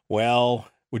 Well,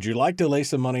 would you like to lay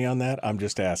some money on that? I'm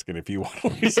just asking if you want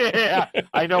to. Yeah,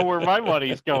 I know where my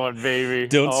money's going, baby.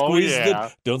 Don't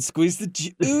squeeze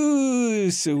the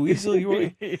ooh, so weasel your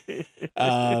way.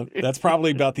 That's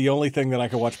probably about the only thing that I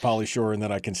can watch Pauly Shore and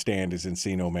that I can stand is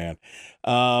Encino Man.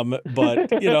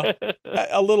 But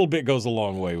a little bit goes a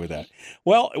long way with that.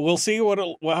 Well, we'll see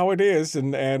how it is,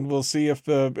 and we'll see if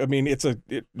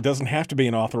it doesn't have to be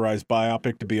an authorized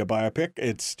biopic to be a biopic.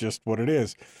 It's just what it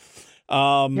is.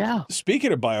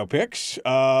 Speaking of biopics,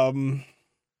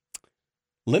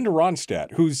 Linda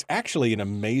Ronstadt, who's actually an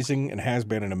amazing and has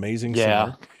been an amazing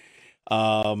singer.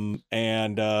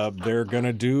 And they're going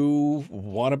to do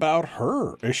one about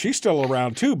her. She's still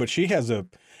around too, but she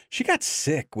got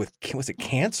sick with, was it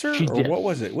cancer or what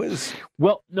was it?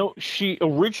 Well, no, she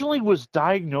originally was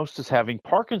diagnosed as having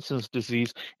Parkinson's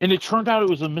disease, and it turned out it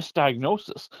was a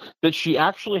misdiagnosis, that she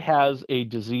actually has a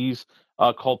disease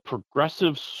called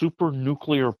progressive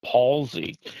supranuclear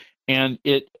palsy. And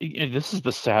this is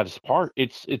the saddest part.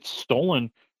 It's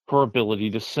stolen her ability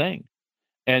to sing.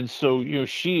 And so,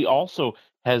 she also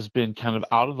has been kind of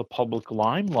out of the public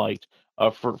limelight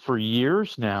for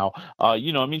years now.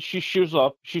 She shows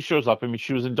up. I mean,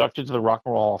 she was inducted to the Rock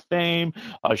and Roll Hall of Fame.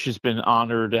 She's been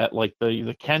honored at like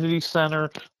the Kennedy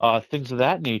Center, things of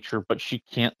that nature, but she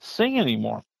can't sing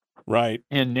anymore. Right.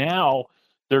 And now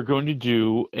they're going to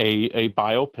do a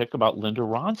biopic about Linda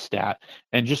Ronstadt,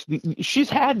 and she's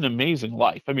had an amazing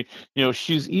life. I mean,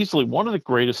 she's easily one of the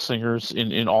greatest singers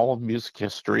in all of music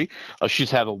history.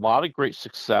 She's had a lot of great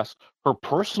success. Her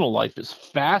personal life is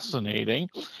fascinating,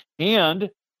 and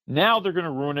now they're going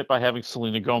to ruin it by having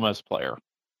Selena Gomez play her.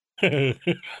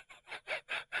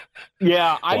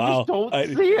 Yeah, I just don't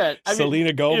see it.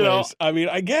 Selena Gomez. I mean,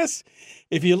 I guess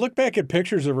if you look back at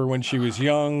pictures of her when she was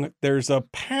young, there's a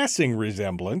passing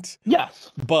resemblance.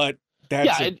 Yes. But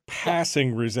that's a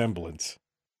passing resemblance.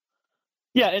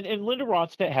 Yeah, and Linda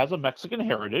Ronstadt has a Mexican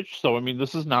heritage, so I mean,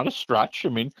 this is not a stretch. I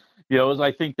mean,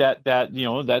 I think that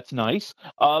that's nice.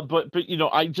 But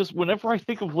I just, whenever I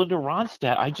think of Linda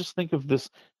Ronstadt, I just think of this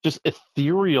just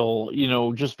ethereal,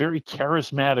 just very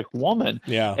charismatic woman.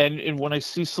 Yeah. And when I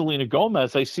see Selena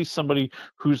Gomez, I see somebody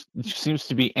who seems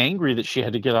to be angry that she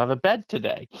had to get out of bed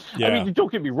today. Yeah. I mean,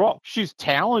 don't get me wrong, she's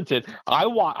talented. I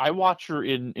watch her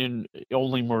in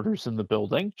Only Murders in the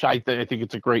Building. I think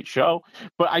it's a great show,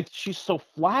 but she's so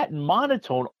flat and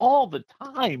monotone all the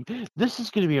time. This is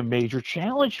going to be a major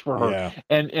challenge for her. Yeah.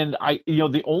 And I,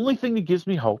 the only thing that gives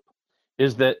me hope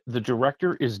is that the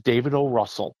director is David O.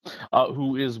 Russell,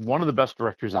 who is one of the best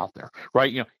directors out there,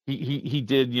 right? He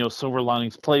did, Silver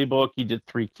Linings Playbook. He did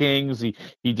Three Kings. He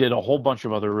did a whole bunch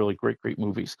of other really great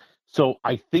movies. So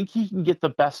I think he can get the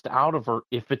best out of her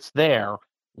if it's there.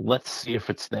 Let's see if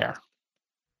it's there.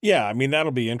 Yeah, I mean,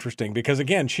 that'll be interesting because,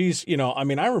 again, she's,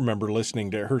 I remember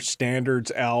listening to her Standards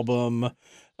album,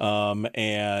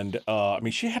 and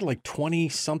she had like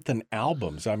 20-something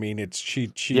albums. I mean, what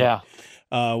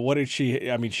did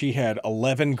she, she had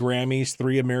 11 Grammys,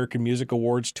 3 American Music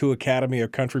Awards, 2 Academy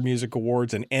of Country Music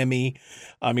Awards, an Emmy.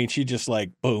 I mean, she just like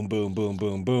boom, boom, boom,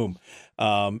 boom, boom.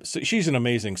 So she's an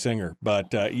amazing singer,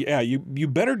 but you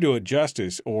better do it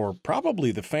justice or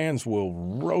probably the fans will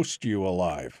roast you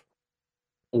alive.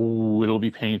 Oh, it'll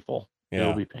be painful. Yeah.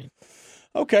 It'll be painful.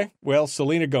 Okay. Well,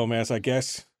 Selena Gomez, I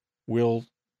guess we'll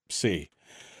see.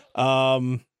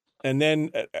 And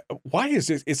then why is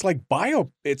this? It's like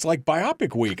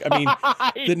biopic week. I mean,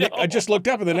 I just looked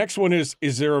up, and the next one is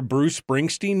there a Bruce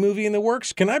Springsteen movie in the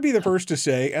works? Can I be the first to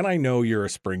say? And I know you're a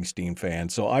Springsteen fan,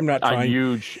 so I'm not trying. I'm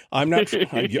huge.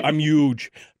 I'm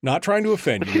huge. Not trying to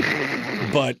offend you,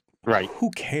 but. Right. Who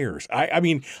cares? I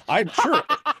mean,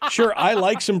 sure. I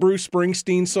like some Bruce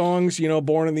Springsteen songs,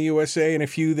 Born in the USA and a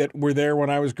few that were there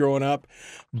when I was growing up.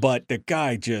 But the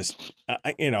guy just,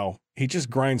 he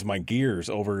just grinds my gears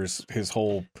over his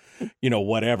whole,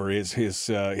 whatever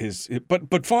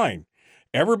but fine.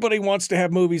 Everybody wants to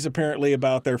have movies apparently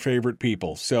about their favorite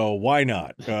people. So why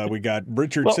not? We got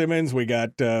Richard Simmons. We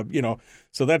got,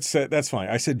 so that's fine.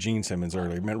 I said Gene Simmons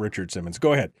earlier. I meant Richard Simmons.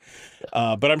 Go ahead.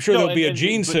 But I'm sure there'll be a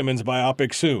Gene Simmons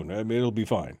biopic soon. I mean, it'll be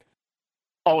fine.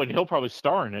 Oh, and he'll probably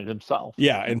star in it himself.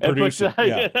 Yeah, and produce it.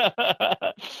 Yeah.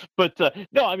 But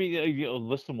no, I mean,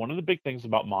 listen, one of the big things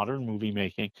about modern movie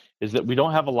making is that we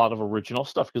don't have a lot of original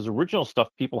stuff, because original stuff,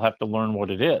 people have to learn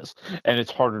what it is, and it's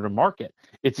harder to market.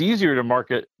 It's easier to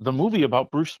market the movie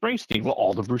about Bruce Springsteen. Well,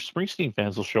 all the Bruce Springsteen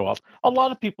fans will show up. A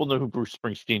lot of people know who Bruce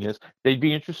Springsteen is. They'd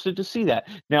be interested to see that.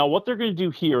 Now, what they're going to do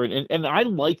here, and I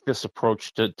like this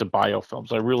approach to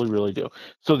biofilms. I really, really do.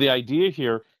 So the idea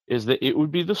here is that it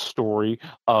would be the story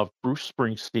of Bruce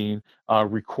Springsteen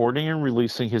recording and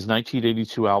releasing his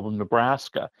 1982 album,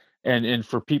 Nebraska. And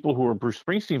for people who are Bruce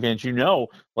Springsteen fans,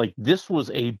 like this was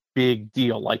a big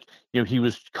deal. Like, he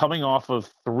was coming off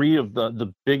of 3 of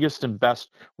the biggest and best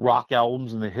rock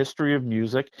albums in the history of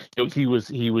music. He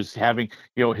was having,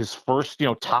 his first,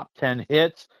 top 10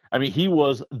 hits. I mean, he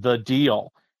was the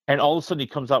deal. And all of a sudden he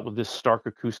comes out with this stark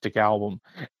acoustic album,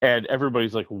 and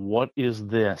everybody's like, "What is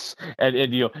this?" And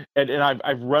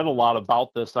I've read a lot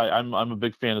about this. I'm a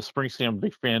big fan of Springsteen. I'm a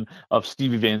big fan of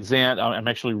Stevie Van Zandt. I'm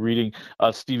actually reading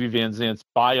Stevie Van Zandt's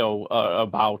bio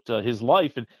about his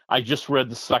life, and I just read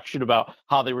the section about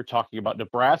how they were talking about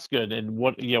Nebraska and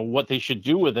what they should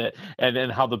do with it,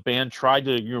 and how the band tried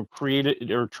to create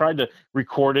it or tried to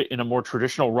record it in a more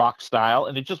traditional rock style,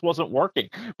 and it just wasn't working.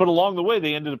 But along the way,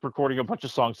 they ended up recording a bunch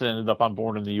of songs that ended up on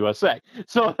Born in the USA.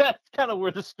 So that's kind of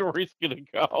where the story's going to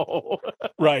go.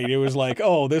 Right. It was like,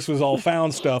 oh, this was all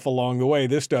found stuff along the way.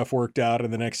 This stuff worked out,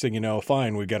 and the next thing you know,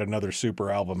 fine, we got another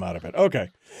super album out of it. Okay.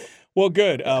 Well,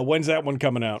 good. When's that one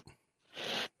coming out?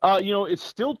 It's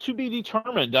still to be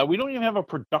determined. We don't even have a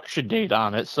production date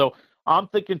on it, so I'm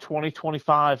thinking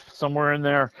 2025, somewhere in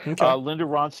there. Okay. Linda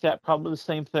Ronstadt, probably the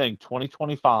same thing,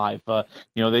 2025.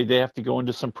 They have to go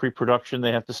into some pre-production.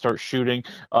 They have to start shooting.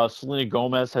 Selena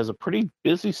Gomez has a pretty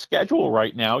busy schedule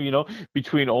right now,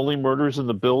 between Only Murders in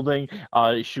the Building.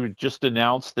 She would just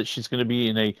announce that she's going to be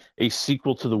in a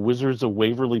sequel to The Wizards of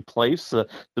Waverly Place, the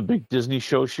big Disney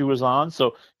show she was on.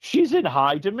 So she's in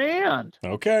high demand.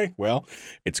 Okay. Well,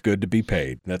 it's good to be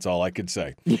paid. That's all I could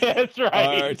say. Yeah, that's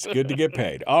right. It's good to get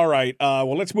paid. All right.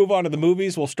 Well, let's move on to the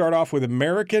movies. We'll start off with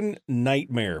American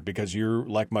Nightmare, because you're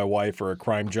like my wife or a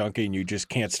crime junkie and you just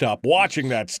can't stop watching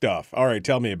that stuff. All right,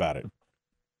 tell me about it.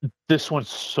 This one's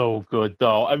so good,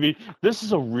 though. I mean, this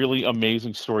is a really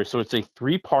amazing story. So it's a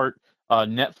 3-part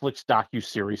Netflix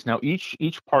docuseries. Now,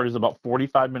 each part is about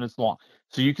 45 minutes long.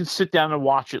 So you can sit down and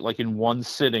watch it like in one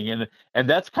sitting. And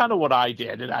that's kind of what I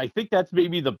did. And I think that's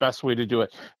maybe the best way to do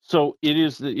it. So it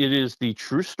is the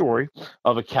true story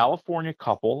of a California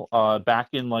couple back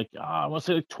in I want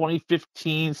to say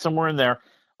 2015, somewhere in there,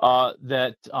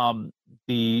 that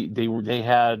they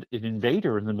had an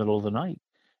invader in the middle of the night.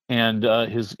 And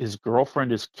his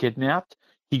girlfriend is kidnapped.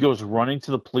 He goes running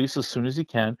to the police as soon as he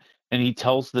can, and he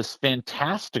tells this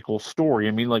fantastical story.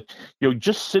 I mean,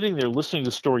 just sitting there listening to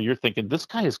the story, you're thinking, this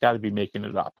guy has got to be making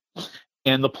it up.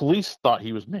 And the police thought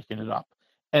he was making it up.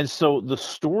 And so the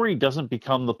story doesn't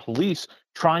become the police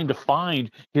trying to find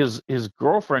his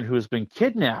girlfriend who has been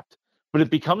kidnapped, but it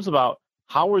becomes about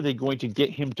how are they going to get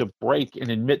him to break and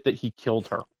admit that he killed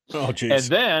her. Oh, geez.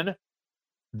 And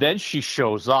then she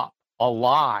shows up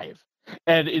alive.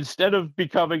 And instead of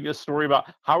becoming a story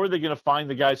about how are they going to find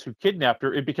the guys who kidnapped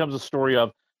her, it becomes a story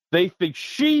of they think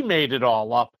she made it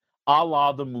all up, a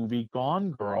la the movie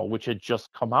Gone Girl, which had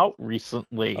just come out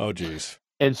recently. Oh, geez.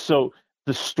 And so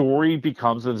the story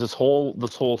becomes, and this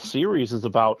whole series is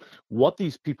about what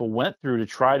these people went through to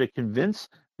try to convince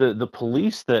the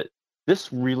police that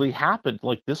this really happened.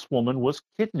 Like, this woman was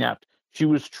kidnapped. She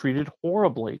was treated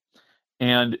horribly.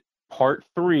 And part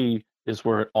 3 is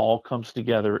where it all comes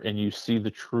together and you see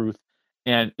the truth,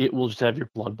 and it will just have your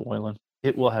blood boiling.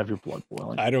 It will have your blood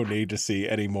boiling. I don't need to see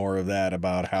any more of that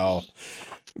about how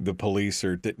the police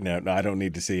are. No, I don't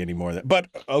need to see any more of that. But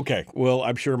okay, well,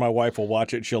 I'm sure my wife will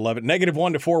watch it. She'll love it.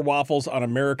 -1 to 4 waffles on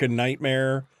American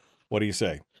Nightmare. What do you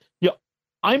say? Yep.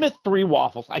 I'm at 3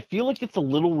 waffles. I feel like it's a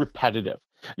little repetitive.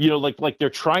 Like they're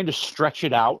trying to stretch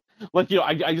it out.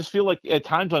 I just feel like at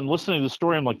times I'm listening to the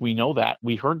story. I'm like, we know that.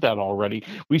 We heard that already.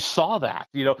 We saw that.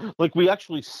 Like we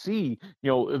actually see,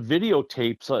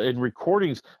 videotapes and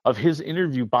recordings of his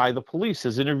interview by the police,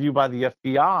 his interview by the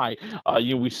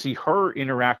FBI. We see her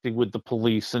interacting with the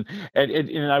police, and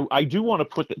I do want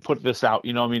to put this out.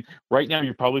 Right now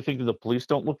you're probably thinking the police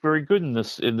don't look very good in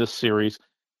this series.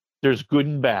 There's good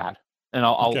and bad. And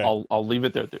I'll leave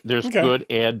it there. There's good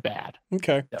and bad.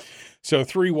 Okay. Yep. So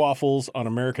 3 waffles on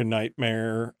American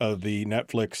Nightmare, the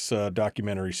Netflix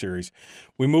documentary series.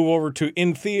 We move over to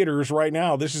in theaters right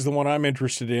now. This is the one I'm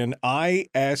interested in.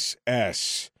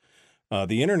 ISS,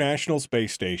 the International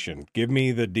Space Station. Give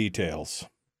me the details.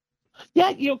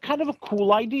 Yeah, kind of a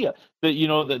cool idea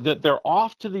that, that they're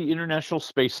off to the International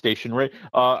Space Station, right?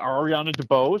 Ariana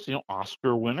DeBose,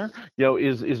 Oscar winner,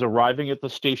 is arriving at the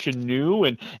station new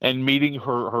and meeting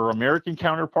her American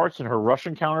counterparts and her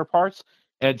Russian counterparts.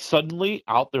 And suddenly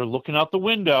out there looking out the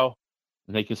window,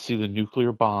 and they can see the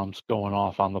nuclear bombs going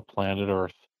off on the planet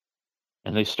Earth.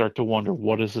 And they start to wonder,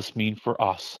 what does this mean for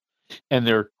us? And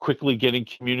they're quickly getting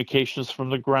communications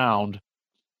from the ground,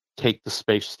 take the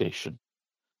space station.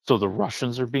 So the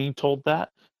Russians are being told that.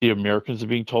 The Americans are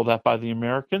being told that by the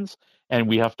Americans. And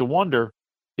we have to wonder,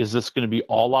 is this going to be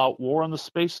all-out war on the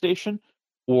space station?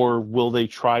 Or will they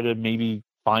try to maybe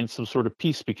find some sort of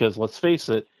peace? Because let's face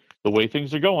it, the way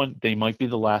things are going, they might be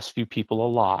the last few people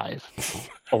alive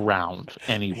around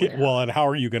anywhere. Well, and how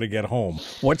are you going to get home?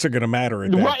 What's it going to matter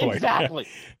at that point? Exactly.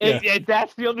 Yeah. And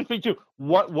that's the other thing too.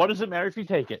 What does it matter if you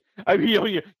take it? I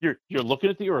mean, you're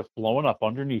looking at the Earth blowing up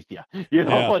underneath you.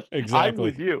 Exactly. I'm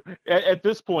with you at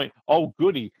this point. Oh,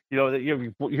 goody.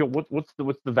 What's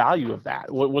the value of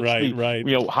that? What's right.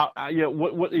 How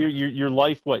what your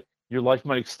life? What your life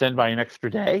might extend by an extra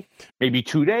day, maybe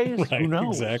 2 days. Right, Who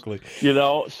knows? exactly.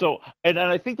 So and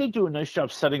I think they do a nice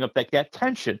job setting up that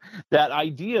tension, that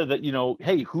idea that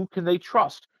hey, who can they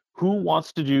trust? Who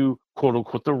wants to do quote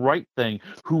unquote the right thing?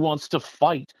 Who wants to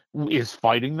fight? Is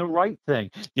fighting the right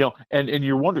thing? And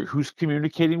you're wondering who's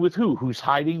communicating with who's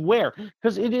hiding where,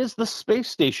 because it is the space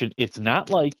station. It's not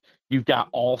like you've got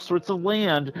all sorts of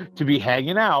land to be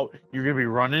hanging out. You're going to be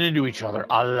running into each other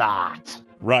a lot.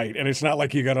 Right. And it's not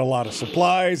like you got a lot of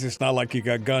supplies. It's not like you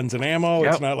got guns and ammo.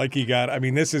 Yep. It's not like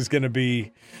this is going to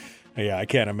be, I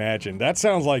can't imagine. That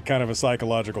sounds like kind of a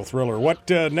psychological thriller. What,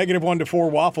 -1 to 4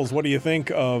 waffles, what do you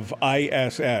think of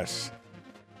ISS?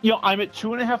 I'm at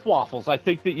 2.5 waffles. I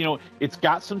think that, it's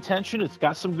got some tension. It's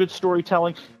got some good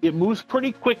storytelling. It moves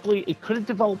pretty quickly. It could have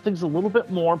developed things a little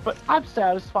bit more, but I'm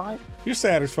satisfied. You're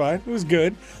satisfied. It was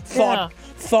good.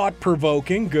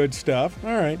 Thought-provoking. Good stuff.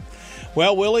 All right.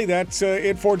 Well, Willie, that's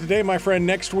it for today, my friend.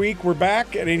 Next week, we're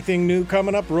back. Anything new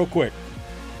coming up real quick?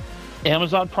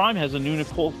 Amazon Prime has a new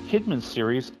Nicole Kidman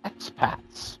series,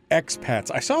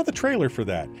 Expats. I saw the trailer for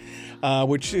that,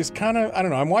 which is kind of, I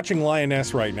don't know. I'm watching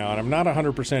Lioness right now, and I'm not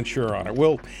 100% sure on it.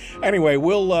 We'll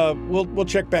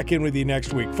check back in with you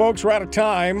next week. Folks, we're out of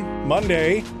time.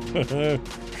 Monday,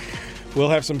 we'll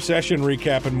have some session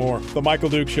recap and more. The Michael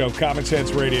Duke Show, Common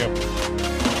Sense Radio.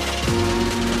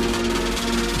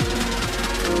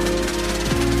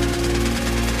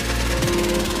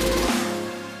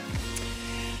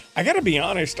 I got to be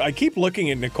honest, I keep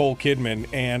looking at Nicole Kidman,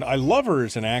 and I love her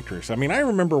as an actress. I mean, I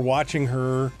remember watching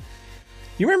her.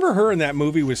 You remember her in that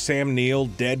movie with Sam Neill,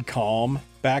 Dead Calm,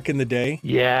 back in the day?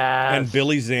 Yeah. And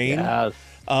Billy Zane? Yes.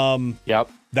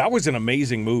 Yep. That was an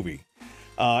amazing movie.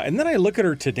 And then I look at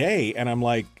her today, and I'm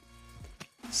like,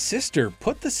 sister,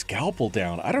 put the scalpel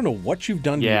down. I don't know what you've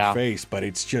done to your face, but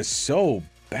it's just so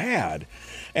bad.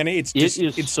 And it's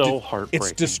so heartbreaking.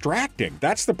 It's distracting.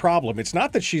 That's the problem. It's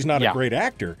not that she's not a great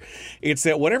actor. It's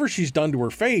that whatever she's done to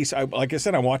her face, like I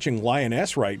said, I'm watching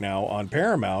Lioness right now on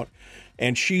Paramount,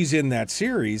 and she's in that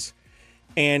series.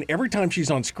 And every time she's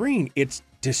on screen, it's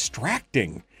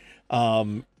distracting.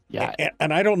 And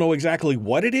I don't know exactly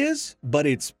what it is, but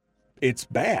it's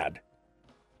bad.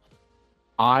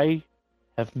 I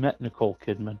have met Nicole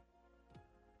Kidman.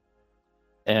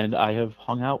 And I have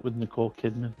hung out with Nicole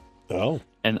Kidman. Oh.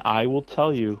 And I will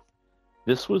tell you,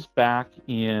 this was back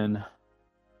in,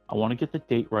 I want to get the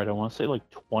date right. I want to say like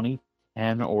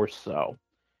 2010 or so.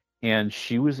 And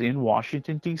she was in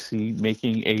Washington, D.C.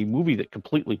 making a movie that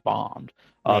completely bombed,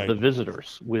 The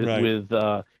Visitors, with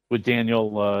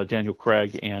Daniel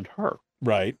Craig and her.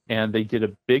 Right. And they did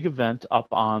a big event up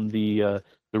on the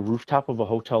rooftop of a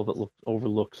hotel that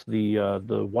overlooks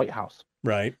the White House.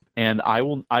 Right. And I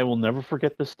will never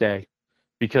forget this day,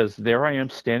 because there I am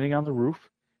standing on the roof,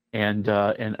 and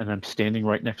I'm standing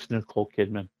right next to Nicole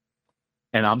Kidman,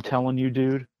 and I'm telling you,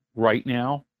 dude, right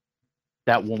now,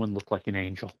 that woman looked like an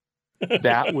angel.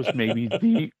 That was maybe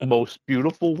the most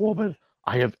beautiful woman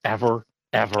I have ever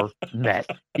met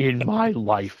in my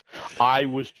life. I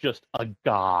was just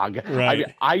agog.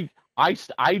 Right. I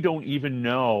don't even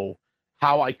know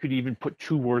how I could even put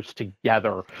two words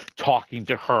together talking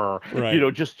to her. Right. You know,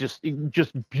 just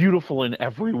beautiful in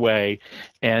every way.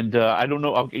 And I don't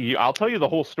know. I'll tell you the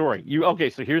whole story.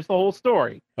 So here's the whole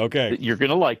story. Okay. You're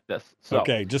gonna like this. So,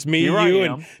 okay, just me,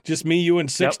 you,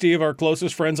 and 60 of our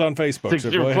closest friends on Facebook.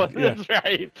 So go ahead. That's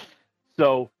right.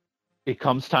 So it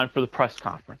comes time for the press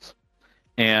conference,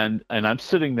 and I'm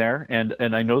sitting there, and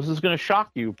I know this is going to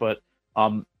shock you, but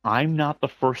I'm not the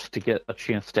first to get a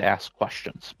chance to ask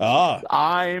questions. They have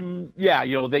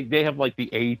like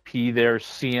the AP there,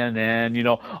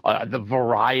 CNN, the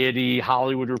Variety,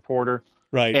 Hollywood Reporter.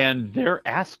 Right. And they're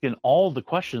asking all the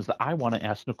questions that I want to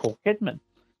ask Nicole Kidman.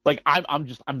 Like I'm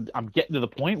getting to the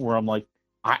point where I'm like,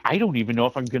 I don't even know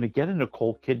if I'm going to get a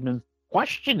Nicole Kidman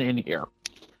question in here.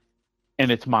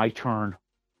 And it's my turn.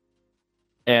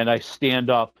 And I stand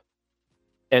up,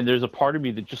 and there's a part of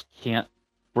me that just can't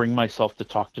bring myself to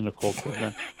talk to Nicole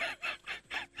Kidman.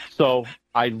 So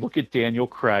I look at Daniel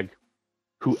Craig,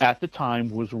 who at the time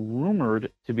was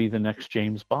rumored to be the next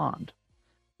James Bond,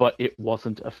 but it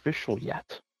wasn't official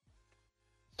yet.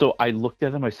 So I looked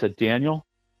at him, I said, Daniel,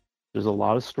 there's a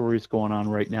lot of stories going on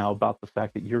right now about the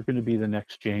fact that you're going to be the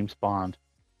next James Bond.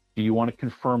 Do you want to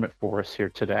confirm it for us here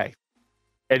today?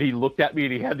 And he looked at me,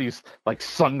 and he had these like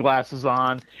sunglasses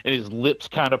on, and his lips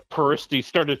kind of pursed. He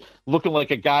started looking like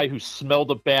a guy who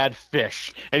smelled a bad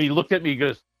fish. And he looked at me and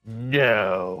goes,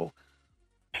 no.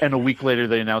 And a week later,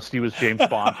 they announced he was James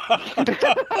Bond.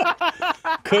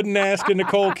 Couldn't ask a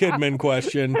Nicole Kidman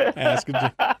question. Because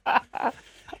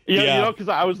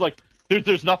I was like,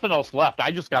 there's nothing else left. I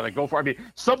just got to go for it. I mean,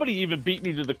 somebody even beat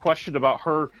me to the question about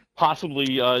her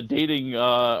possibly dating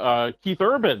Keith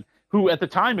Urban, who at the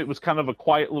time it was kind of a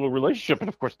quiet little relationship, and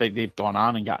of course they've gone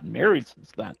on and gotten married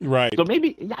since then. Right. So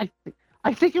maybe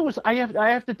I think it was. I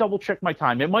have to double check my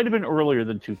time. It might have been earlier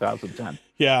than 2010.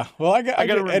 Yeah. Well, I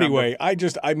got anyway. I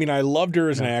loved her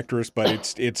as an actress,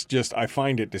 but it's just I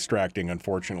find it distracting,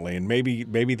 unfortunately, and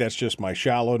maybe that's just my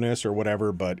shallowness or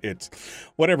whatever. But it's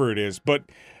whatever it is. But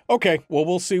okay, well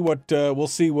we'll see what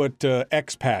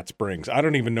Expats brings. I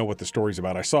don't even know what the story's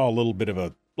about. I saw a little bit of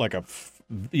a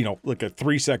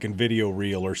 3-second video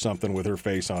reel or something with her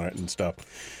face on it and stuff.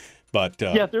 But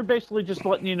they're basically just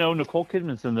letting you know Nicole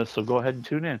Kidman's in this, so go ahead and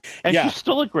tune in. And she's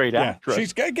still a great actress.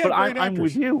 She's a great I'm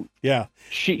with you. Yeah,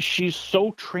 she's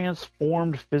so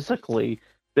transformed physically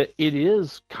that it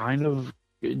is kind of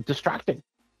distracting.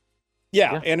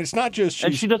 Yeah, and it's not just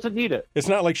and she doesn't need it. It's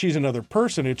not like she's another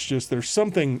person. It's just there's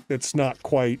something that's not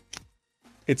quite.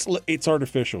 It's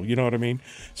artificial, you know what I mean?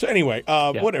 So anyway,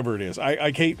 whatever it is,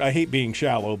 I hate being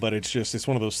shallow, but it's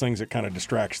one of those things that kind of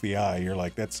distracts the eye. You're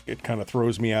like, it kind of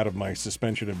throws me out of my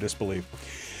suspension of disbelief.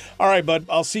 All right, bud,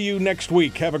 I'll see you next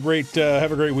week. Have a great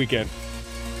weekend.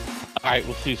 All right,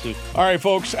 we'll see you soon. All right,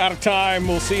 folks, out of time.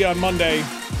 We'll see you on Monday.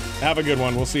 Have a good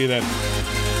one. We'll see you then.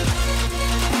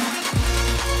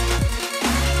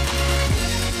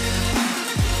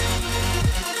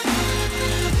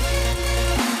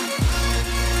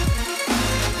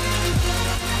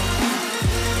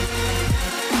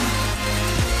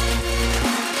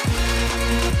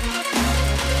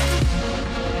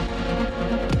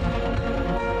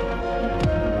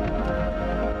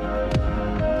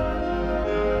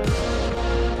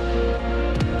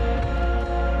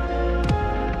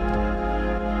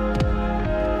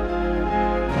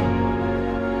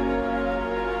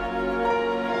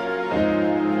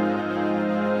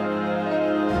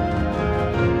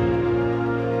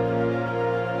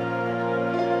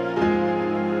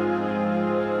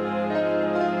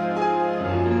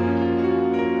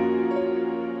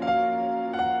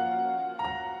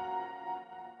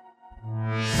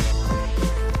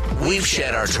 We've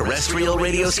shed our terrestrial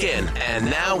radio skin, and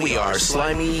now we are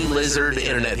slimy lizard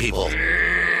internet people.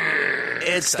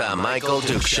 It's the Michael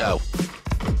Duke Show.